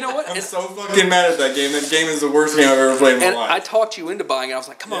what. You know what? I'm so fucking mad at that game. That game is the worst game I've ever played in my and life. I talked you into buying it. I was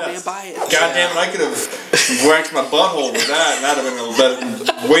like, come on, man, buy it. God damn it, I could have waxed my butthole with that, and that'd have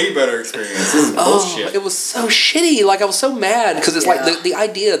been a way better experience. This is bullshit. It was so shitty. Like, I was so mad because it's like the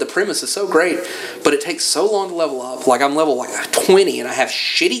idea, the premise is so great, but it takes so long to level up. Like, I'm level like 20 and I have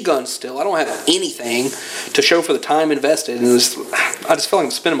shitty guns still. I don't have anything to show for the time invested, and I just feel like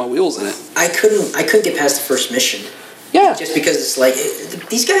I'm spinning my wheels in it. I couldn't get past the first mission. Yeah. Just because it's like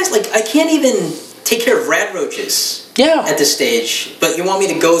these guys, like, I can't even take care of rad roaches. Yeah. At this stage, but you want me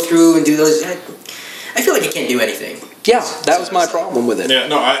to go through and do those? I feel like I can't do anything. Yeah, that was my problem with it. Yeah,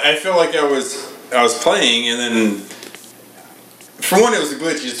 no, I feel like I was playing, and then for one, it was the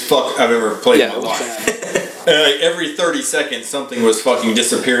glitchiest fuck I've ever played in my life. And like every 30 seconds, something was fucking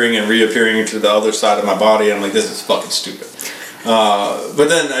disappearing and reappearing to the other side of my body. And I'm like, this is fucking stupid. But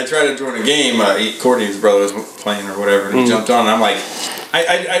then I tried to join a game. Courtney's brother was playing or whatever, and he jumped on. And I'm like,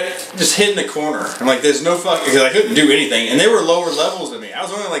 I just hid in the corner. I'm like, there's no fucking, because I couldn't do anything. And they were lower levels than me. I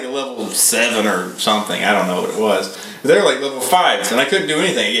was only like a level 7 or something. I don't know what it was. But they were like level 5s, and I couldn't do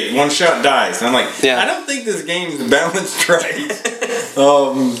anything. I get one shot, dies. And I'm like, I don't think this game's balanced right.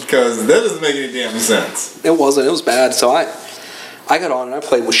 Because that doesn't make any damn sense. It wasn't. It was bad. So I got on and I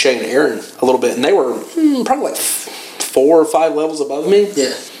played with Shay and Aaron a little bit, and they were probably like 4 or 5 levels above me.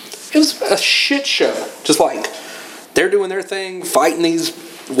 Yeah. It was a shit show. Just like they're doing their thing, fighting these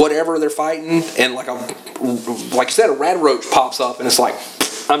whatever they're fighting, and like you said, a rad roach pops up, and it's like,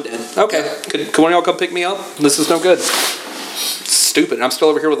 I'm dead. Okay, could one of y'all come pick me up? This is no good. Stupid. I'm still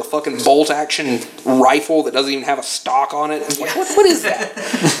over here with a fucking bolt action rifle that doesn't even have a stock on it. It's like, what is that?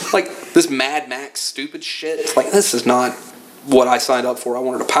 Like this Mad Max stupid shit. It's like, this is not what I signed up for. I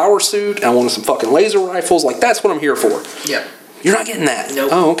wanted a power suit, and I wanted some fucking laser rifles. Like, that's what I'm here for. Yeah. You're not getting that. Nope.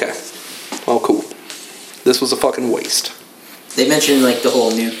 Oh, okay. Well, cool. This was a fucking waste. They mentioned like the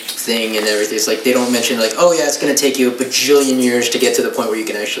whole nuke thing and everything. It's like they don't mention like, oh yeah, it's gonna take you a bajillion years to get to the point where you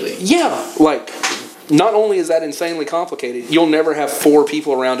can actually. Yeah, like not only is that insanely complicated, you'll never have 4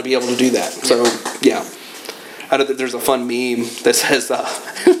 people around to be able to do that. So, yeah. I know that there's a fun meme that says, the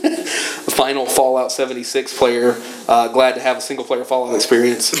final Fallout 76 player, glad to have a single-player Fallout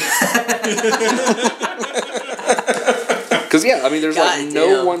experience. Because, yeah, I mean, there's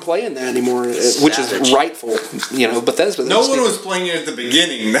no one playing that anymore, which is rightful, Bethesda. No one was playing it at the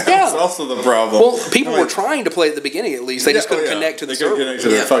beginning. That was also the problem. Well, people were trying to play at the beginning, at least. They just couldn't connect to the server. They couldn't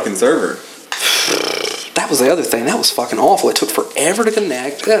connect to the fucking server. That was the other thing. That was fucking awful. It took forever to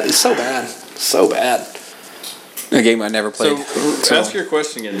connect. Yeah, it's so bad. So bad. A game I never played. So ask your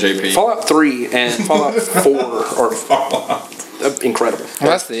question again, JP. Fallout 3 and Fallout 4 are incredible.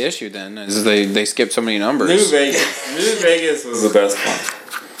 Well, that's the issue then, is they skip so many numbers. New Vegas was the best one.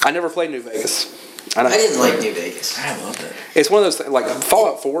 I never played New Vegas. I didn't like New Vegas. I loved it. It's one of those things, like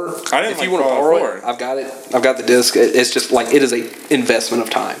Fallout 4. I didn't if like you want to Fallout borrow 4. it, I've got it. I've got the disc. It's just like it is a investment of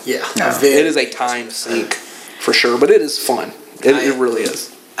time. Yeah. It is a time sink for sure, but it is fun. It really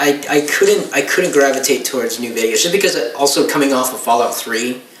is. I couldn't gravitate towards New Vegas just because also coming off of Fallout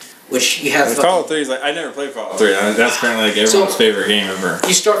 3, which you have. Fallout 3 is like I never played Fallout 3. That's apparently like everyone's favorite game ever.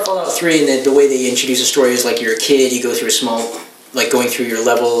 You start Fallout 3 and then the way they introduce the story is like you're a kid, you go through a small, like going through your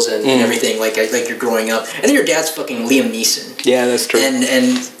levels and everything, like you're growing up, and then your dad's fucking Liam Neeson. Yeah, that's true. And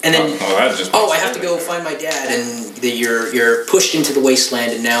then I have to go find my dad, and you're pushed into the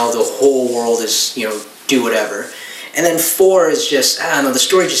wasteland, and now the whole world is do whatever. And then 4 is just, I don't know, the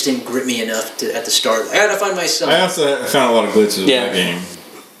story just didn't grip me enough at the start. I gotta find my son. I also found a lot of glitches in that game.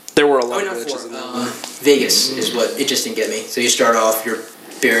 There were a lot of glitches in that. Vegas is what, it just didn't get me. So you start off, you're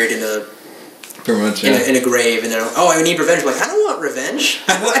buried in a grave, and then, I need revenge. I'm like, I don't want revenge.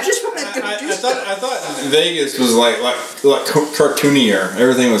 I just want to go do stuff. I thought Vegas was like cartoonier.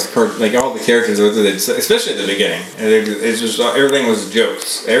 Everything was like all the characters, especially at the beginning. It's just everything was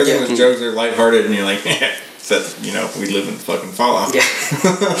jokes. Everything was jokes. They're lighthearted, and you're like, except we live in fucking Fallout. Yeah.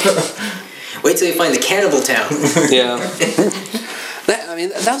 Wait till you find the cannibal town. Yeah.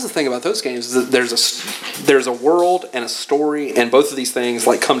 That was the thing about those games, is that there's a world and a story, and both of these things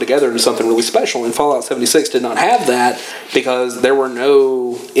like come together into something really special. And Fallout 76 did not have that because there were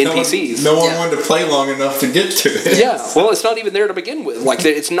no NPCs. No one wanted to play long enough to get to it. Yeah, well, it's not even there to begin with. Like,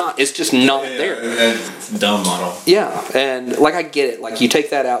 it's just not there. It's a dumb model. Yeah, and like I get it. Like, you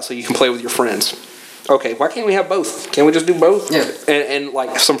take that out so you can play with your friends. Okay, why can't we have both? Can't we just do both? Yeah. And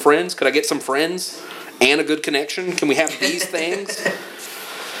like some friends? Could I get some friends and a good connection? Can we have these things?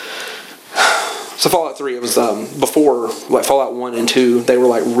 So Fallout 3, it was before like Fallout 1 and 2, they were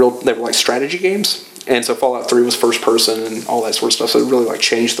like strategy games. And so Fallout 3 was first person and all that sort of stuff. So it really like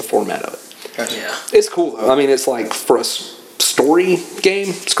changed the format of it. Yeah. It's cool though. I mean, it's like for a story game,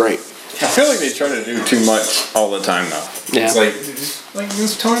 it's great. I feel like they try to do too much all the time though. Yeah. It's like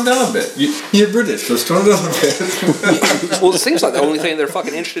just tone it down a bit. You're British, let's tone it down a bit. Well, it seems like the only thing they're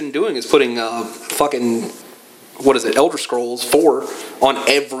fucking interested in doing is putting Elder Scrolls 4 on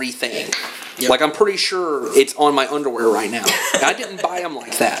everything. Yep. Like, I'm pretty sure it's on my underwear right now. I didn't buy them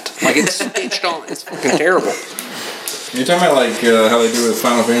like that. Like, it's stitched on. It's fucking terrible. You're talking about like how they do with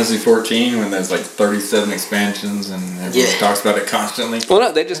Final Fantasy 14 when there's like 37 expansions and everyone talks about it constantly. Well,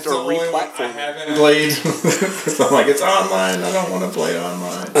 no, they just are re-platforming. I haven't played. So I'm like, it's online. I don't want to play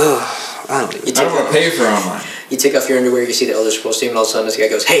online. I don't want to pay for online. You take off your underwear, you see the Elder Scrolls team, and all of a sudden this guy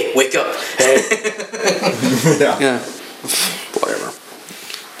goes, "Hey, wake up!" Hey. Yeah. Whatever.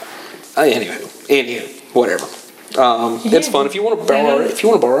 Anywho, whatever. It's fun. If you want to borrow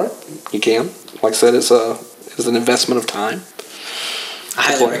it, you can. Like I said, it's an investment of time. I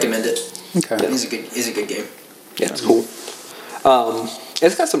highly recommend it. Okay. Yeah. It's a good game. Yeah, it's cool.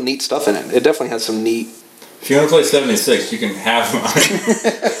 It's got some neat stuff in it. It definitely has some neat. If you want to play 76, you can have mine.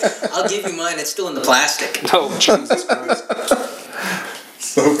 I'll give you mine. It's still in the plastic. Oh, Jesus Christ.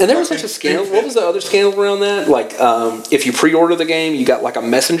 And there was such a scandal. What was the other scandal around that? Like, if you pre-order the game, you got like a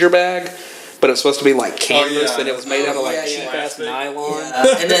messenger bag, but it's supposed to be like canvas, and it was made out of like cheap-ass nylon.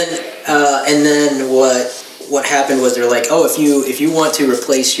 And then what happened was they're like, oh, if you want to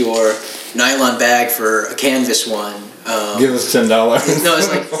replace your nylon bag for a canvas one, give us $10. No, it's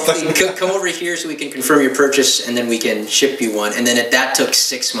like come over here so we can confirm your purchase, and then we can ship you one. And then that took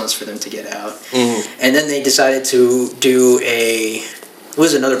 6 months for them to get out. Mm-hmm. And then they decided to do it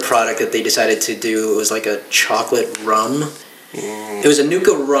was another product that they decided to do. It was like a chocolate rum. It was a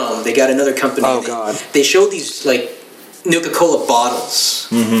Nuka rum. They got another company. Oh, God. They showed these like Nuka-Cola bottles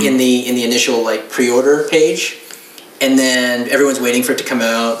in the initial like pre-order page, and then everyone's waiting for it to come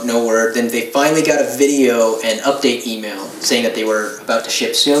out. No word. Then they finally got a video and update email saying that they were about to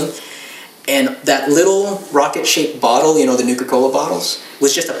ship soon. And that little rocket-shaped bottle, the Nuka-Cola bottles,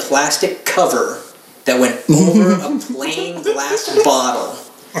 was just a plastic cover that went over a plain glass bottle.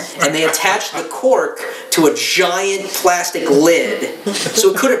 And they attached the cork to a giant plastic lid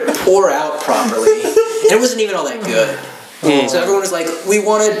so it couldn't pour out properly. And it wasn't even all that good. So everyone was like, we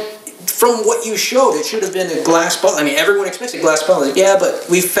wanted, from what you showed, it should have been a glass bottle. I mean, everyone expects a glass bottle. Like, yeah, but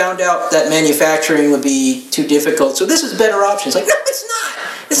we found out that manufacturing would be too difficult, so this is a better option. It's like, no, it's not.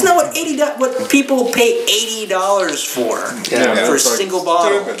 It's not what people pay $80 for a single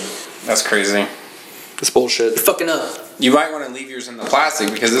bottle. That's crazy. It's bullshit. You're fucking up. You might want to leave yours in the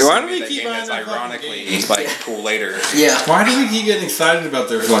plastic because this is Why going do to we be that keep game buying that's their fucking ironically games? like cool later. Yeah. Why do we keep getting excited about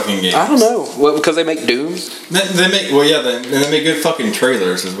their fucking games? I don't know. Well, because they make Doom. They make they make good fucking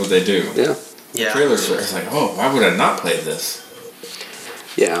trailers is what they do. Yeah. Yeah. Trailers are it's like, oh, why would I not play this?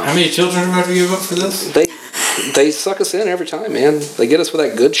 Yeah. How many children have to give up for this? They suck us in every time, man. They get us with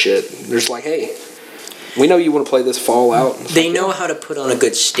that good shit. They're just like, hey, we know you want to play this Fallout. They know how to put on a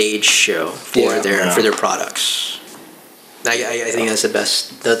good stage show for their products. I think that's the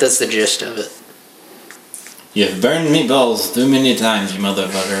best. That's the gist of it. You've burned meatballs too many times, you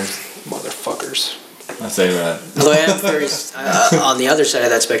motherfuckers. Motherfuckers. I say that. Although I am very, on the other side of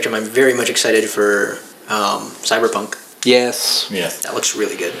that spectrum, I'm very much excited for Cyberpunk. Yes. Yes. That looks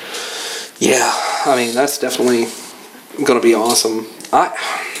really good. Yeah. I mean, that's definitely going to be awesome.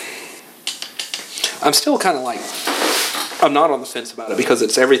 I'm still kind of like, I'm not on the fence about it because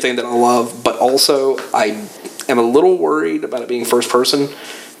it's everything that I love, but also I am a little worried about it being first person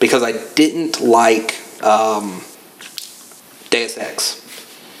because I didn't like Deus Ex.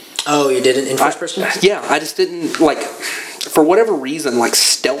 Oh, you did it in first person? Yeah, I just didn't like, for whatever reason, like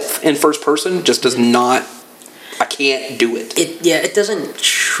stealth in first person just does not, I can't do it. It doesn't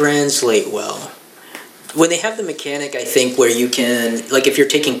translate well. When they have the mechanic, I think, where you can, like, if you're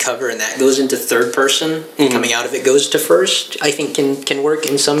taking cover and that goes into third person, and coming out of it goes to first, I think can work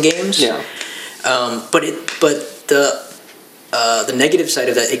in some games. Yeah. But the negative side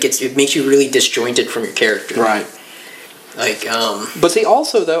of that, it makes you really disjointed from your character. Right. Like, But see,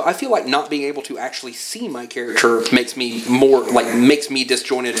 also though, I feel like not being able to actually see my character makes me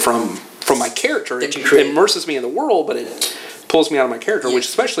disjointed from my character. That you It create. immerses me in the world, but it pulls me out of my character. Which,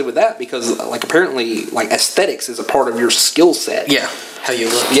 especially with that, because like apparently, like aesthetics is a part of your skill set. yeah, how you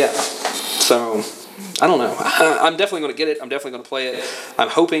look. Yeah. So, I don't know. I'm definitely going to get it. I'm definitely going to play it. I'm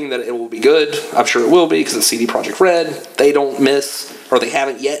hoping that it will be good. I'm sure it will be because it's CD Projekt Red. They don't miss, or they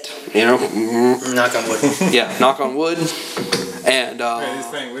haven't yet. You know. Knock on wood. Yeah. Knock on wood. And These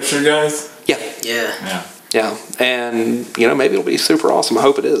playing Witcher guys? yeah. Yeah. Yeah. Yeah, and maybe it'll be super awesome. I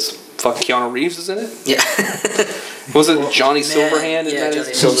hope it is. Fucking Keanu Reeves is in it. Yeah. Was it Johnny Silverhand? Yeah, Is that Johnny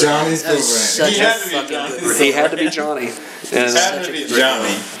his- Silverhand. Johnny That was Silverhand. such He a had to be fucking Johnny. good He had to be Johnny. And Had to be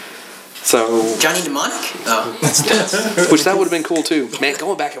Johnny. so, Johnny Mnemonic? Oh. which that would have been cool too. Man,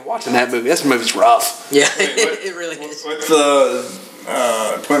 going back and watching that movie, that movie's rough. Yeah, it really is.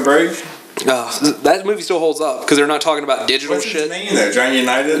 What's Point Break? That movie still holds up because they're not talking about digital What's his shit. name though? Johnny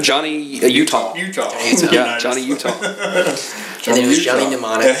United? Johnny Utah. Utah. Yeah, Johnny Utah. And then it was Johnny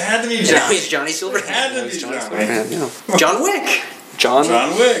Mnemonic. It had to be And now Johnny. he's Johnny It had Silverhand. to be Johnny Johnny. Silverhand, yeah. John Wick. John.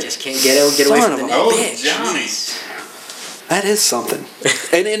 John Wick. Just can't get away Son from the of name. Oh, Bitch. Johnny. That is something.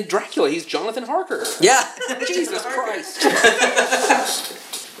 And in Dracula, he's Jonathan Harker. Yeah. Jesus Christ.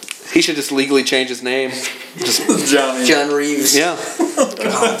 He should just legally change his name. Just Johnny. John Reeves. yeah.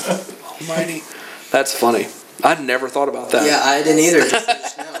 God almighty. That's funny. I'd never thought about that. Yeah, I didn't either.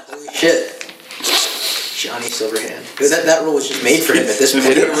 Just now. Holy shit. Johnny Silverhand. That role was just made for him at this Just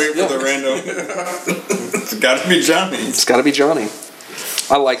point. get away from the random. It's got to be Johnny. It's got to be Johnny.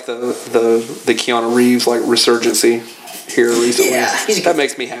 I like the Keanu Reeves like resurgency here recently. Yeah, he's a That good-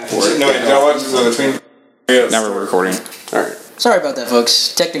 makes me happy. No, did y'all watch the Twin? Yes. Now we're recording. All right. Sorry about that,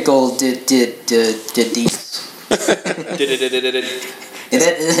 folks. Technical did deeds.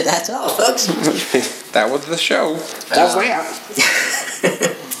 That's all, folks. That was the show. That was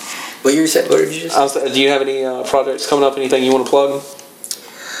that. What you said? What did you just? Do you have any projects coming up? Anything you want to plug?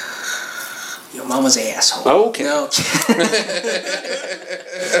 Your mama's asshole. Okay. No.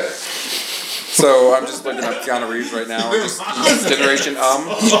 So I'm just looking up Keanu Reeves right now. Generation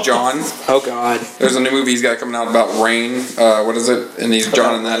John. Oh God. There's a new movie he's got coming out about rain. What is it? And he's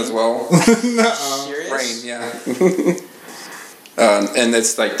John in that as well. Serious? Rain, yeah. And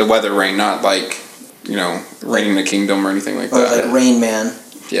it's like the weather rain, not like raining the kingdom or anything like Or that. like Rain Man.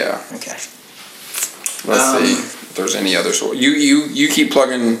 Yeah. Okay. Let's see if there's any other sort. You keep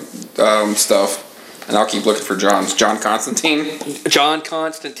plugging stuff, and I'll keep looking for John's. John Constantine. John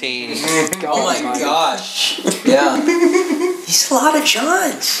Constantine. Oh my gosh. Yeah. He's a lot of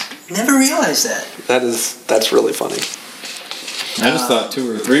Johns. Never realized that. That's really funny. I just thought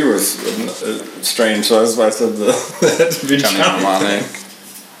 2 or 3 was strange, so that's why I said that had to be Johnny Johnny. Mnemonic.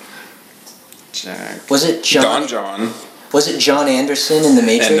 Jack. Was it John? John. Was it John Anderson in The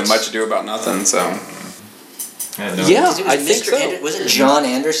Matrix? And Much Ado About Nothing, so. Yeah, 'Cause it was I think Mr. so. Was it John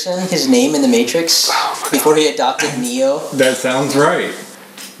Anderson? His name in The Matrix before he adopted Neo. That sounds right.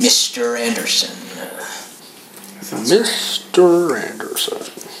 Mr. Anderson. Mr. Anderson.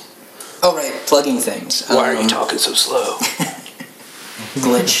 Oh right, plugging things. Why are you talking so slow?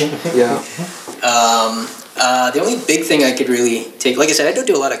 Glitch. Yeah. The only big thing I could really take, like I said, I don't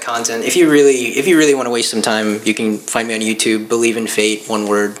do a lot of content. If you really want to waste some time, you can find me on YouTube. Believe in Fate, one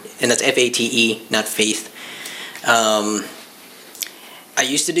word, and that's FATE, not faith. I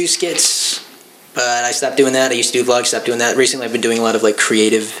used to do skits, but I stopped doing that. I used to do vlogs, stopped doing that. Recently, I've been doing a lot of like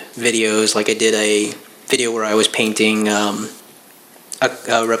creative videos. Like I did a video where I was painting a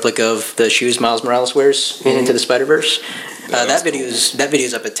replica of the shoes Miles Morales wears in Into the Spider-Verse. That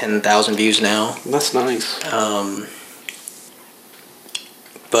video's up at 10,000 views now. That's nice.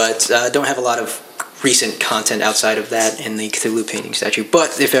 But don't have a lot of recent content outside of that and the Cthulhu painting statue.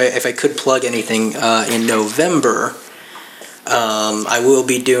 But if I could plug anything, in November, I will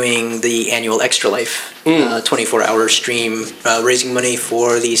be doing the annual Extra Life 24-hour stream, raising money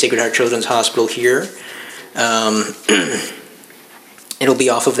for the Sacred Heart Children's Hospital here. It'll be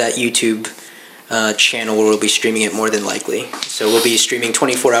off of that YouTube channel where we'll be streaming it more than likely. So we'll be streaming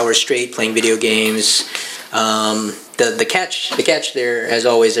 24 hours straight, playing video games. The catch there, as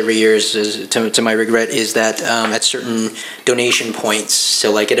always, every year is to my regret, is that at certain donation points,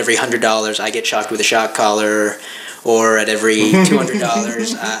 so like at every $100, I get shocked with a shock collar, or at every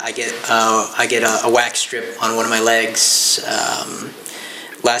 $200, I get a wax strip on one of my legs.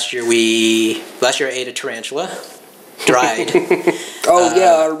 Last year I ate a tarantula, dried. Oh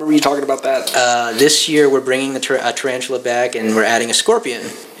yeah, I remember you talking about that. This year we're bringing a tarantula back, and we're adding a scorpion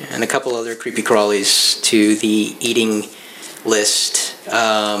and a couple other creepy crawlies to the eating list.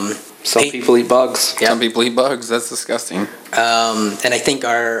 Some people eat bugs. Yeah. Some people eat bugs. That's disgusting. And I think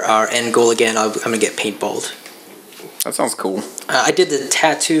our end goal again, I'm gonna get paintballed. That sounds cool. I did the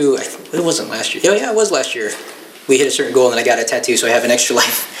tattoo. It wasn't last year. Oh yeah, it was last year. We hit a certain goal, and I got a tattoo. So I have an Extra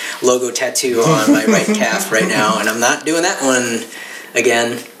Life logo tattoo on my right calf right now, and I'm not doing that one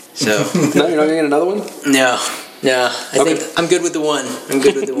again. So No, you're not getting another one? no. I think I'm good with the one.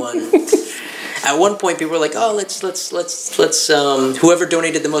 At one point, people were like, "Oh, let's whoever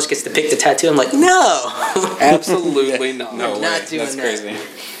donated the most gets to pick the tattoo." I'm like, "No, Absolutely not. No way. not doing That's that." crazy.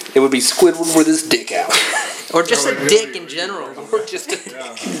 It would be Squidward with his dick out. Or just a dick in general. Or just a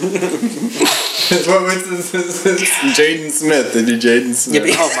What was this? Jaden Smith. They do Jaden Smith.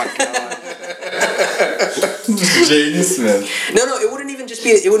 Yeah, Oh my god. Jaden Smith. No, it wouldn't even just be.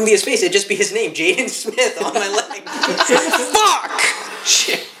 It wouldn't be his face. It'd just be his name, Jaden Smith, on my leg. Fuck.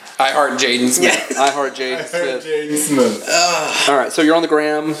 Shit. I heart Jaden Smith. I heart Jaden Smith. Jaden Smith. All right, so you're on the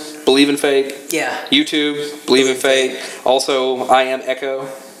gram. Believe in Fate. Yeah. YouTube. Believe in Fate. Also, I am Echo.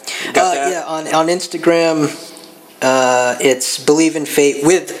 Got that? Yeah. On Instagram, it's Believe in Fate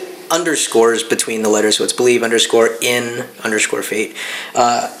with underscores between the letters, so it's believe_in_fate.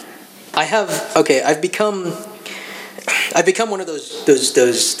 I've become one of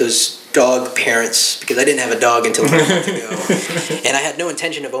those dog parents, because I didn't have a dog until a month ago, and I had no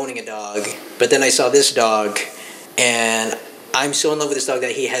intention of owning a dog. But then I saw this dog, and I'm so in love with this dog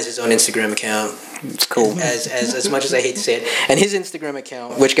that he has his own Instagram account. It's cool. As much as I hate to say it, and his Instagram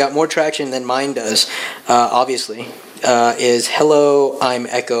account, which got more traction than mine does, obviously, is Hello I'm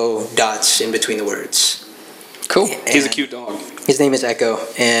Echo dots in between the words. Cool. He's a cute dog. His name is Echo,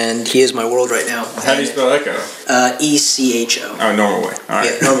 and he is my world right now. How do you spell Echo? ECHO. Oh, normal way. All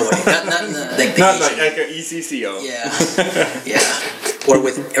right. Yeah, normal way. Not in the like the Not Asian- like Echo ECCO. Yeah. Or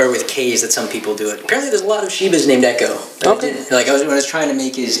with K's that some people do it. Apparently, there's a lot of Shibas named Echo. Okay. When I was trying to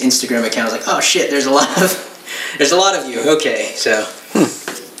make his Instagram account, I was like, oh shit, there's a lot of you. Okay, so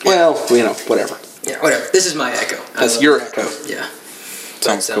Well, whatever. yeah, whatever. This is my Echo. I That's love your it. Echo. Yeah.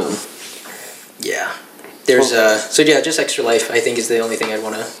 Sounds But, cool. Yeah. There's just Extra Life. I think is the only thing I'd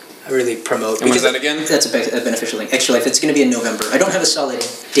want to really promote. And when's because that again? That's a beneficial thing. Extra Life. It's going to be in November. I don't have a solid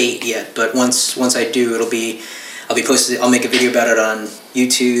date yet, but once I do, I'll be posted. I'll make a video about it on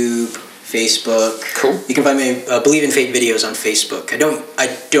YouTube, Facebook. Cool. You can find me Believe in Fate videos on Facebook.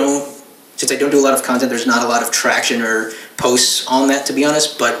 Since I don't do a lot of content, there's not a lot of traction or posts on that, to be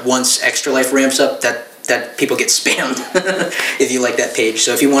honest. But once Extra Life ramps up, that people get spammed if you like that page.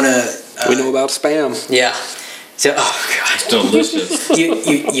 So if you want to, We know about spam. yeah. So oh god. It's delicious.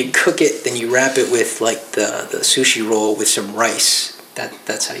 You cook it, then you wrap it with like the sushi roll with some rice.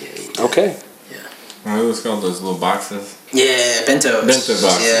 That's how you eat. Okay. What was called those little boxes? Yeah, bento. Bento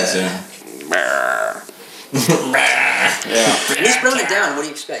boxes, Yeah. yeah. He's brown it down. What do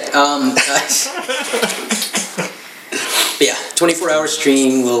you expect? But yeah, 24-hour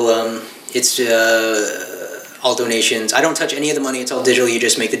stream. Will it's all donations. I don't touch any of the money. It's all digital. You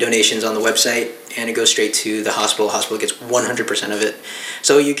just make the donations on the website, and it goes straight to the hospital. The hospital gets 100% of it.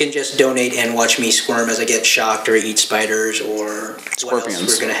 So you can just donate and watch me squirm as I get shocked or eat spiders or what else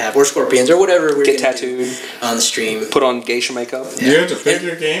we're gonna have, or scorpions or whatever we're Get gonna tattooed. do on the stream. Put on geisha makeup. Do you have to pick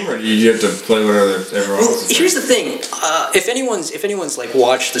your game, or do you have to play whatever everyone Well, else is here's the thing. If anyone's like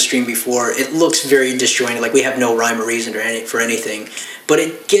watched the stream before, it looks very disjointed. Like we have no rhyme or reason for anything. But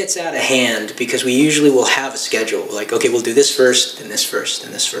it gets out of hand because we usually will have a schedule. Like, okay, we'll do this first, then this first,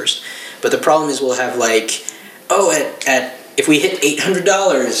 then this first. But the problem is we'll have like, if we hit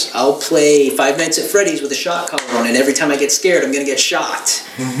 $800, I'll play Five Nights at Freddy's with a shot collar on, and every time I get scared, I'm gonna get shot.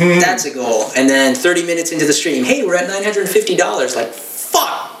 That's a goal. And then 30 minutes into the stream, hey, we're at $950. Like,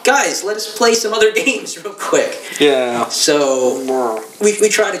 fuck, guys, let us play some other games real quick. Yeah. So we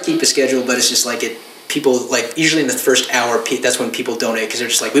try to keep a schedule, but it's just like people like usually in the first hour, that's when people donate because they're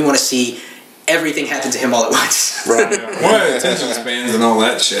just like, we want to see everything happen to him all at once. Right. Well, attention spans and all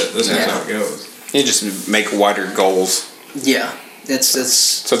that shit. This is how it goes. You just make wider goals. Yeah, it's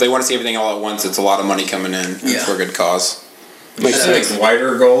So if they want to see everything all at once, it's a lot of money coming in. Yeah. It's for a good cause. Makes sense. Make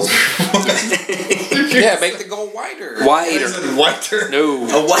wider goals. Yeah, make the goal wider. Wider. Wider. No.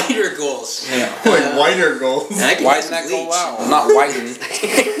 a wider goals. Yeah. Like wider goals. And I can Widen use that bleach. goal out, not widen. Is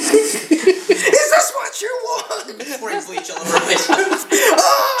this what you want? Pouring bleach all over myself.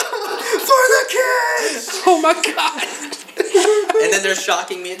 For the kids. Oh my god. And then they're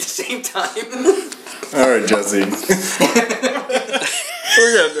shocking me at the same time. All right, Jesse.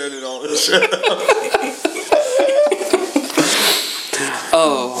 We're gonna edit all this shit.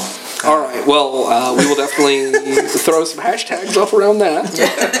 Oh. All right. Well, we will definitely throw some hashtags up around that.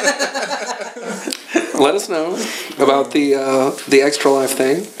 Let us know about the Extra Life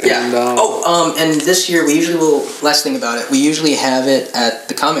thing. Yeah. And, And this year we usually will. Last thing about it, we usually have it at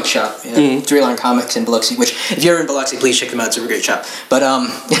the comic shop, Three Alarm Comics in Biloxi. Which, if you're in Biloxi, please check them out. It's a great shop. But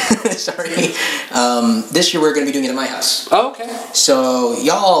sorry, this year we're going to be doing it at my house. Oh, okay. So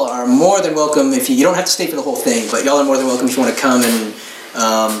y'all are more than welcome if you don't have to stay for the whole thing, but y'all are more than welcome if you want to come and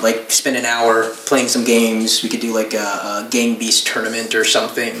like spend an hour playing some games. We could do like a Gang Beast tournament or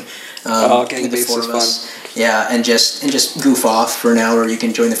something. Gang with the Beast four is of fun. us. Yeah, and just goof off for an hour. You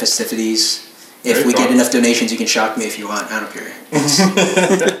can join the festivities. If Very we fun. get enough donations, you can shock me if you want. I don't care.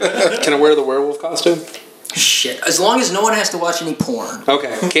 Can I wear the werewolf costume? Shit. As long as no one has to watch any porn.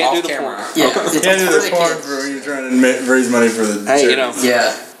 Okay. Can't Off do the camera. porn. Yeah, Okay. it's Can't for do the the porn kids. for when you're trying to raise money for the Hey, you charity. know,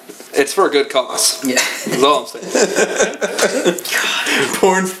 Yeah, it's for a good cause. yeah. That's all I'm saying.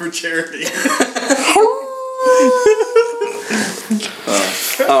 Porn's for charity.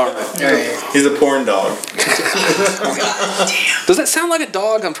 All right. All right. He's a porn dog. Does that sound like a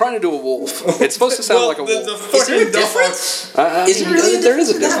dog? I'm trying to do a wolf. It's supposed to sound like a wolf. The Is there a fucking dog. difference? Is it really a there is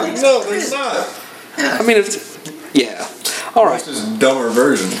a difference? difference. No, there's not. I mean, yeah. All right. It's just a dumber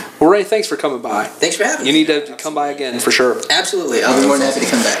version. Well, Ray, thanks for coming by. Thanks for having You me. need to come by again for sure. Absolutely. I'll be more than happy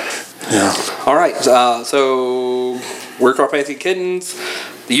to come back. All right. So we're Carpathian Kittens.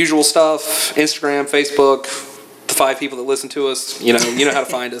 The usual stuff: Instagram, Facebook. The 5 people that listen to us, you know how to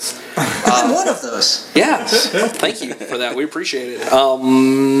find us. I'm one of those. Yeah, thank you for that. We appreciate it.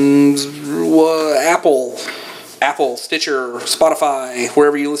 Apple, Stitcher, Spotify,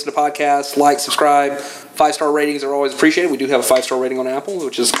 wherever you listen to podcasts, like, subscribe. 5-star ratings are always appreciated. We do have a 5-star rating on Apple,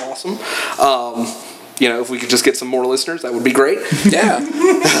 which is awesome. If we could just get some more listeners, that would be great. Yeah.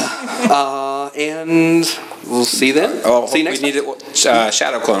 And we'll see you then. Oh, see you next we time. need it.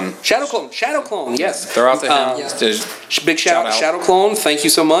 Shadow Clone. Shadow Clone, yes. Throw out the hymn. Yeah. Just Big shout out, Shadow Clone. Thank you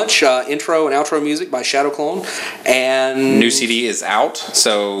so much. Intro and outro music by Shadow Clone. And New CD is out,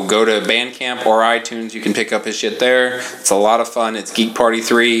 so go to Bandcamp or iTunes. You can pick up his shit there. It's a lot of fun. It's Geek Party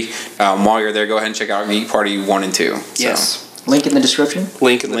 3. While you're there, go ahead and check out Geek Party 1 and 2. yes, Link in the description.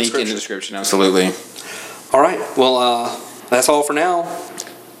 link in the Link description. in the description, absolutely. All right. Well, that's all for now.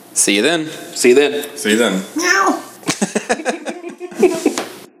 See you then. See you then. See you then. Meow.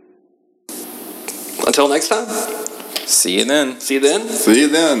 Until next time. See you then. See you then. See you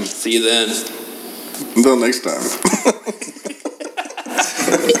then. See you then. Until next time.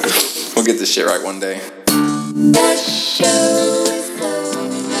 We'll get this shit right one day. The show is over.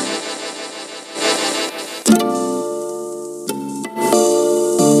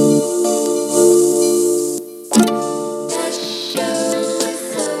 The show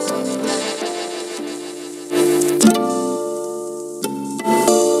is over.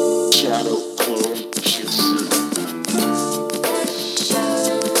 Shadow Clone.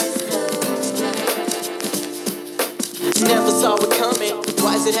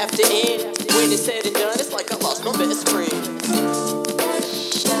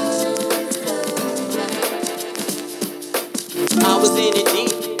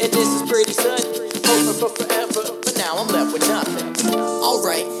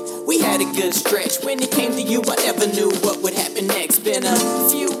 quite a good stretch. When it came to you, I never knew what would happen next. Been a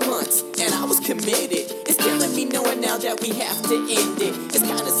few months, and I was committed. It's killing me knowing now that we have to end it. It's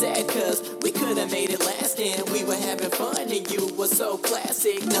kinda sad, cause we could've made it last, and we were having fun, and you were so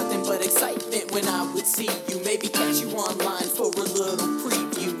classic. Nothing but excitement when I would see you. Maybe catch you online for a little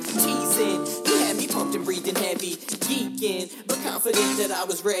preview. Teasing, you had me pumped and breathing heavy. Geeking, but confident that I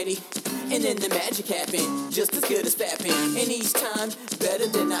was ready. And then the magic happened, just as good as fapping. And each time, better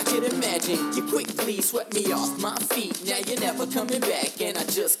than I could imagine. You quickly swept me off my feet. Now you're never coming back, and I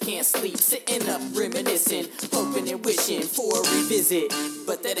just can't sleep. Sitting up, reminiscing, hoping and wishing for a revisit.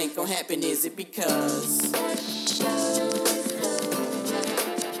 But that ain't gonna happen, is it? Because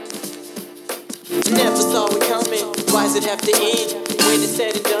never saw it coming. Why's it have to end? When it's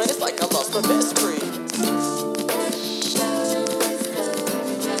said and done, it's like I lost my best friend.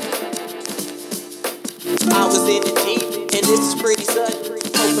 I was in the deep, and this is pretty sudden.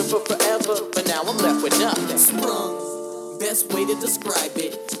 Hoping for forever, but now I'm left with nothing. Sprung, best way to describe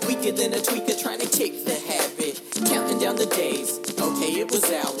it. Weaker than a tweaker trying to kick the habit. Counting down the days, okay, it was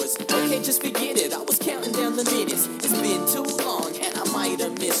hours. Okay, just forget it, I was counting down the minutes. It's been too long, and I might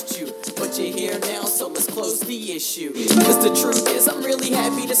have missed you. But you're here now, so let's close the issue. Cause the truth is, I'm really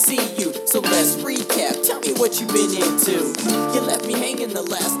happy to see you. So let's recap, tell me what you've been into. You left me hanging the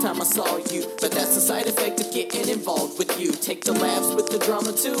last time I saw you, but that's the side effect of getting involved with you. Take the laughs with the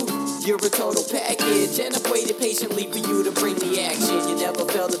drama too. You're a total package, and I've waited patiently for you to bring the action. You never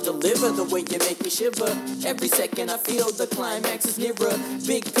fail to deliver the way you make me shiver. Every second I feel the climax is nearer.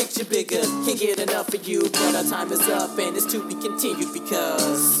 Big picture bigger, can't get enough of you. But our time is up, and it's to be continued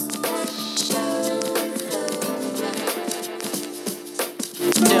because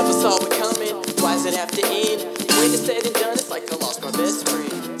never saw it coming. Why's it have to end? When it's said and done, it's like I lost my best friend.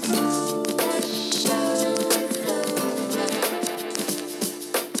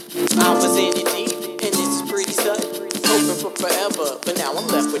 I was in it deep, and this is pretty sudden. Hoping for forever, but now I'm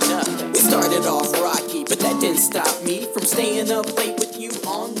left with nothing. We started off rocky, but that didn't stop me from staying up late with you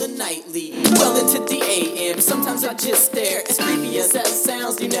on the nightly. Well into the AM, sometimes I just stare. As creepy as that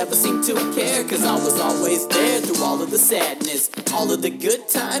sounds, you never seem to care. Cause I was always there through all of the sadness, all of the good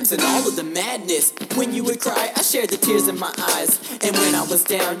times, and all of the madness. When you would cry, I shared the tears in my eyes. And when I was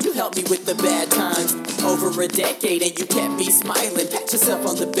down, you helped me with the bad times. Over a decade, and you kept me smiling. Pat yourself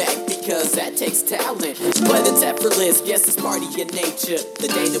on the back, because that takes talent. But it's effortless, guess it's part of your nature. The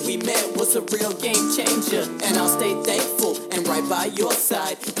day that we met was a real game changer. And I'll stay thankful and right by your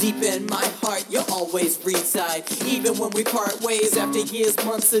side. Deep in my heart, you'll always reside. Even when we part ways after years,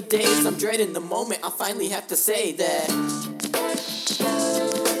 months, or days, I'm dreading the moment I finally have to say that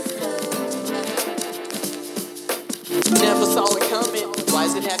never saw it coming.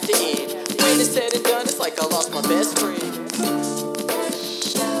 Why's it have to end? When it's said and done, it's like I lost my best friend.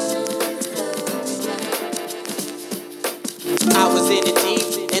 I was in it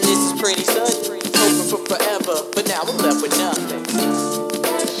deep, and this is pretty sudden. Hoping for forever, but now I'm left with nothing.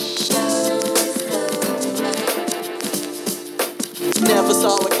 Never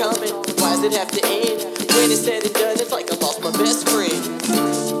saw it coming. Why's it have to end? When it's said and done, it's like I lost my best friend.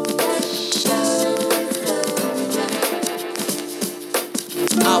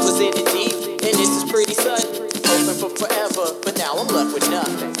 I was in it deep, and this is pretty sudden. Hoping for forever, but now I'm left with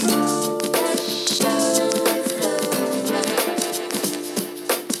nothing.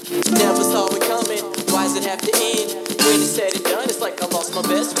 Never saw it coming. Why's it have to end? When it's said and done, it's like I lost my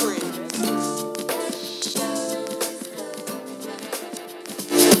best friend.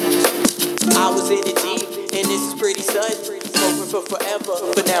 I was in it deep, and this is pretty sudden. Hoping for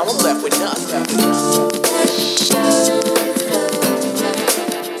forever, but now I'm left with nothing.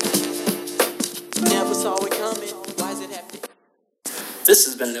 Never saw it coming. Why's it have to? This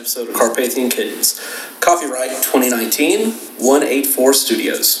has been an episode of Carpathian Kittens. Copyright 2019, 184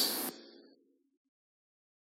 Studios.